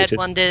 Yeah. The red which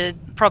one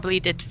probably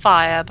did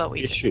fire, but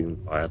we assume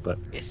fire, but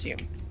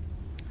assume.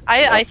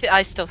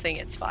 I still think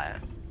it's fire.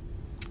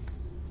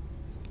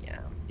 Yeah.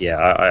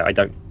 yeah, I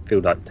don't feel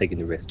like taking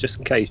the risk, just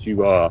in case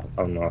you are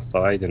on our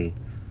side and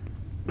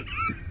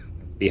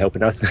be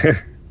helping us.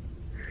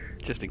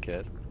 Just in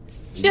case.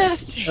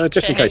 Just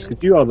in case,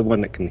 because you are the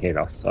one that can hear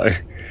us. So.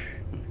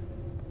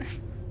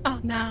 Oh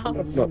no!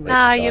 Not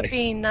No, you're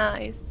being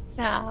nice.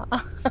 No.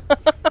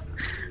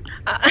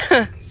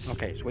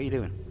 Okay, so what are you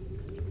doing?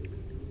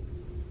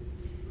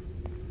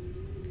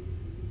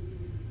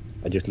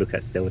 I just look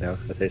at Still now.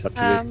 I say it's up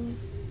to you.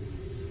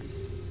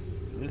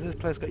 Has this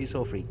place got you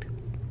so freaked?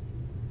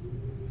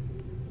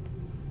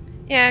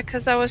 Yeah,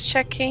 because I was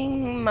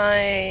checking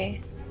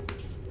my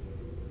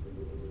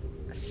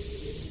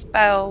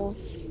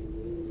spells.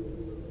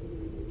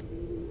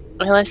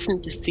 I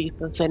listened to see if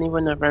there's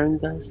anyone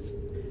around us.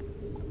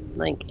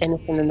 Like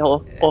anything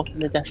off in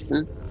the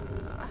distance.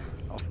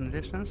 Off in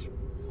the distance?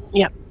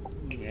 Yep.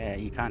 Yeah,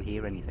 you can't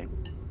hear anything.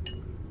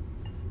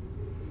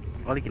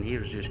 All you can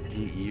hear is just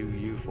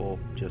you four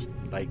just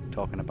like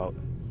talking about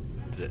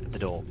the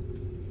door.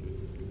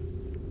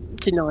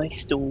 It's a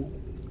nice door.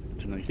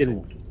 It's a nice Didn't-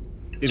 door.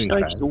 It's a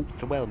Didn't nice door.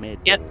 It's a well-made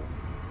Yep. door.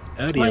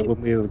 Earlier,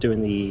 when we were doing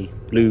the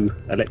blue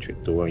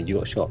electric door and you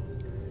got shot,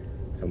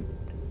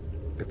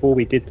 before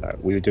we did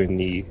that, we were doing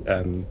the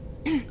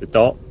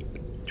dart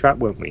trap,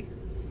 weren't we?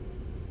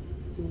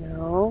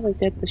 No, we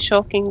did the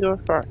shocking door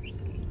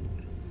first.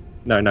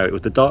 No, it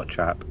was the dart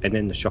trap and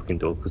then the shocking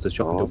door, because the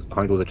shocking door was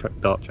behind all the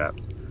dart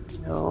traps.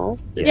 No.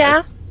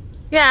 Yeah.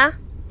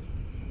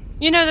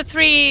 You know the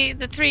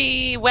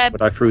three webs,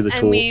 But I threw the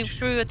and we torch.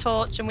 threw a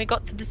torch, and we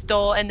got to this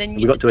door, and then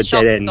We got to a did the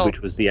dead end, door.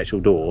 which was the actual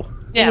door.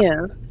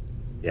 Yeah.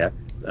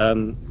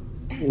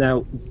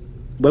 Now,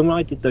 when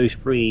we did those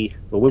three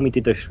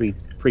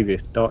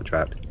previous dart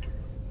traps,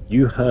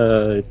 you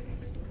heard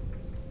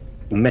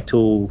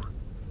metal.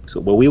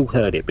 Well, we all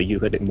heard it, but you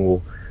heard it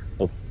more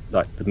of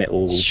like the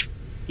metal.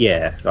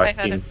 Yeah, like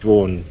I heard being it.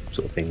 drawn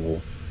sort of thing.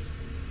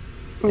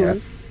 Or yeah,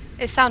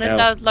 It sounded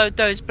Now- like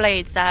those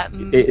blades that.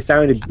 it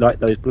sounded like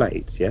those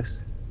blades.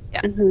 Yes,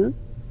 Mm-hmm.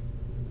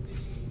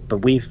 but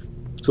we've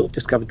sort of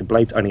discovered the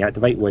blades only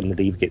activate when the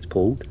lever gets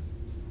pulled.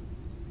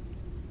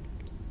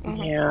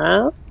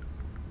 Yeah.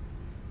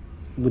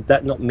 Would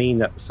that not mean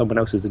that someone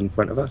else is in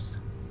front of us?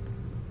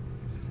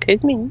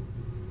 Could mean.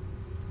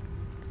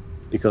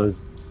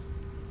 Because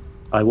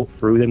I walked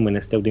through them when they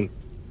still didn't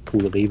pull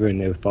the lever and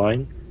they were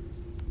fine.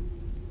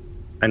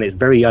 And it's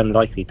very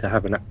unlikely to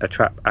have a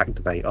trap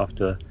activate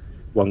after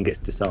one gets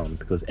disarmed,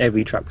 because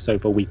every trap so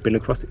far we've been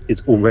across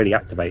is already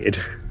activated.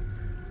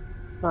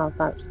 Well,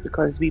 that's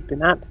because we've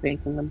been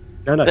activating them.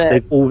 No, But-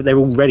 they're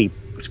all ready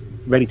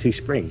to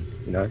spring,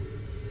 you know.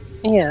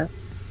 Yeah.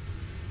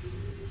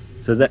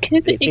 So that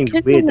Could- it it seems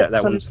could weird mean that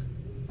that one's.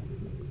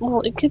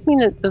 Well, it could mean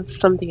that there's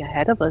somebody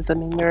ahead of us. I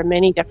mean, there are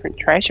many different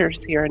treasures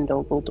here in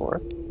Dumbledore.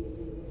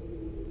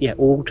 Yeah,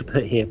 all to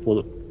put here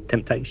for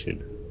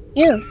temptation.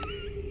 Yeah.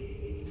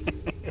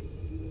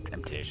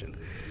 Temptation.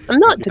 I'm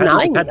not We've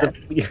denying had that.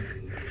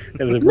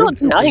 there was a I'm not room full of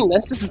denying people-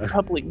 this. This is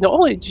public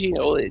knowledge, you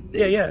know.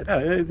 Yeah,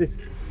 no,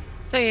 this.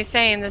 So you're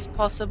saying there's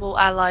possible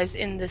allies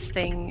in this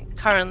thing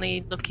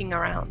currently looking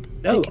around,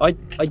 No, I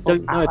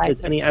don't know if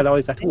there's any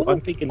allies at all. I'm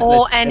thinking that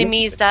or there's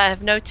enemies that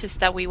have noticed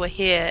that we were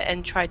here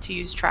and tried to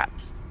use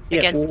traps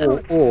against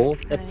us. or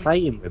they're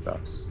playing with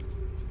us.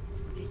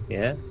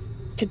 Yeah,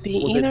 Could be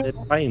or either.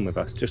 they're playing with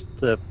us just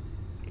to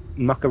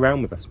muck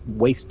around with us,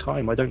 waste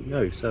time. I don't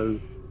know. So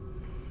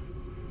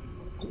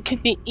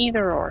Could be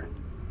either or.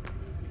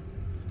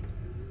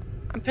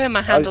 I'm putting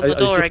my hand on the was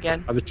door just-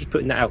 again. I was just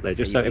putting that out there,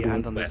 just so Put your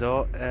hand everyone's on the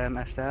aware.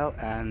 door, Estelle,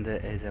 and there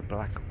is a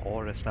black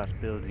aura starts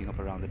building up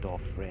around the door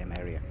frame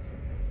area.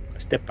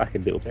 Step back a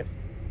little bit.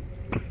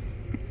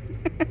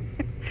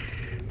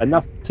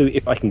 Enough to,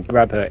 if I can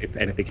grab her if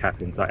anything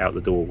happens, like out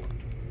the door.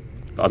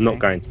 But I'm not Okay.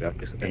 going to.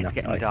 Just It's enough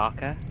getting that I-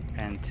 darker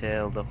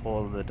until the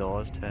whole of the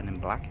doors turn in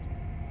black.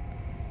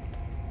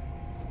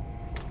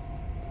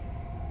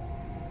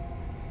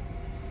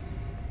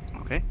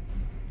 Okay,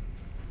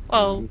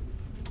 Well,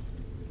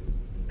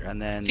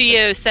 and then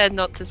Theo said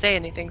not to say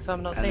anything, so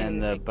I'm not and saying then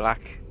the anything. black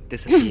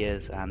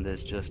disappears, and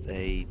there's just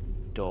a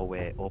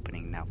doorway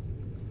opening now.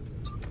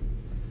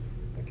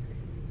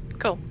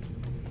 Cool.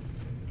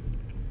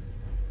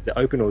 Is it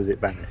open or does it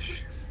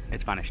vanish?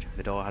 It's vanished.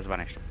 The door has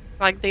vanished.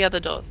 Like the other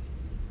doors.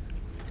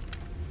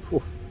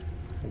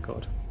 Thank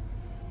God.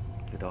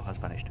 The door has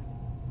vanished.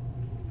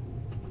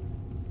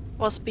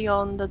 What's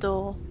beyond the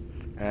door?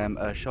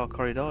 A short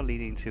corridor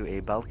leading to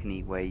a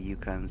balcony where you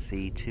can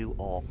see two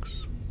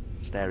orcs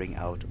staring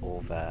out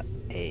over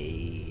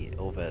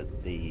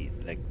the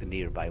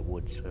nearby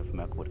woods of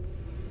Mirkwood,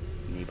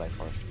 nearby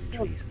forest and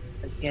trees.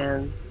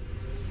 Again.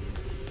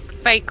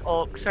 Fake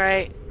orcs,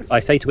 right?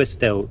 I say to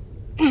Estelle,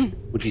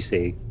 what do you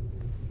see?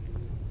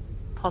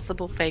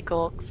 Possible fake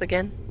orcs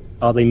again.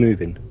 Are they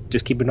moving?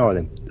 Just keep an eye on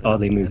them. Are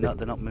they moving?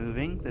 They're not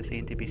moving. They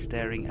seem to be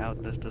staring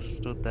out. They're just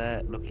stood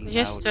there looking They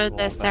just out stood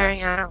there over-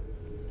 staring out.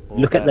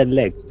 Look at over- their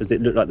legs. Does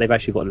it look like they've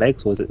actually got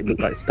legs, or does it look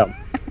like stumps?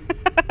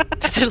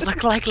 Does it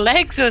look like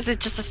legs or is it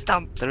just a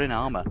stump? They're in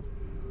armor.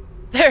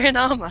 They're in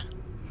armor.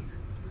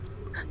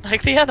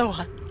 Like the other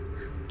one.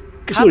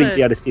 Surely you'd Covered.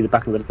 be able to see the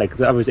back of the leg,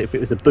 because otherwise if it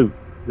was a boot,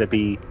 there'd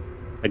be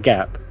a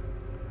gap.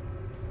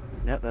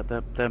 Yeah,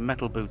 they're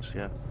metal boots.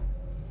 Yeah.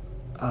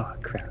 Oh,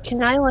 crap.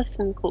 Can I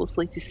listen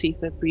closely to see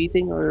if they're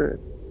breathing or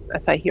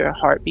if I hear a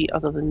heartbeat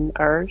other than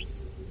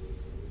ours?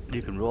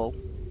 You can roll.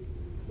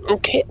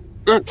 Okay,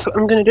 that's what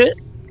I'm going to do.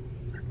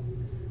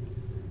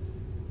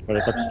 Well,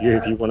 it's up to you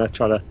if you want to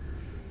try to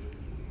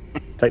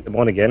take them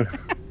on again.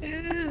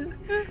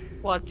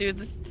 What, do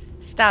the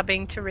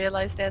stabbing to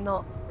realise they're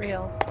not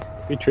real?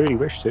 If you truly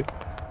wish to.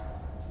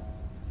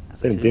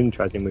 Send Two. Dim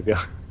tries in with you.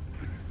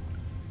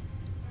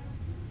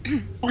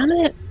 Damn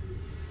it.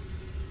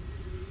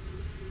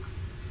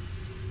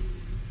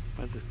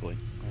 Where's this going?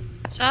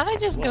 Shall I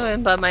just go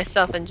in by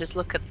myself and just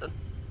look at them?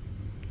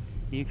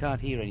 You can't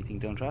hear anything.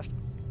 Don't trust.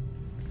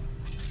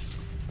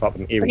 Apart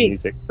from eerie Okay,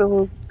 music.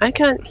 so I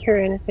can't hear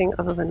anything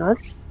other than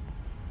us.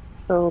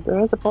 So there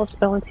is a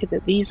possibility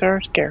that these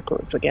are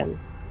scarecrows again.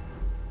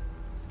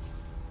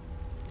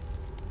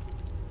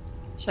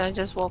 Should I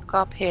just walk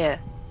up here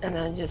and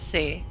then just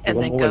see and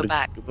You then want go Moen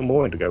back? You want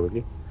Moen to go with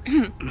you?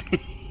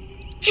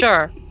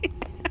 Sure.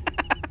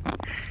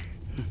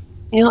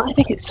 You know, I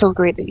think it's so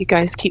great that you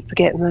guys keep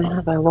forgetting that I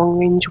have a long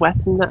range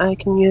weapon that I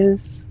can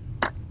use.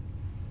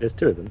 There's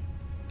two of them.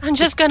 I'm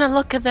just gonna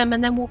look at them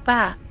and then walk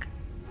back.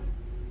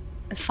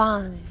 It's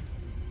fine.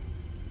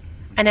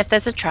 And if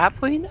there's a trap,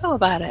 we know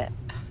about it.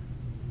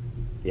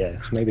 Yeah,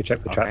 maybe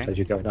check for traps Okay. as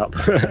you're going up.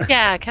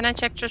 Yeah, can I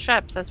check for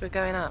traps as we're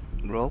going up?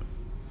 Roll.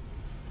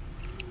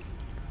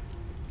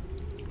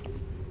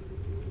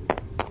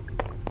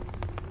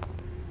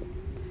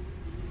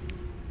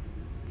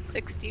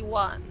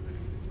 $61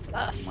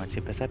 What's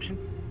your perception?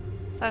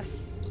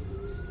 plus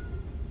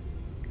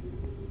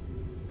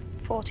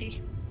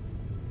 40.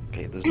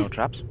 Okay, there's no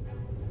traps.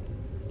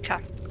 Okay.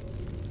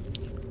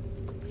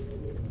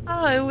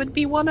 Oh, it would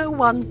be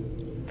 101.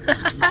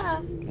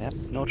 Yep,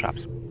 no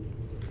traps.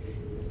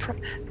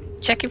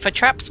 Checking for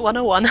traps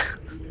 101.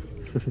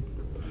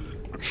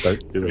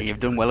 Don't do it. You've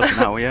done well up to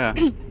now, yeah.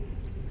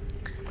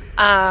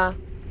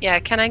 Yeah,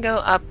 can I go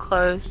up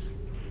close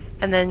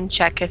and then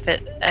check if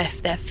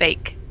they're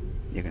fake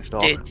You can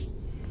stalk. dudes?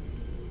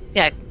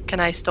 Yeah, can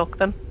I stalk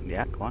them?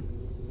 Yeah, go on.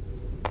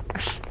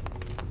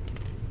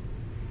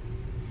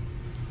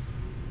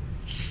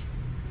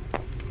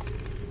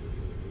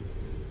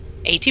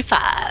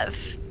 $85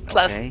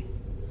 plus Okay.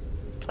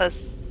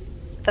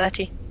 plus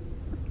 30.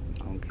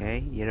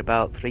 Okay, you're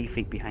about 3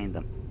 feet behind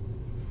them.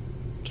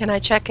 Can I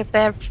check if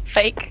they're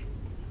fake?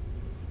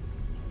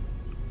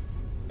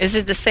 Is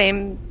it the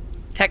same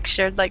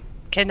texture? Like,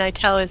 can I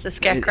tell it's a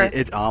scarecrow?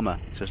 It's armor.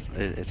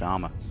 It's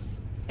armor.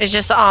 It's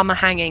just armor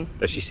hanging.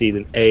 Does she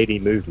see any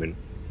movement?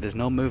 There's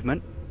no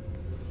movement.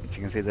 As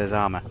you can see, there's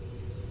armor.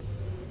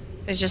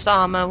 It's just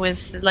armor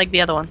with like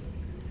the other one.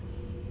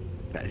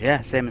 But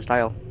yeah, same in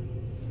style.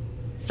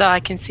 So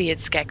I can see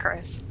it's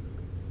scarecrows.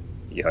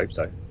 You hope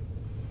so.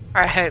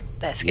 Or I hope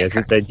they're He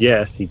hasn't scarecrows. said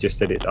yes, he just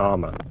said it's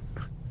armour.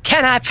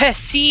 Can I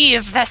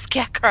perceive the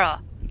scarecrow?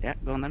 Yeah,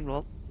 go on then,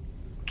 roll.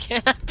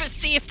 Can I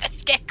perceive the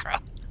scarecrow?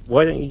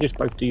 Why don't you just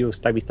both do your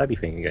stabby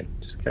thing again?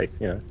 Just in case,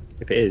 you know.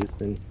 If it is,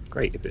 then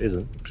great. If it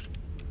isn't,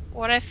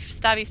 What if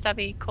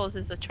stabby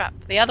causes a trap?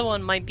 The other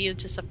one might be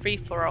just a free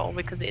for all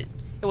because it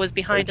was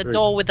behind a true.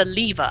 door with a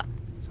lever.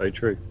 so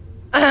true.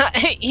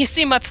 You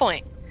see my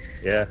point?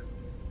 Yeah.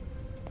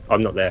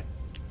 I'm not there.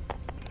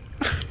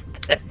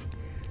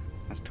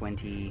 That's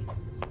 23.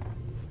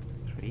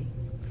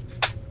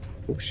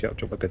 Oh shit, I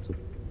dropped my pencil.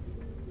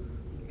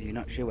 You're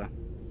not sure.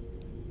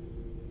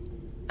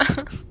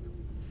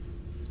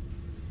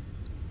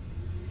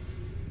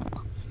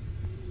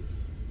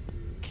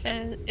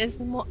 Can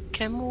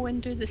Moen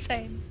do the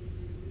same?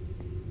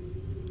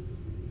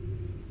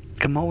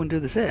 Can Moen do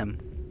the same?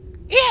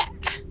 Yeah.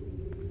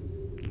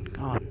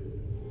 God.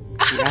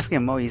 You're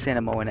asking Mo, you're saying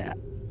to Moen,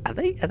 are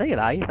they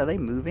alive? Are they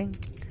moving?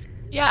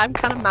 Yeah, I'm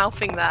kind of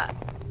mouthing that.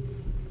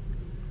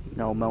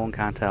 No, Moen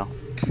can't tell.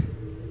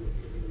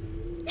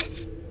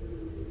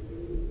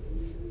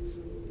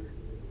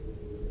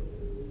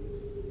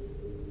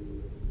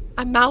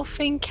 I'm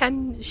mouthing.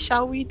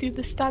 Shall we do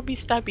the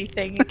stabby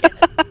thing again?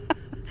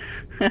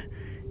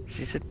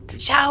 She said,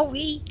 Shall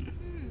we?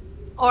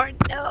 Or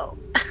no?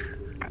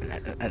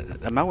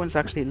 Moen's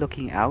actually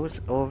looking out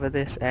over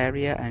this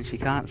area and she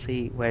can't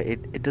see where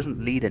it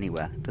doesn't lead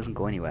anywhere. It doesn't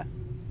go anywhere.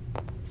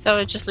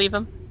 So just leave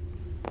him.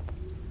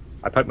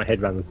 I poke my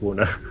head around the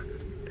corner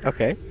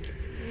Okay.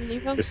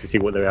 Leave them. just to see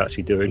what they're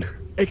actually doing.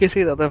 You can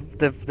see that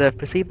they've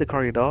perceived the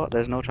corridor.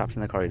 There's no traps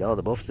in the corridor.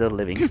 They're both still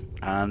living,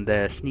 and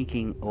they're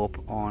sneaking up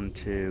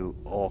onto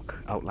orc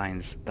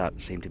outlines that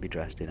seem to be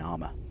dressed in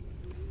armor.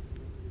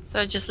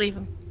 So just leave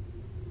them.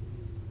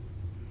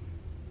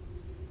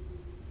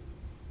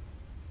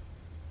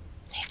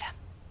 Leave them.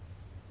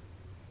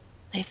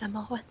 Leave them,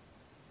 Owen.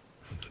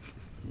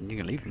 You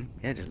can leave them.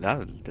 Yeah,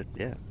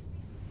 yeah.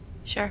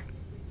 Sure.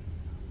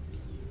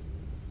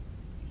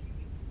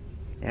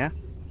 Yeah.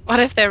 What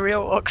if they're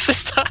real orcs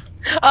this time?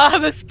 Ah,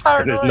 this And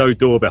paranoid. there's no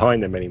door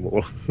behind them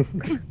anymore.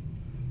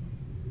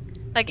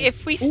 Like,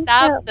 if we Isn't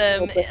stab that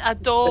them, a bit a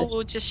door suspicious?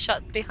 will just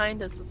shut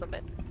behind us or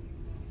something.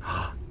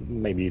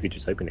 Maybe you could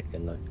just open it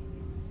again,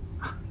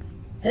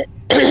 though.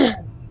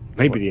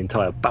 Maybe the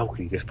entire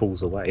balcony just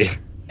falls away.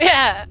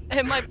 Yeah,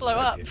 it might blow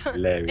up. That'd be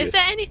hilarious. Is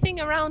there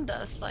anything around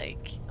us,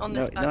 like, on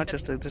No, this no,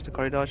 just a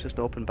corridor. It's just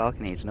open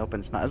balcony. It's an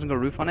open. It's not. It hasn't got a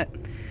roof on it.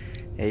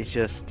 It's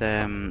just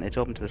it's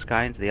open to the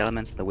sky and to the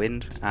elements, the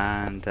wind,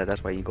 and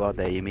that's why you go out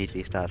there. You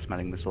immediately start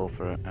smelling the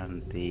sulfur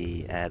and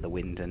the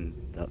wind and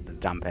the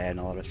damp air and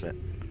all the rest of it.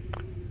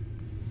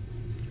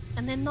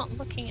 And they're not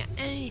looking at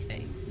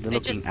anything. They're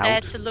just looking there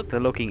out. to look.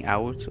 They're looking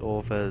out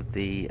over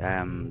the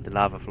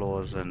lava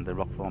floors and the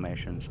rock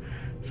formations,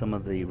 some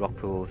of the rock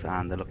pools,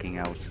 and they're looking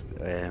out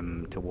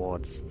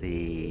towards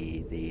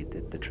the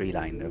tree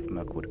line of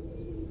Mirkwood.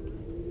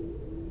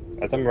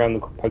 As I'm around the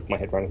poke my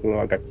head around the corner,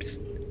 I go,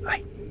 psst,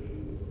 hey.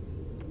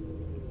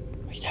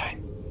 What are you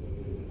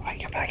doing? Why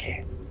get back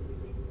here?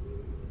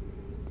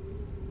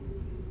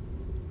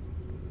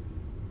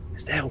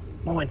 Estelle,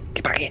 Moin,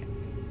 get back here.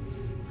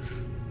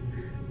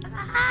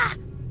 Ah!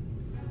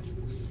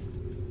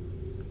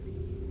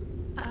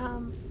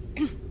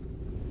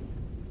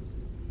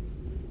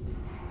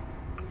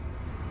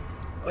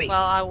 Wait.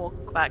 Well, I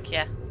walk back,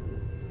 yeah.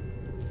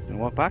 And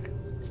walk back.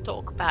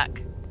 Stalk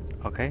back.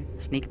 Okay.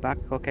 Sneak back.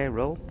 Okay.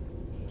 Roll.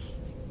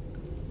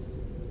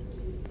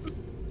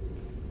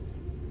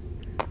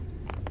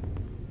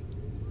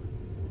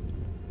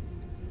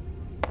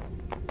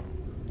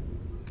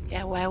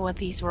 Yeah, where were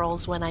these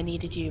rolls when I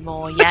needed you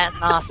more? Yeah,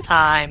 last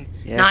time.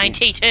 Yeah,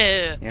 92!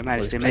 You Well,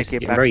 managed this to place make is it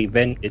getting back. very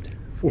vented.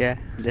 Yeah.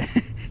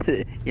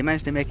 You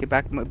managed to make it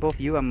back. Both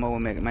you and Mo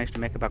managed to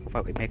make it back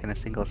without making a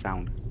single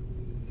sound.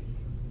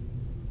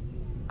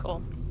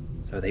 Cool.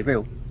 So are they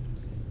real?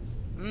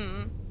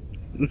 Mm.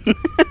 You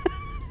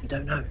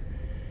don't know.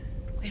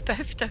 We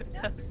both don't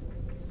know.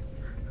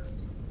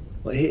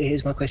 Well,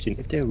 here's my question.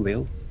 If they're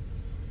real,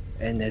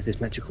 and there's this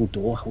magical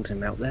door holding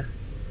them out there,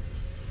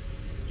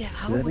 Yeah,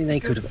 how does that mean would they we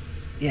could go- have...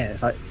 Yeah,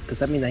 it's like, does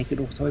that mean they could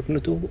also open the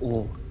door,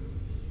 or...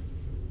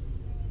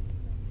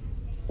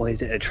 Or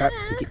is it a trap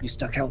to get you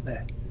stuck out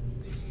there?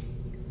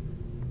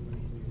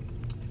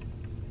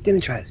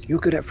 Dinitraz, you're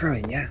good at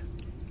throwing, yeah?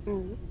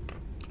 Mm.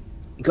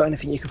 You got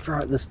anything you can throw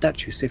at the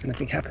statue, see if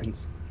anything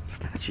happens?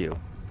 Statue.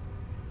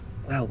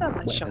 Well, That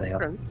might whatever show they are.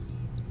 from.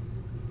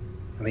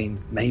 I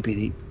mean,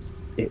 maybe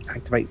it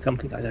activates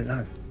something, I don't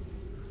know.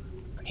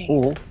 Okay.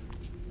 Or,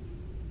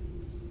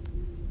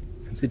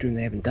 considering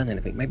they haven't done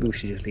anything, maybe we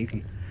should just leave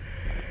them.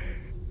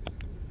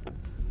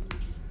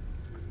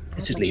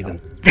 Let's just leave them.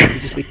 Can we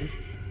just leave them?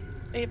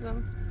 Leave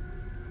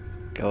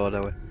them. Go on,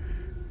 Owen.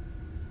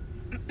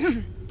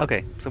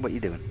 Okay. So what are you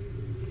doing?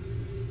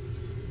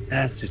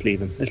 Let's just leave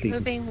them. Let's leave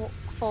them. Moving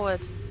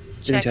forward.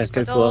 Check Dinitraz,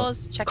 for go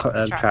doors, for check for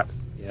traps.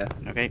 traps. Yeah.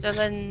 Okay.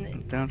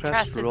 Dylan, Don't Trask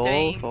trust. is Roll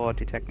doing for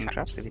detecting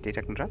traps. traps. If you're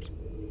detecting traps.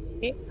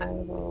 Okay, I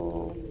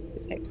will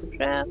detect the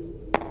trap.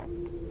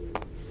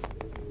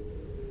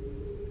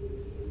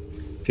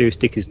 If you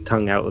stick his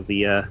tongue out of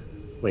the,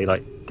 where he,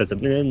 like, does a...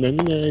 Nah, nah,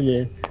 nah,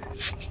 nah.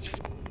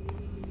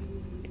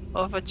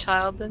 more of a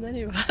child than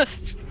any of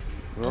us.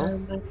 Roll.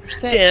 My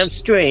perception Damn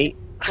straight!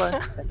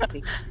 plus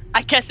 50.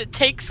 I guess it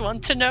takes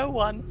one to know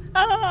one.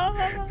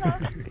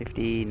 Ah!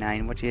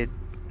 59. What's your?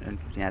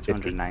 Yeah, it's 50.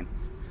 109.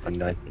 Plus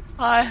No. 50.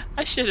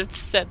 I should have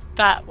said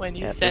that when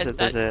you Yeah, said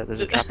there's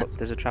a that. trap.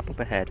 There's a trap up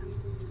ahead.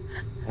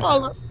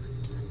 Bollocks.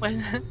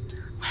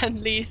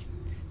 when Lee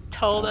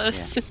told Oh,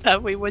 us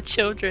that we were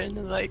children,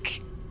 and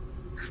like,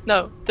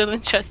 no,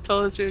 Dylan just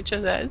told us we were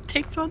children. It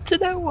takes one to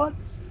know one.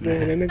 Nah,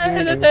 nah,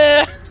 nah,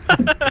 nah,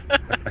 nah.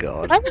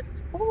 God.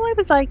 Why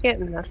was I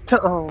getting this?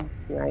 Oh,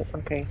 right,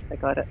 okay, I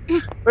got it.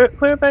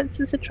 Whereabouts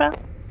is the trap?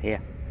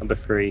 Number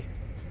 3.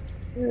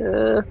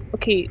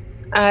 Okay,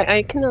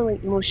 I kind of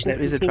like motion. There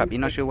to is the a trap. team.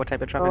 You're not sure what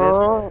type of trap it is,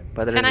 Oh,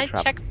 but there Can is I a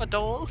trap. check for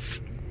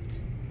doors?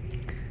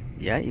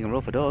 Yeah, you can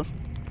roll for doors.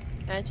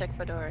 Can I check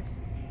for doors?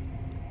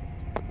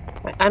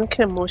 I'm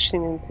kind of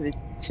motioning to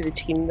the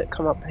team that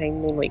come up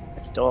behind me, like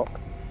stop,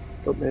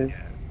 don't move.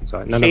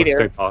 Sorry, Stay none of us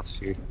there. go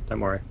past you. Don't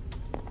worry.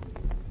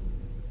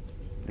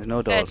 There's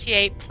no doors.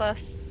 38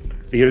 plus.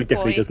 He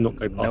definitely Boy. does not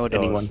go past No doors.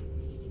 anyone.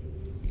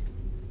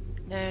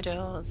 No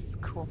doors.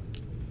 Cool.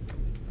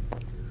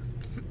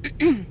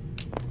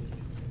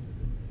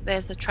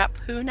 There's a trap.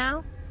 Who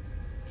now?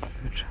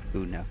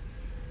 Ooh, no.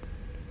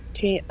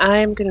 Okay,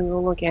 I'm gonna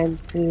roll again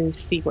to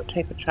see what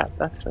type of trap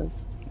that is.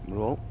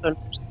 Roll. So I'm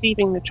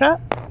perceiving the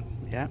trap.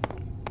 Yeah.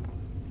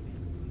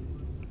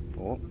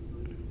 4.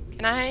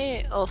 Can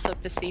I also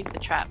perceive the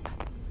trap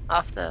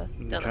after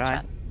Dylan Try.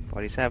 chats?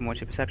 47.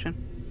 What's your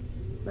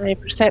perception? My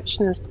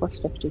perception is plus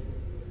 50.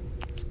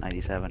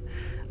 97.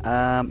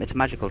 It's a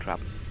magical trap.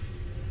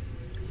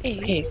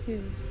 Okay.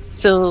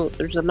 So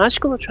there's a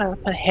magical trap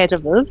ahead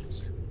of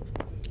us.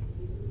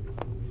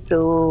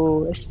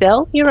 So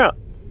Estelle, you're up.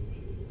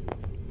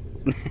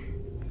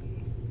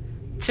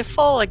 To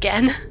fall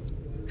again.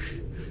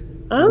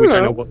 I We don't don't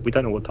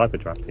know. know what type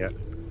of trap yet.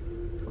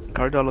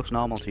 Corridor looks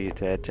normal to you.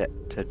 To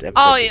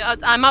Oh, yeah,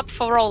 I'm up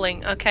for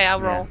rolling. Okay, I'll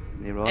roll.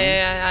 Yeah, you rolling?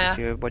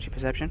 Yeah. What's your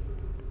perception?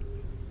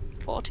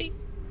 40.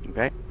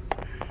 Okay.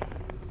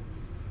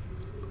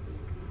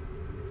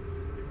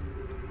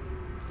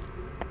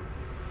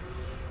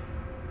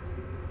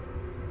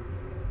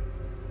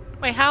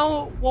 Wait,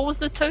 what was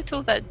the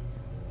total that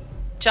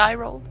Jai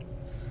rolled?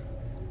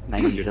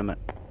 90 summit.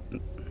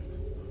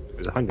 It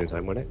was 100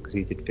 something, wasn't it? Because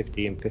he did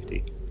 50 and 50.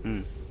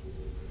 Hmm.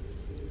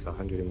 It's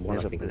 101,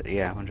 I think.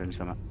 Yeah, 100 and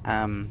summit.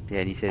 Yeah,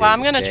 and he said. Well, I'm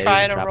it's gonna a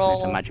try to trap and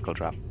It's a roll. magical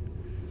trap.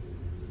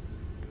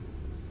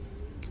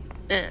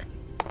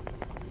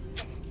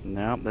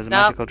 No, there's a Nope.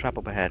 magical trap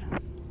up ahead.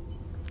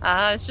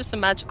 It's just a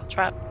magical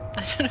trap.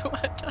 I don't know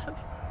what it does.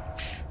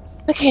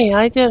 Okay,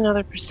 I do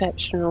another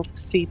perception roll to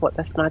see what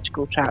this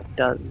magical trap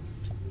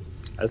does.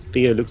 As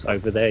Theo looks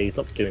over there, he's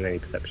not doing any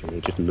perception,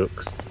 he just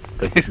looks.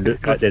 Does it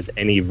look like there's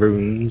any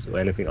rooms or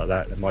anything like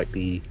that that might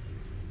be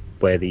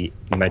where the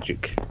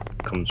magic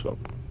comes from?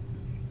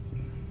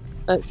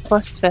 It's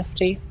plus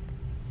 50.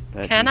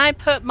 13. Can I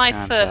put my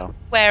Can't foot tell.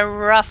 where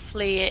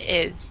roughly it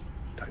is?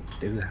 Don't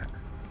do that.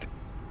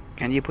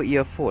 Can you put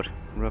your foot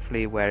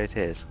roughly where it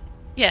is?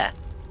 Yeah,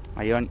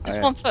 Are you on?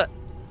 just one foot.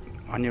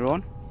 On your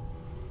own?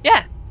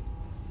 Yeah.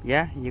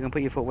 Yeah, you can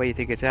put your foot where you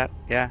think it's at.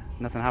 Yeah,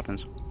 nothing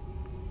happens.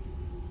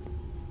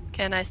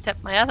 Can I step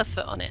my other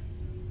foot on it?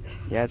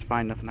 Yeah, it's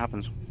fine. Nothing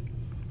happens.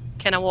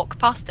 Can I walk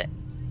past it?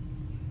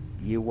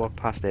 You walk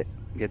past it.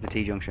 You at the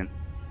T junction.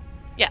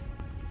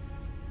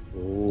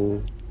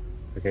 Ooh.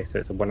 Okay, so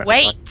it's a one at a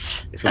Wait!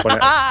 time. It's a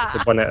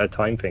one at a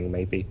time thing,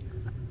 maybe.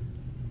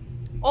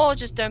 Or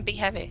just don't be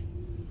heavy.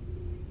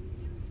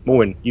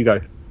 Morwen, you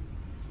go.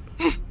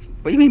 What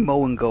do you mean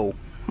mow and go?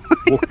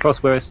 Walk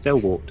across where Estelle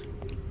walked.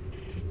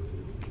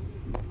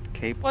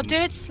 Okay. Well, do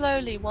it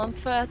slowly, one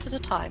foot at a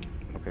time.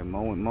 Okay,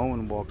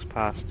 Moen walks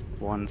past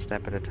one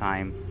step at a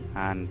time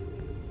and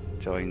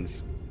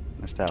joins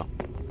Estelle.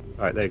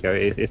 Alright, there you go.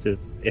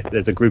 If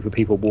there's a group of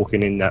people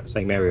walking in that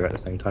same area at the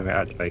same time, it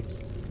activates.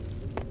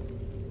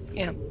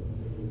 Yeah.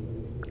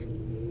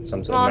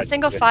 Some sort Come of on, magic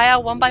single rift.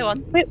 file, one by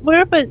one. Wait,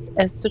 whereabouts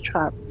is the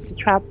trap? Is the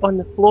trap on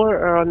the floor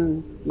or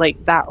on,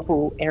 like, that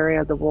whole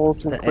area, the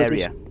walls The included?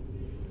 area.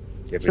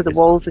 Yeah, So but the it's-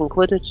 walls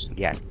included?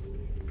 Yes.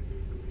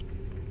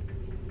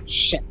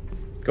 Shit.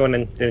 Go on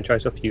then, Dylan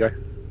tries off, you go.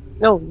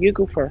 No, you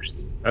go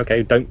first.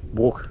 Okay, don't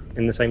walk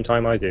in the same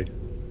time I do.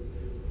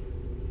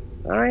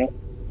 Alright.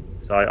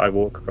 So I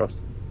walk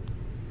across.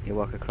 You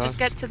walk across. Just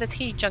get to the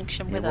T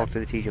junction you with walk us. to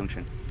the T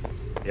junction.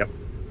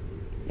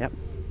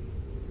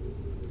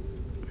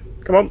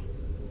 Come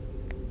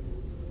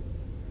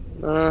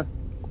on!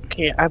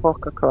 Okay, I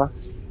walk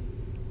across.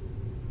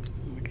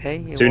 Okay.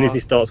 You As soon as walk- he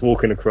starts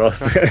walking across.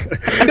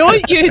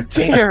 Don't you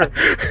dare!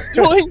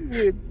 Don't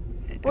you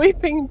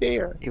bleeping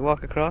dare! You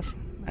walk across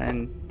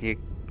and you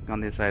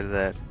on the other side of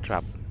the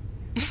trap.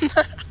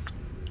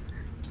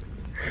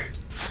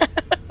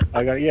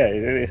 I go, yeah,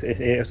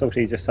 it's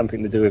obviously just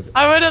something to do with.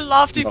 I would have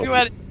laughed if you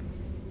went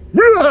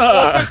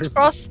walk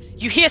across,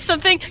 you hear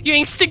something, you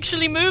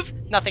instinctually move,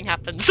 nothing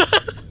happens.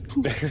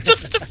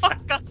 Just to fuck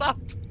us up.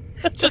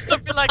 Just to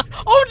be like,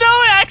 oh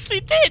no, it actually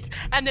did!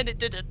 And then it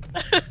didn't.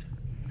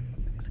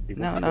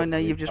 No.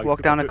 You've just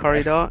walked down a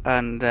corridor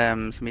and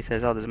somebody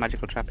says, "Oh, there's a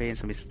magical trap here,"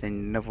 and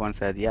another one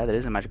said, "Yeah, there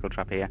is a magical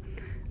trap here,"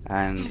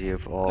 and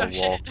you've all No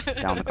shit.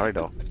 walked down the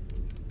corridor.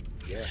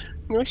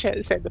 No shit,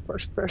 it said the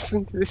first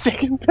person to the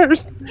second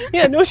person.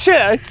 Yeah, no shit,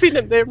 I've seen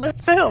it there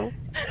myself.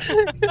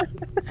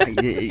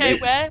 Okay,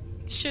 where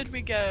should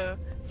we go?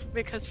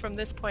 Because from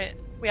this point,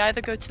 we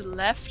either go to the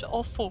left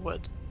or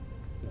forward.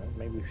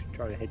 Maybe we should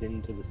try to head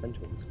into the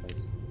centre of this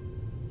place,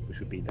 which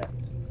would be left.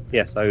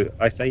 Yeah, so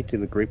I say to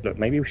the group, look,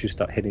 maybe we should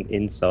start heading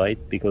inside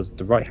because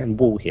the right-hand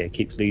wall here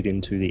keeps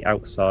leading to the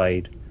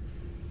outside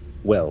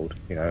world.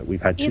 You know,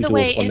 we've had two Either doors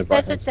way, on the if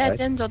there's a right-hand dead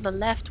side. end on the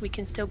left, we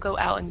can still go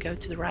out and go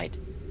to the right.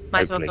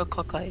 Might as well go Hopefully.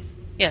 clockwise.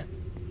 Yeah.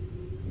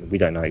 We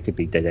don't know; it could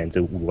be dead ends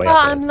all the way Well,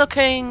 up I'm there.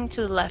 looking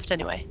to the left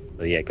anyway.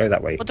 So yeah, go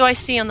that way. What do I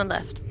see on the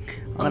left?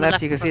 On the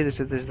left, you can see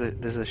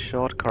front. there's a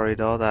short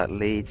corridor that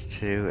leads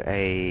to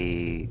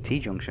a T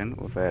junction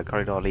with a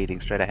corridor leading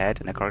straight ahead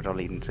and a corridor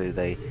leading to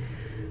the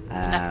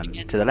left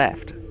again. to the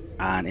left.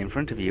 And in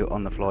front of you,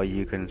 on the floor,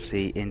 you can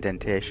see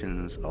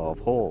indentations of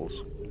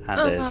holes, and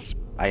Uh-huh. there's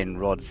iron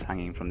rods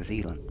hanging from the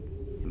ceiling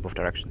in both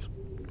directions.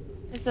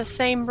 It's the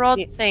same rod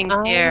Yeah, things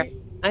here.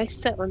 I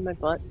sit on my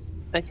butt.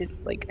 I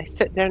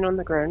sit down on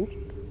the ground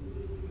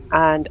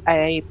and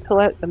I pull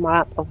out the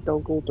map of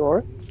Dol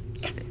Guldur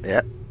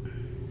Yep.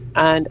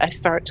 and I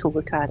start to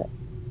look at it.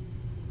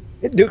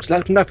 It looks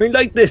like nothing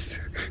like this.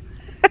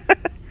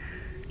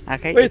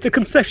 Okay. Where's the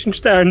concession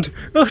stand?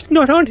 Oh, it's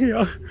not on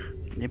here.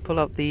 You pull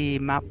up the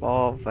map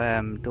of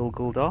Dol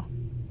Guldur.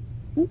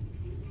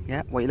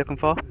 Yeah, what are you looking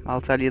for?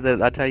 I'll tell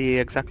you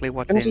exactly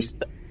what's in.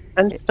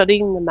 I'm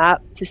studying the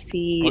map to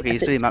see Okay, you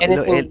if see the it's map.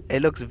 anything.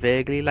 It looks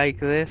vaguely like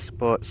this,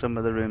 but some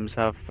of the rooms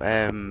have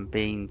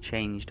been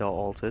changed or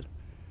altered.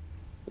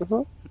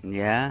 Mhm.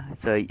 Yeah.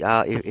 So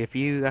if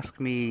you ask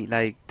me,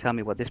 like, tell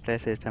me what this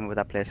place is, tell me what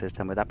that place is,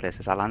 tell me what that place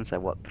is, I'll answer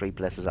what 3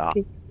 places are.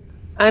 Okay.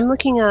 I'm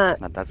looking at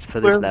That's for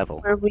this level.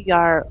 where we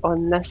are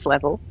on this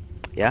level.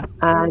 Yeah.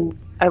 And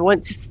I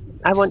want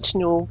to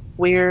know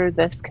where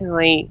this kind of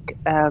like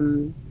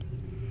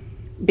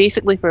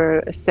basically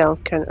for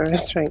Estelle's counter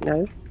is right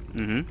now.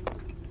 Mhm.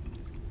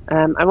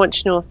 I want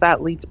to know if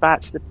that leads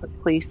back to the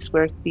place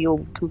where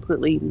Theo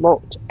completely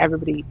locked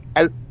everybody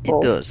out. It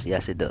of. does.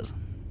 Yes, it does.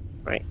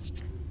 Right.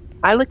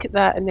 I look at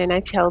that and then I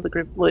tell the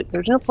group, look,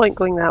 there's no point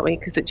going that way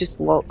because it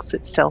just locks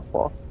itself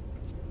off.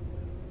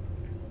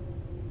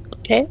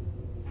 Okay?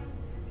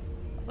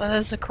 Well,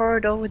 there's a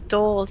corridor with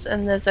doors,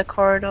 and there's a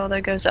corridor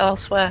that goes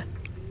elsewhere.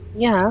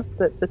 Yeah,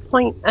 but the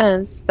point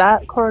is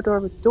that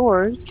corridor with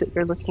doors that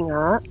you're looking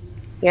at,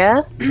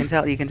 yeah, You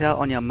can tell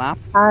on your map.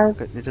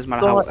 has It doesn't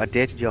matter how got-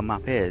 outdated your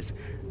map is.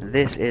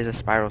 This is a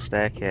spiral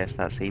staircase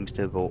that seems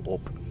to go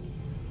up.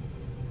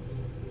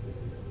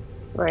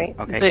 right.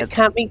 Okay, But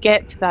can't we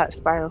get to that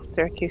spiral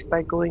staircase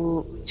by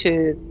going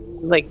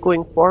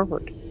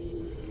forward?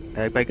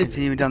 By This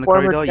continuing down the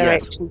forward corridor,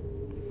 yes. direction.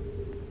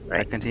 By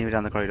Right. continuing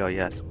down the corridor,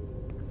 yes.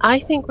 I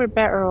think we're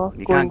better off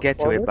You going can't get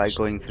forward. to it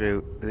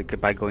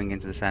by going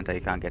into the center.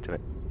 You can't get to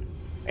it.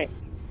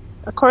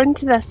 According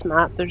to this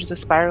map, there's a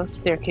spiral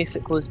staircase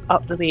that goes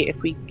up the way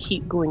if we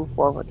keep going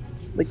forward.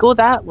 We go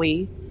that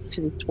way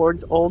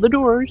towards all the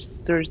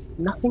doors. There's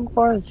nothing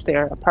for us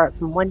there apart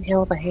from one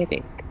hell of a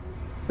headache.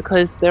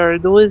 Because there are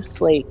those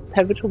like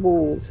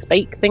pivotal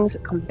spike things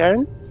that come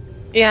down.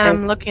 Yeah, Um,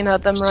 I'm looking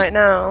at them it's right just-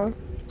 now.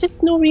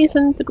 Just no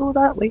reason to go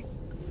that way.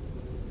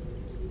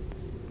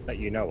 That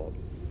you know of.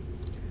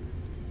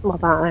 Well,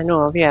 that I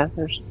know of, yeah.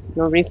 There's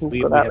no reason to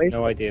We go have that way.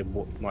 no idea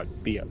what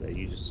might be up there.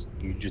 You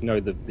just know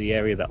the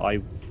area that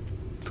I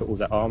put all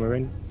that armor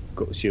in,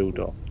 got the shield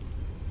off.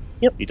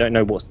 Yep. You don't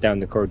know what's down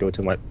the corridor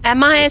to my.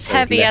 Am I Yes, as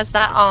heavy left. as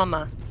that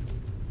armor?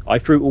 I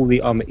threw all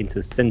the armor into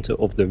the center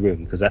of the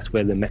room because that's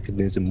where the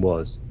mechanism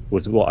was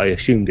what I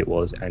assumed it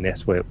was, and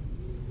that's where it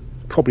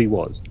probably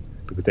was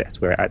because that's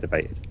where it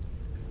activated.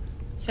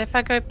 So if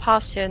I go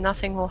past here,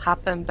 nothing will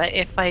happen, but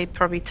if I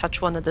probably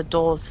touch one of the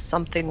doors,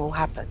 something will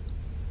happen.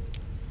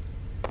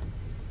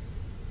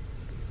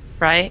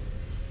 Right?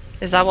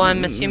 Is that what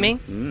I'm assuming?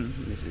 You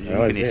No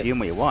can idea. assume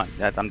what you want.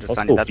 I'm just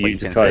telling Possible you that's for what you you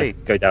to can try see. to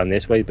go down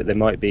this way, but there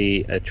might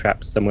be a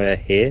trap somewhere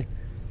here.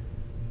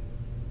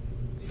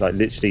 Like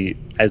literally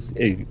as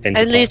you enter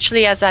past-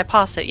 Literally as I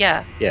pass it,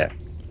 yeah. Yeah.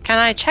 Can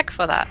I check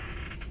for that?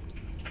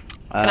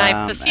 Can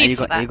I perceive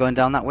for Are you that? going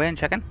down that way and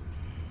checking?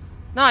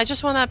 No, I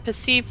just want to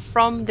perceive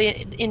from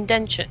the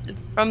indention,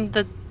 from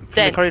the From the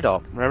dents. corridor.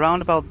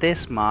 Around about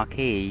this mark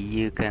here,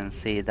 you can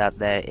see that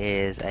there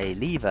is a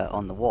lever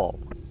on the wall.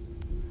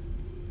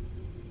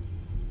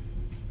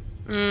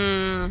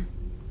 Mm,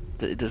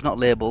 It's not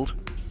labelled,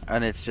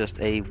 and it's just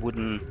a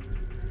wooden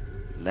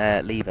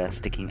lever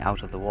sticking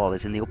out of the wall.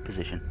 It's in the up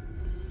position.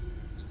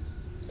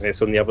 And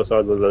it's on the other side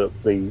of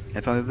the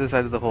It's on the other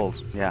side of the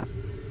halls. Yeah.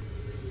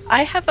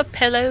 I have a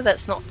pillow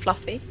that's not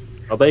fluffy.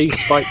 Are they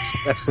spikes?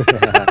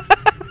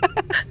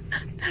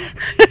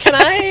 Can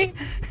I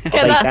get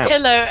they that down?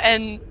 pillow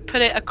and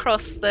put it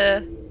across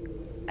the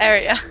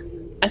area?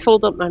 I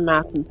fold up my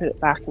map and put it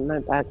back in my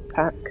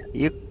backpack.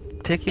 You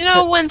take You your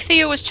know when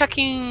Theo was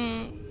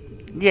checking.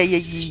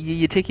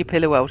 you take your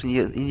pillow out and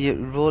you're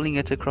rolling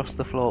it across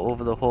the floor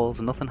over the halls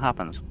and nothing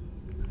happens.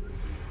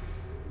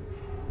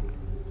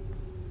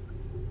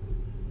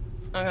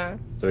 Okay.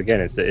 So again,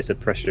 it's a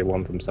pressure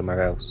one from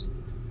somewhere else.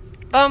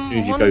 As soon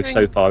as you go wondering-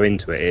 so far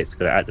into it, it's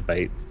going to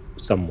activate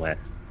somewhere.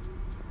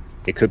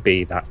 It could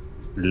be that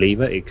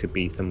lever, it could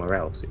be somewhere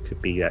else. It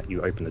could be that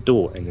you open the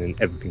door and then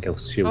everything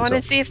else I shields want to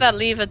up. see if that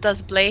lever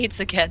does blades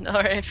again,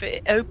 or if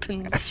it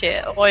opens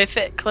shit, or if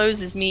it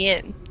closes me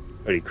in.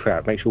 Holy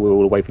crap, make sure we're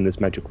all away from this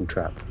magical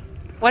trap.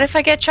 What if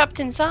I get trapped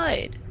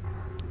inside?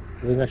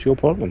 I think that's your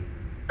problem.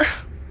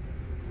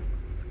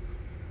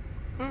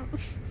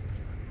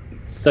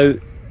 So,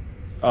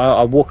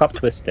 I walk up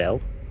to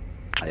Estelle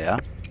Yeah.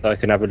 so I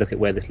can have a look at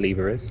where this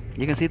lever is.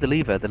 You can see the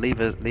lever. The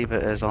lever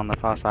is on the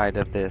far side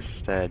of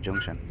this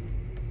junction.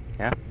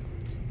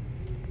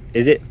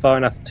 Is it far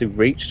enough to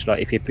reach,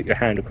 like if you put your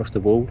hand across the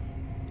wall?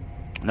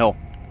 No.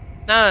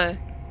 No.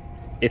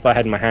 If I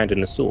had my hand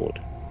in the sword?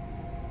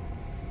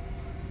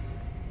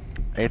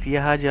 If you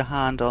had your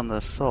hand on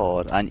the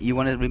sword and you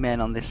want to remain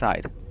on this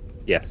side,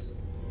 Yes.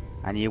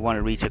 and you want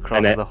to reach across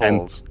And, the and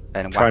holes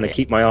and Trying to whack it,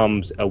 keep my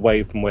arms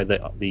away from where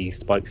the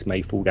spikes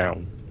may fall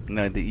down.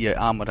 no, your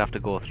arm would have to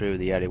go through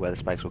the area where the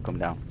spikes will come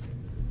down.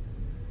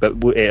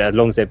 But as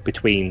long as they're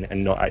between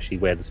and not actually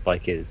where the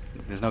spike is.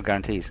 There's no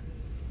guarantees.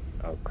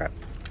 Oh crap.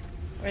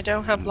 We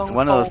don't have long It's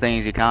one of those poles.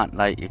 things you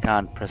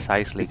can't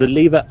precisely. Is the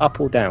lever up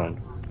or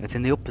down? It's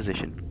in the up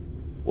position.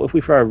 What if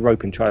we throw a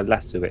rope and try to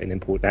lasso it and then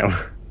pull it down?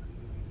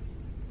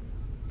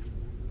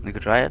 You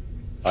could try it.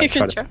 You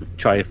can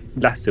try to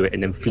lasso it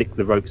and then flick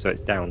the rope so it's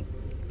down.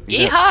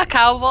 Yeehaw,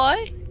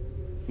 cowboy!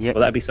 Yeah,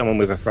 Well, that'd be someone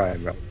with a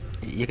throwing rope.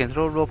 you can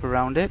throw a rope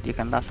around it, you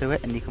can lasso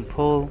it, and you can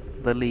pull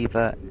the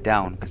lever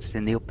down because it's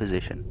in the up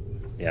position.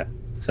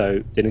 So,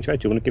 Dylan, do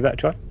you want to give that a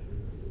try?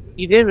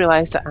 You did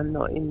realize that I'm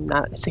not in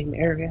that same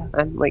area.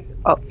 I'm like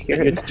up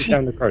here. You're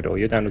down the corridor.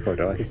 You're down the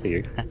corridor. I can see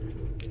you.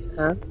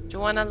 Do you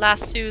want to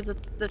lasso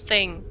the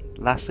thing?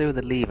 Lasso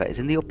the lever. It's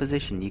in the up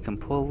position. You can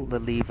pull the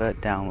lever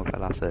down with a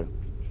lasso.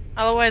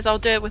 Otherwise, I'll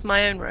do it with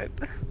my own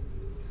rope.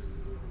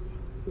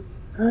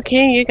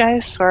 Okay, you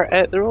guys sort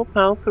out the rope.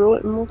 I'll throw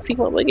it and we'll see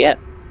what we get.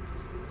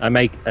 I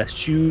make a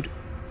crude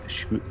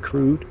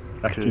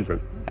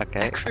rope.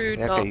 Okay. A crude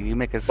okay. knot. You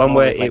make a small One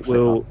where like, it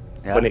will, slip knot.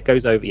 Yeah. when it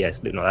goes over,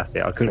 yes, no, that's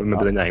it. I couldn't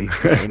remember the name.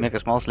 Yeah, you make a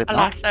small slip A knot.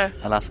 lasso.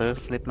 A lasso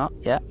slip knot.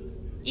 Yeah.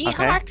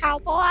 Yeehaw, Okay.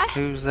 cowboy!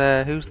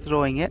 Who's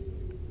throwing it?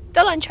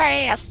 Dylan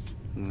Trask!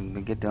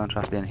 We get Dylan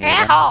Trust in here.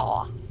 then.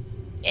 Yeehaw!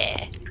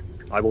 Yeah.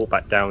 I walk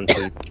back down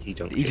to T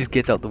junction. He just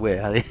gets out the way,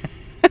 has he?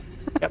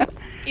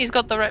 He's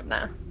got the rope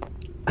now.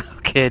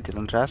 Okay,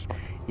 Dylan Trust.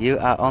 You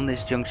are on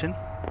this junction,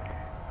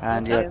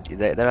 and Okay.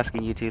 they're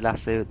asking you to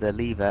lasso the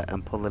lever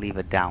and pull the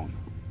lever down.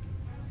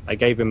 I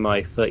gave him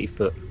my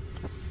 30-foot.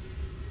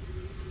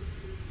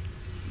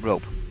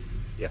 Rope.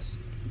 Yes.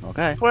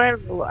 Okay. Before I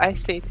roll, I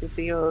say to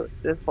Theo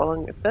the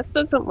following: if this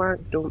doesn't work,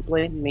 don't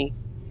blame me.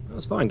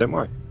 That's fine. Don't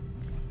worry.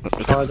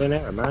 Trial and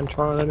error, man.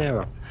 Trial and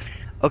error.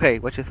 Okay,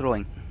 what you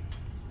throwing?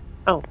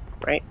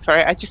 Right.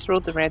 Sorry, I just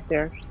rolled the red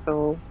there.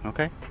 So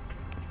Okay.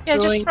 Yeah,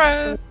 just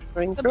throw.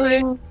 throwing. The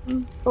blue.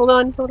 Hold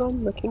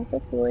on. Looking for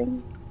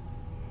throwing.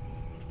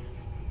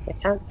 I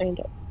can't find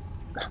it.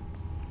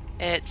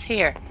 It's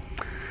here.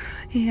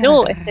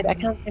 No, I said I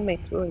can't find my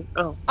throwing.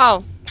 Oh,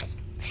 Oh,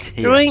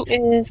 throwing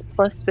is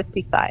plus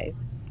 55,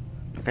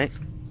 Okay.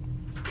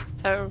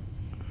 so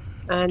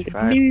and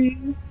 55.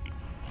 blue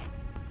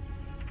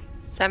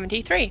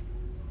 73.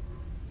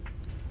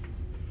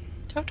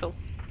 Total.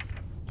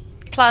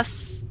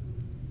 Plus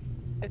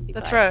 55.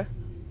 the throw.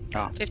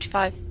 Oh.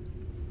 55.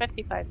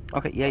 55.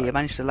 Okay. Yeah, you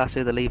managed to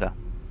lasso the lever.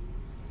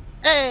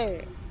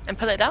 Hey. And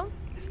pull it down.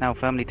 It's now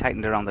firmly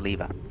tightened around the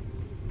lever.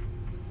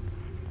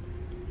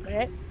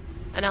 Alright.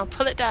 And I'll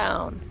pull it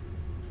down.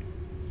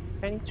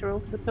 I need to roll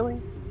for the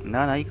pulling.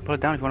 No, you can pull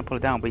it down if you want to pull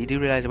it down, but you do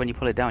realise that when you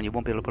pull it down, you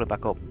won't be able to pull it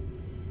back up.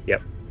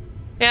 Yep.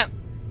 Yep.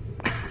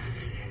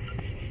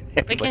 can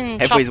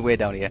Everybody's chop- way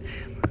down here.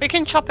 We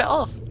can chop it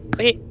off.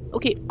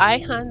 Okay. I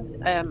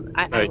hand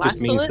I No, it just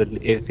lasso means it.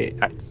 that if it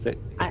acts it.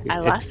 I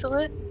lasso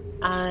it,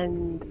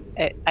 and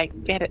I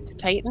get it to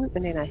tighten,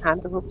 and then I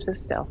hand the rope to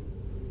Estelle.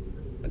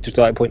 Just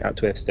like point out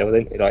to Estelle,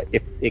 then like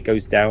if it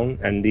goes down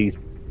and these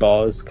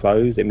bars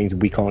close, it means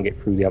we can't get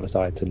through the other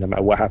side. So no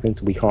matter what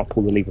happens, we can't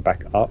pull the lever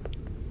back up.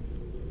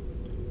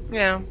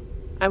 Yeah.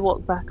 I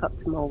walk back up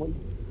to Molly.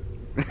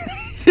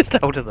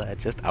 Just out of there.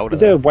 Just out of Is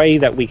there there. a way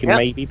that we can Yep.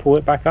 maybe pull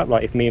it back up?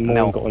 Like if me and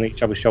Morgan No. got on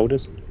each other's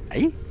shoulders? Are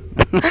you?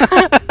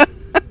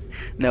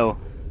 No.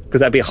 Because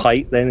that'd be a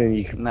height then, and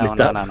you can No.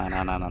 lift up.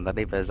 The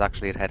lever is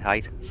actually at head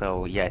height.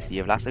 So yes,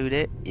 you've lassoed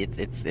it.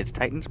 It's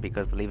tightened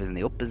because the lever's in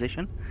the up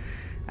position,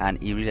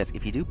 and you realise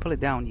if you do pull it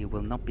down, you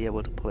will not be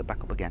able to pull it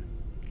back up again.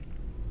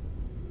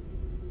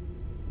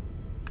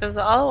 Because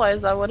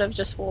otherwise I would have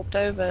just walked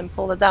over and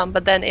pulled it down.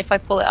 But then if I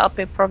pull it up,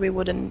 it probably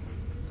wouldn't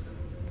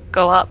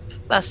go up.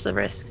 That's the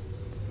risk.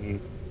 Mm.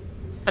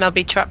 And I'll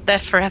be trapped there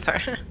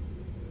forever.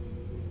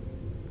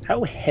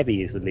 How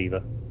heavy is the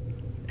lever?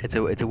 It's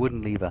a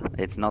wooden lever.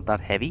 It's not that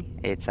heavy.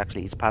 It's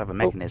part of a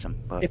mechanism.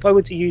 But If I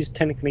were to use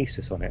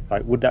telekinesis on it,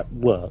 like would that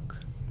work?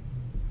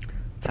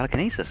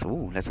 telekinesis.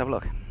 Ooh, let's have a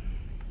look.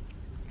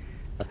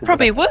 I thought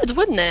Probably that- would,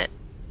 wouldn't it?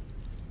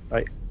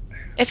 Right.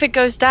 If it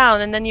goes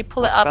down and then you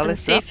pull What it up spell and is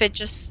see that? if it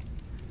just...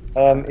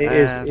 It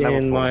is level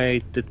in 4.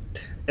 my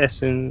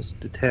essence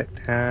detect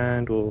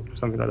hand or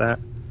something like that.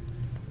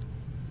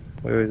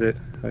 Where is it?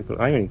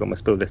 I only got my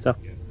spell list up.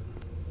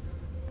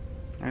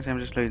 Actually, I'm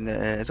just looking.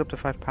 It's up to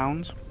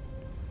 £5,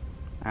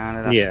 and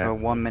it lasts Yeah. for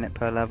 1 minute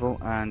per level,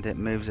 and it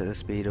moves at a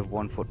speed of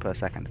 1 foot per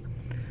second.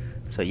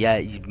 So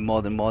yeah,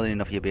 more than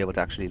enough. You'll be able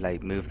to actually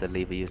like move the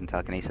lever using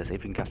telekinesis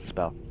if you can cast a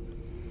spell.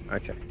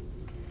 Okay.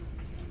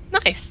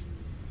 Nice.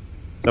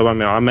 So I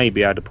mean, I may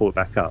be able to pull it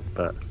back up,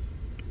 but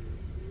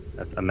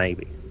that's a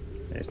maybe.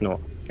 It's not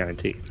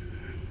guaranteed.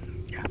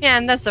 Yeah,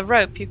 and there's a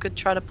rope. You could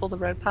try to pull the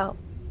rope out.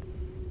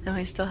 And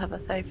we still have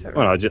a safer.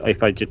 Well,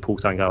 if I just pull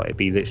something out, it'd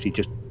be literally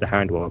just the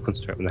handle. I'll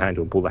concentrate on the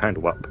handle and pull the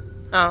handle up.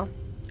 Oh,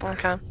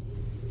 okay.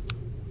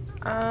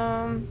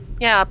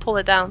 Yeah, I'll pull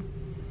it down.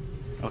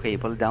 Okay, you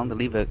pull it down. The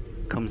lever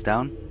comes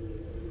down.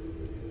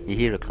 You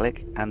hear a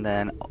click, and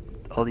then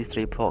all these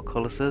 3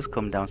 portcullises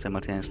come down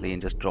simultaneously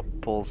and just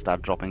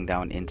start dropping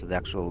down into the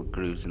actual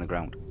grooves in the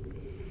ground.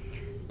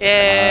 Now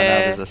Yeah.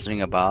 there's a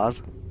string of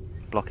bars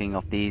blocking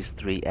off these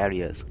 3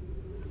 areas.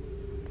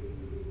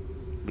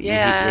 But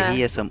Yeah. you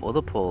hear some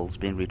other poles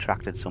being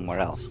retracted somewhere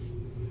else.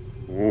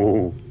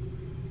 Ooh.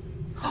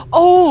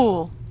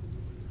 Oh!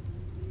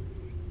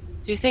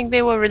 Do you think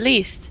they were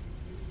released?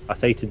 I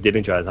say to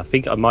Dillinjaz, I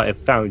think I might have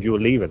found your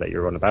lever that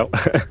you're on about.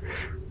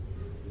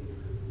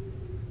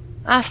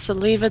 That's the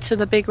lever to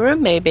the big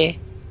room, maybe.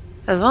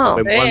 As well.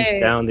 When one's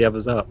Hey. down, the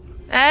other's up.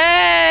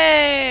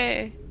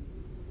 Hey!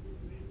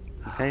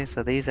 Okay,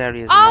 so these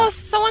areas. Are Oh, so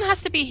someone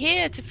has to be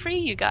here to free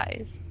you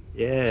guys.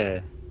 Yeah.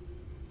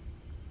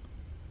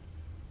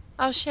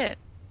 Oh shit.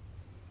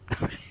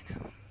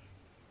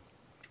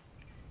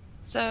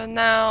 So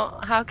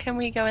now, how can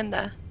we go in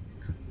there?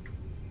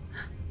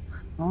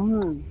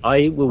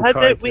 I will How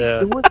try about we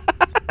to. do it?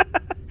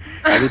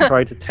 I will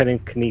try to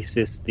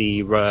telekinesis the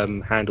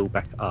handle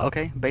back up.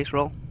 Okay, base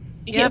roll.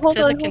 You Yeah, have hold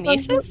on,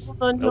 telekinesis?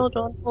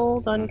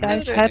 hold on,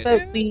 guys. How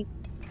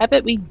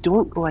about we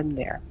don't go in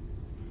there?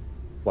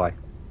 Why?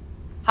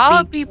 How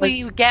about we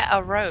Because- get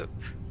a rope?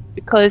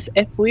 Because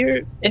if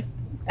the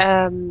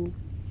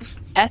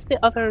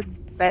other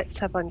bets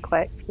have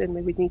unclicked, then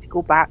we would need to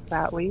go back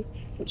that way,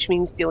 which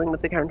means dealing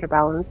with the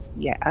counterbalance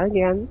yet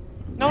again.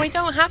 No, we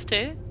don't have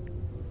to.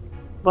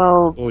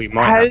 Well, Or we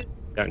might how have.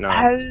 Don't know.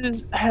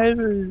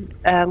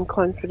 how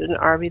confident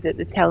are we that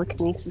the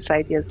telekinesis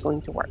idea is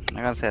going to work?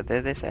 Like I said,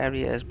 this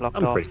area is blocked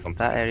I'm off. pretty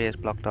confident. That area is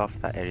blocked off.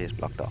 That area is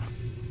blocked off.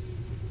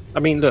 I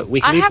mean, look, we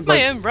can I leave have the rope.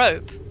 my own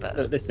rope, but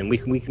Look, listen, we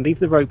can leave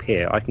the rope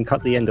here. I can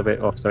cut the end of it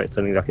off so it's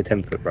only like a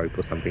 10-foot rope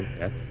or something.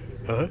 Yeah.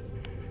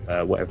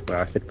 Whatever.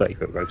 Well, I said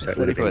 30-foot rope. So it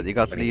would have 30 foot. been You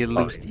got.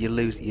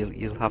 25.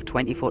 You'll have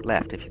 20 foot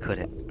left if you cut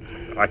it.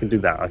 I can do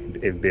that.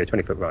 It would be a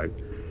 20-foot rope.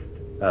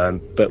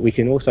 But we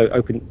can also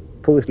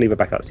pull this lever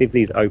back up, see if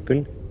these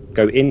open,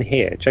 go in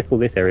here, check all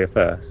this area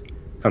first,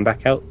 come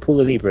back out, pull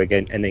the lever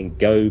again, and then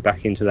go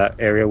back into that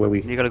area where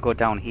we. You got to go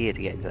down here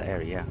to get into that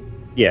area.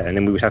 Yeah, and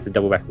then we would have to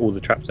double back all the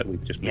traps that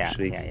we've just Yeah,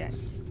 literally. yeah.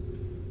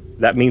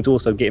 That means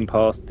also getting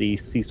past the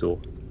seesaw.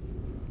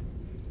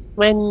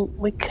 When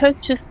we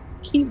could just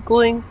keep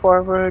going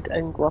forward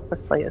and go up a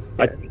flight of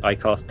stairs. I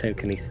cast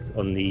telekinesis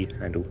on the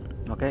handle.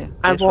 Okay.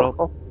 I Base walk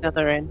roll. off the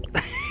other end.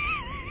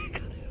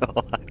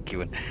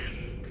 Arguing.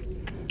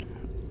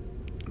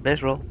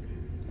 Base roll.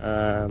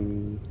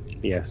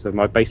 Yeah, so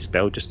my base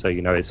spell, just so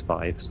you know, is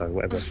 5, so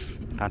whatever.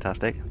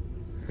 Fantastic.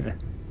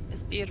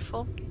 it's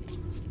beautiful.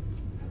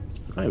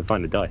 I can't even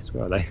find the dice,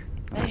 where are they?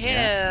 They're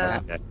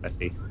here. Okay, I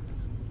see.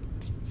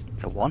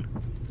 It's a 1.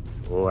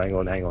 Oh, hang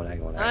on.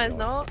 No, it's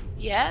not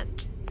yet.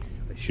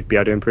 I should be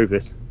able to improve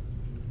this.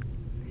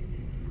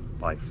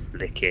 By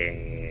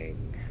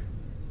flicking.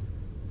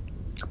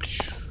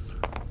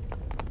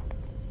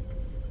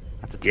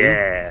 That's a 2.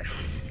 Yeah.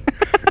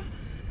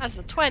 That's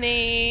a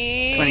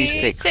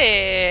 26.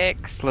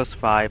 26. Plus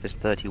 5 is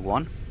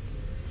 31.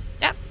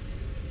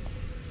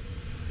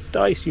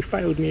 Dice, you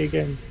failed me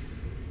again.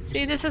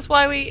 See, this is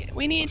why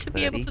we need to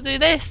be able 30. to do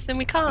this, and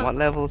we can't. What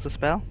level is the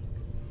spell?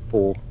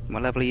 4,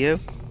 What level are you?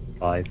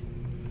 5.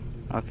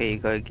 Okay, you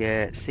gotta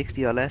get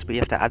 60 or less, but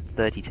you have to add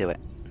 30 to it.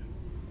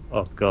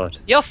 Oh, God.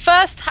 Your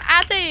first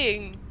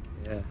adding!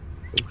 Yeah.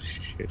 Oh,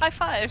 shit. High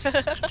five.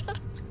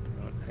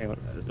 Hang on.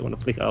 I don't want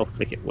to flick it. I'll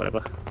flick it,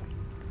 whatever.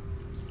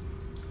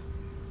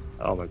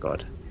 Oh, my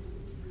God.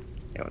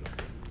 Hang on.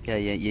 Yeah,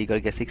 you gotta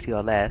get 60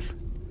 or less,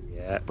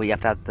 Yeah. but you have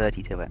to add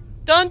 30 to it.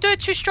 Don't do it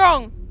too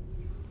strong.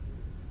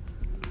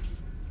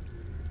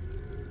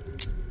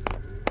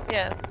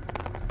 Yeah.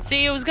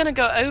 See, it was gonna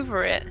go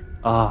over it.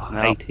 Oh,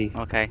 No. 80.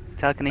 Okay,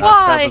 telekinesis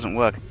spell Why? doesn't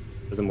work.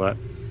 Doesn't work.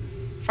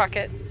 Fuck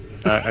it.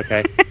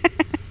 Okay.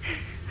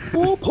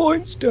 4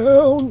 points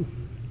down.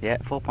 Yeah,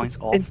 4 points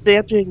off. As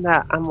they're doing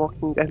that, I'm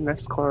walking down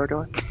this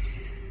corridor.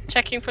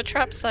 Checking for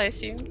traps, I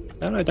assume.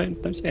 No,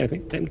 don't say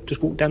anything. Don't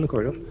just walk down the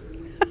corridor.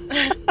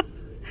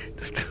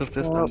 just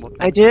Well, walk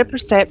I do a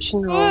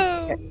perception roll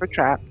Whoa. to check for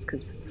traps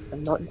because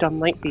I'm not dumb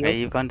like Okay, Theo.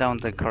 you've gone down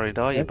the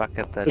corridor, you're back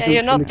at the... Yeah, Doesn't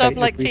you're not dumb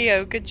indicate like that we-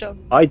 Theo. Good job.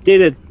 I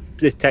did a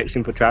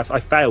detection for traps. I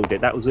failed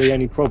it. That was the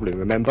only problem,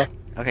 remember?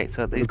 Okay,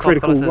 so these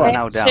critical portcullises are one.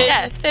 now down.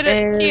 Yeah,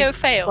 Theo Is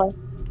failed.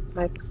 plus-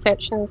 my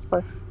perception is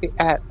plus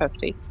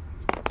 50.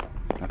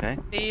 Okay,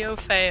 Theo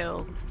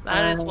failed.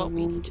 That is what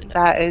we need to know.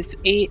 That is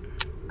 8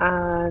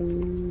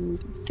 and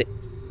 6.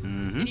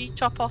 mm-hmm. Did he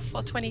chop off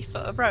a 20-foot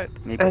of rope?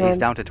 Maybe he's Um,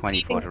 down to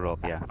 20 foot of rope,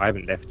 yeah. I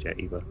haven't left yet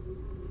either.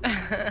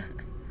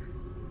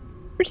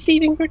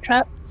 Receiving for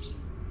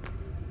traps.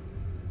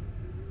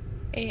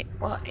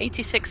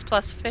 86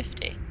 plus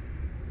 50.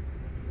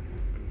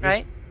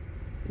 Right?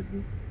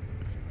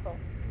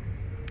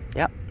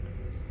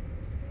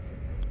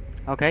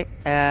 Okay,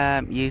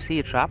 you see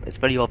a trap, it's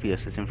very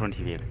obvious, it's in front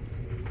of you.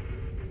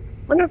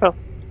 Wonderful.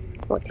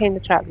 What kind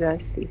of trap do I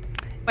see?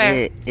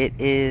 Where? It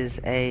is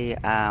a,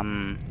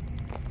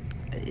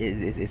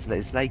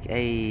 it's like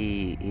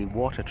a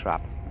water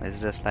trap. It's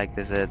just like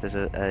there's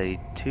a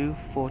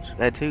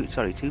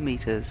 2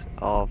 meters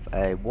of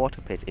a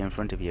water pit in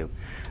front of you,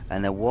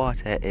 and the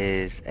water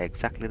is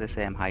exactly the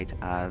same height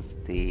as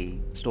the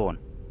stone,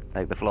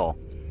 like the floor.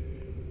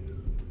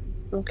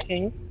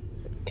 Okay.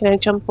 Can I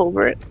jump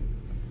over it?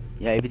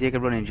 Yeah, if you take a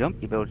running jump,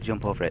 you'll be able to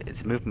jump over it.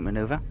 It's a movement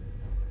maneuver.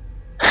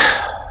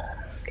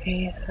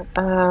 Okay.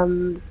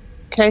 Can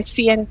I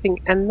see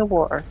anything in the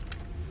water?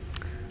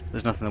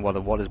 There's nothing in the water.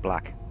 The water's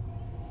black.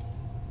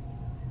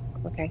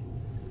 Okay.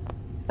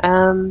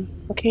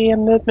 Okay, a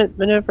movement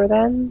maneuver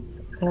then.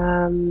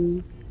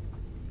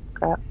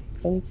 Crap.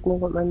 I need to know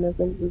what my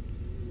movement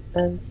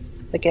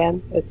is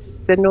again. It's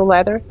the no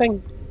leather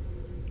thing.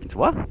 It's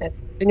what?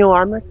 The no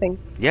armor thing.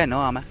 Yeah, no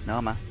armor, no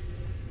armor.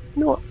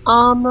 No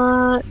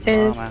armor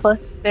is armor.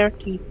 plus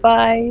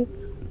 35.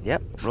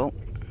 Yep, roll.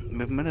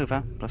 Move and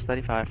maneuver, plus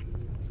 35.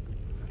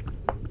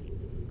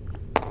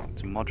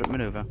 It's a moderate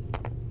maneuver.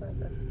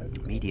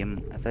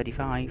 Medium, a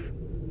 35.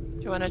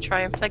 Do you want to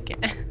try and flick it?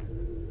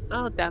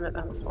 Oh, damn it,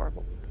 that was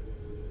horrible.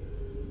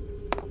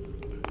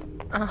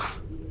 Oh,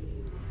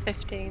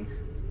 15.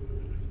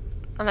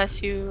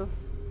 Unless you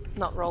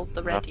not rolled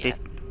the Is red that yet.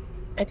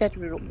 I did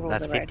roll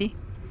That's the red. 50?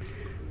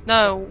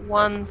 No,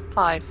 1,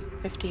 5,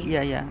 15.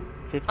 Yeah, yeah.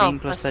 15 Oh,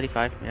 plus plus-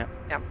 35, yeah.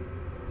 yeah.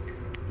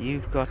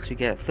 You've got to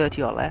get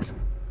 30 or less.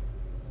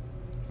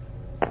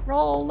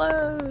 Roll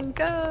low,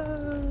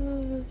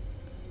 go!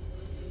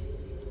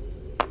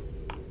 Do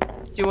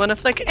you want to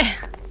flick it?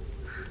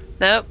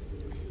 Nope.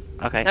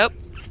 Okay. Nope.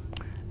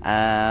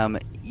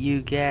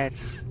 You get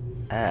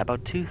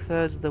about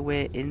 2/3 of the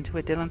way into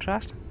it, Dylan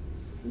Trust.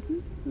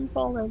 I'm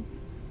falling.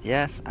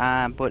 Yes,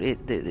 but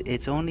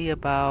it's only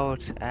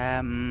about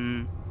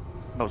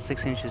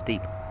 6 inches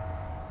deep.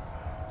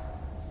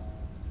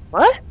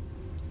 What?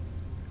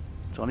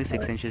 It's only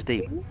 6 inches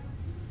deep.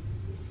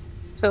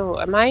 So,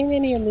 am I in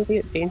any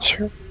immediate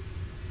danger?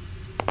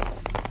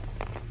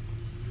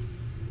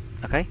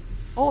 Okay.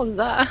 What was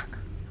that?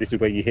 This is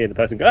where you hear the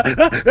person go, ah,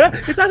 ah, ah,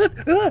 it's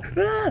happened, ah,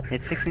 ah,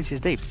 It's 6 inches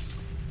deep.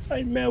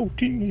 I'm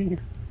melting.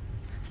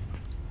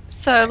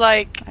 So,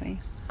 like, Honey.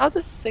 how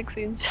does 6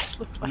 inches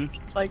look like?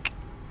 Hmm? It's like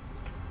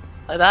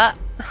that.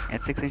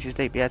 It's 6 inches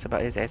deep. Yeah, it's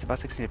about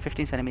 6 inches,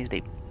 15 centimeters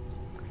deep.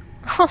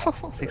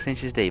 6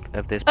 inches deep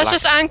of this That's black,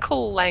 just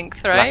ankle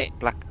length, right?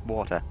 black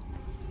water.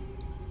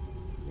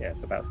 Yeah,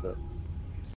 it's about foot.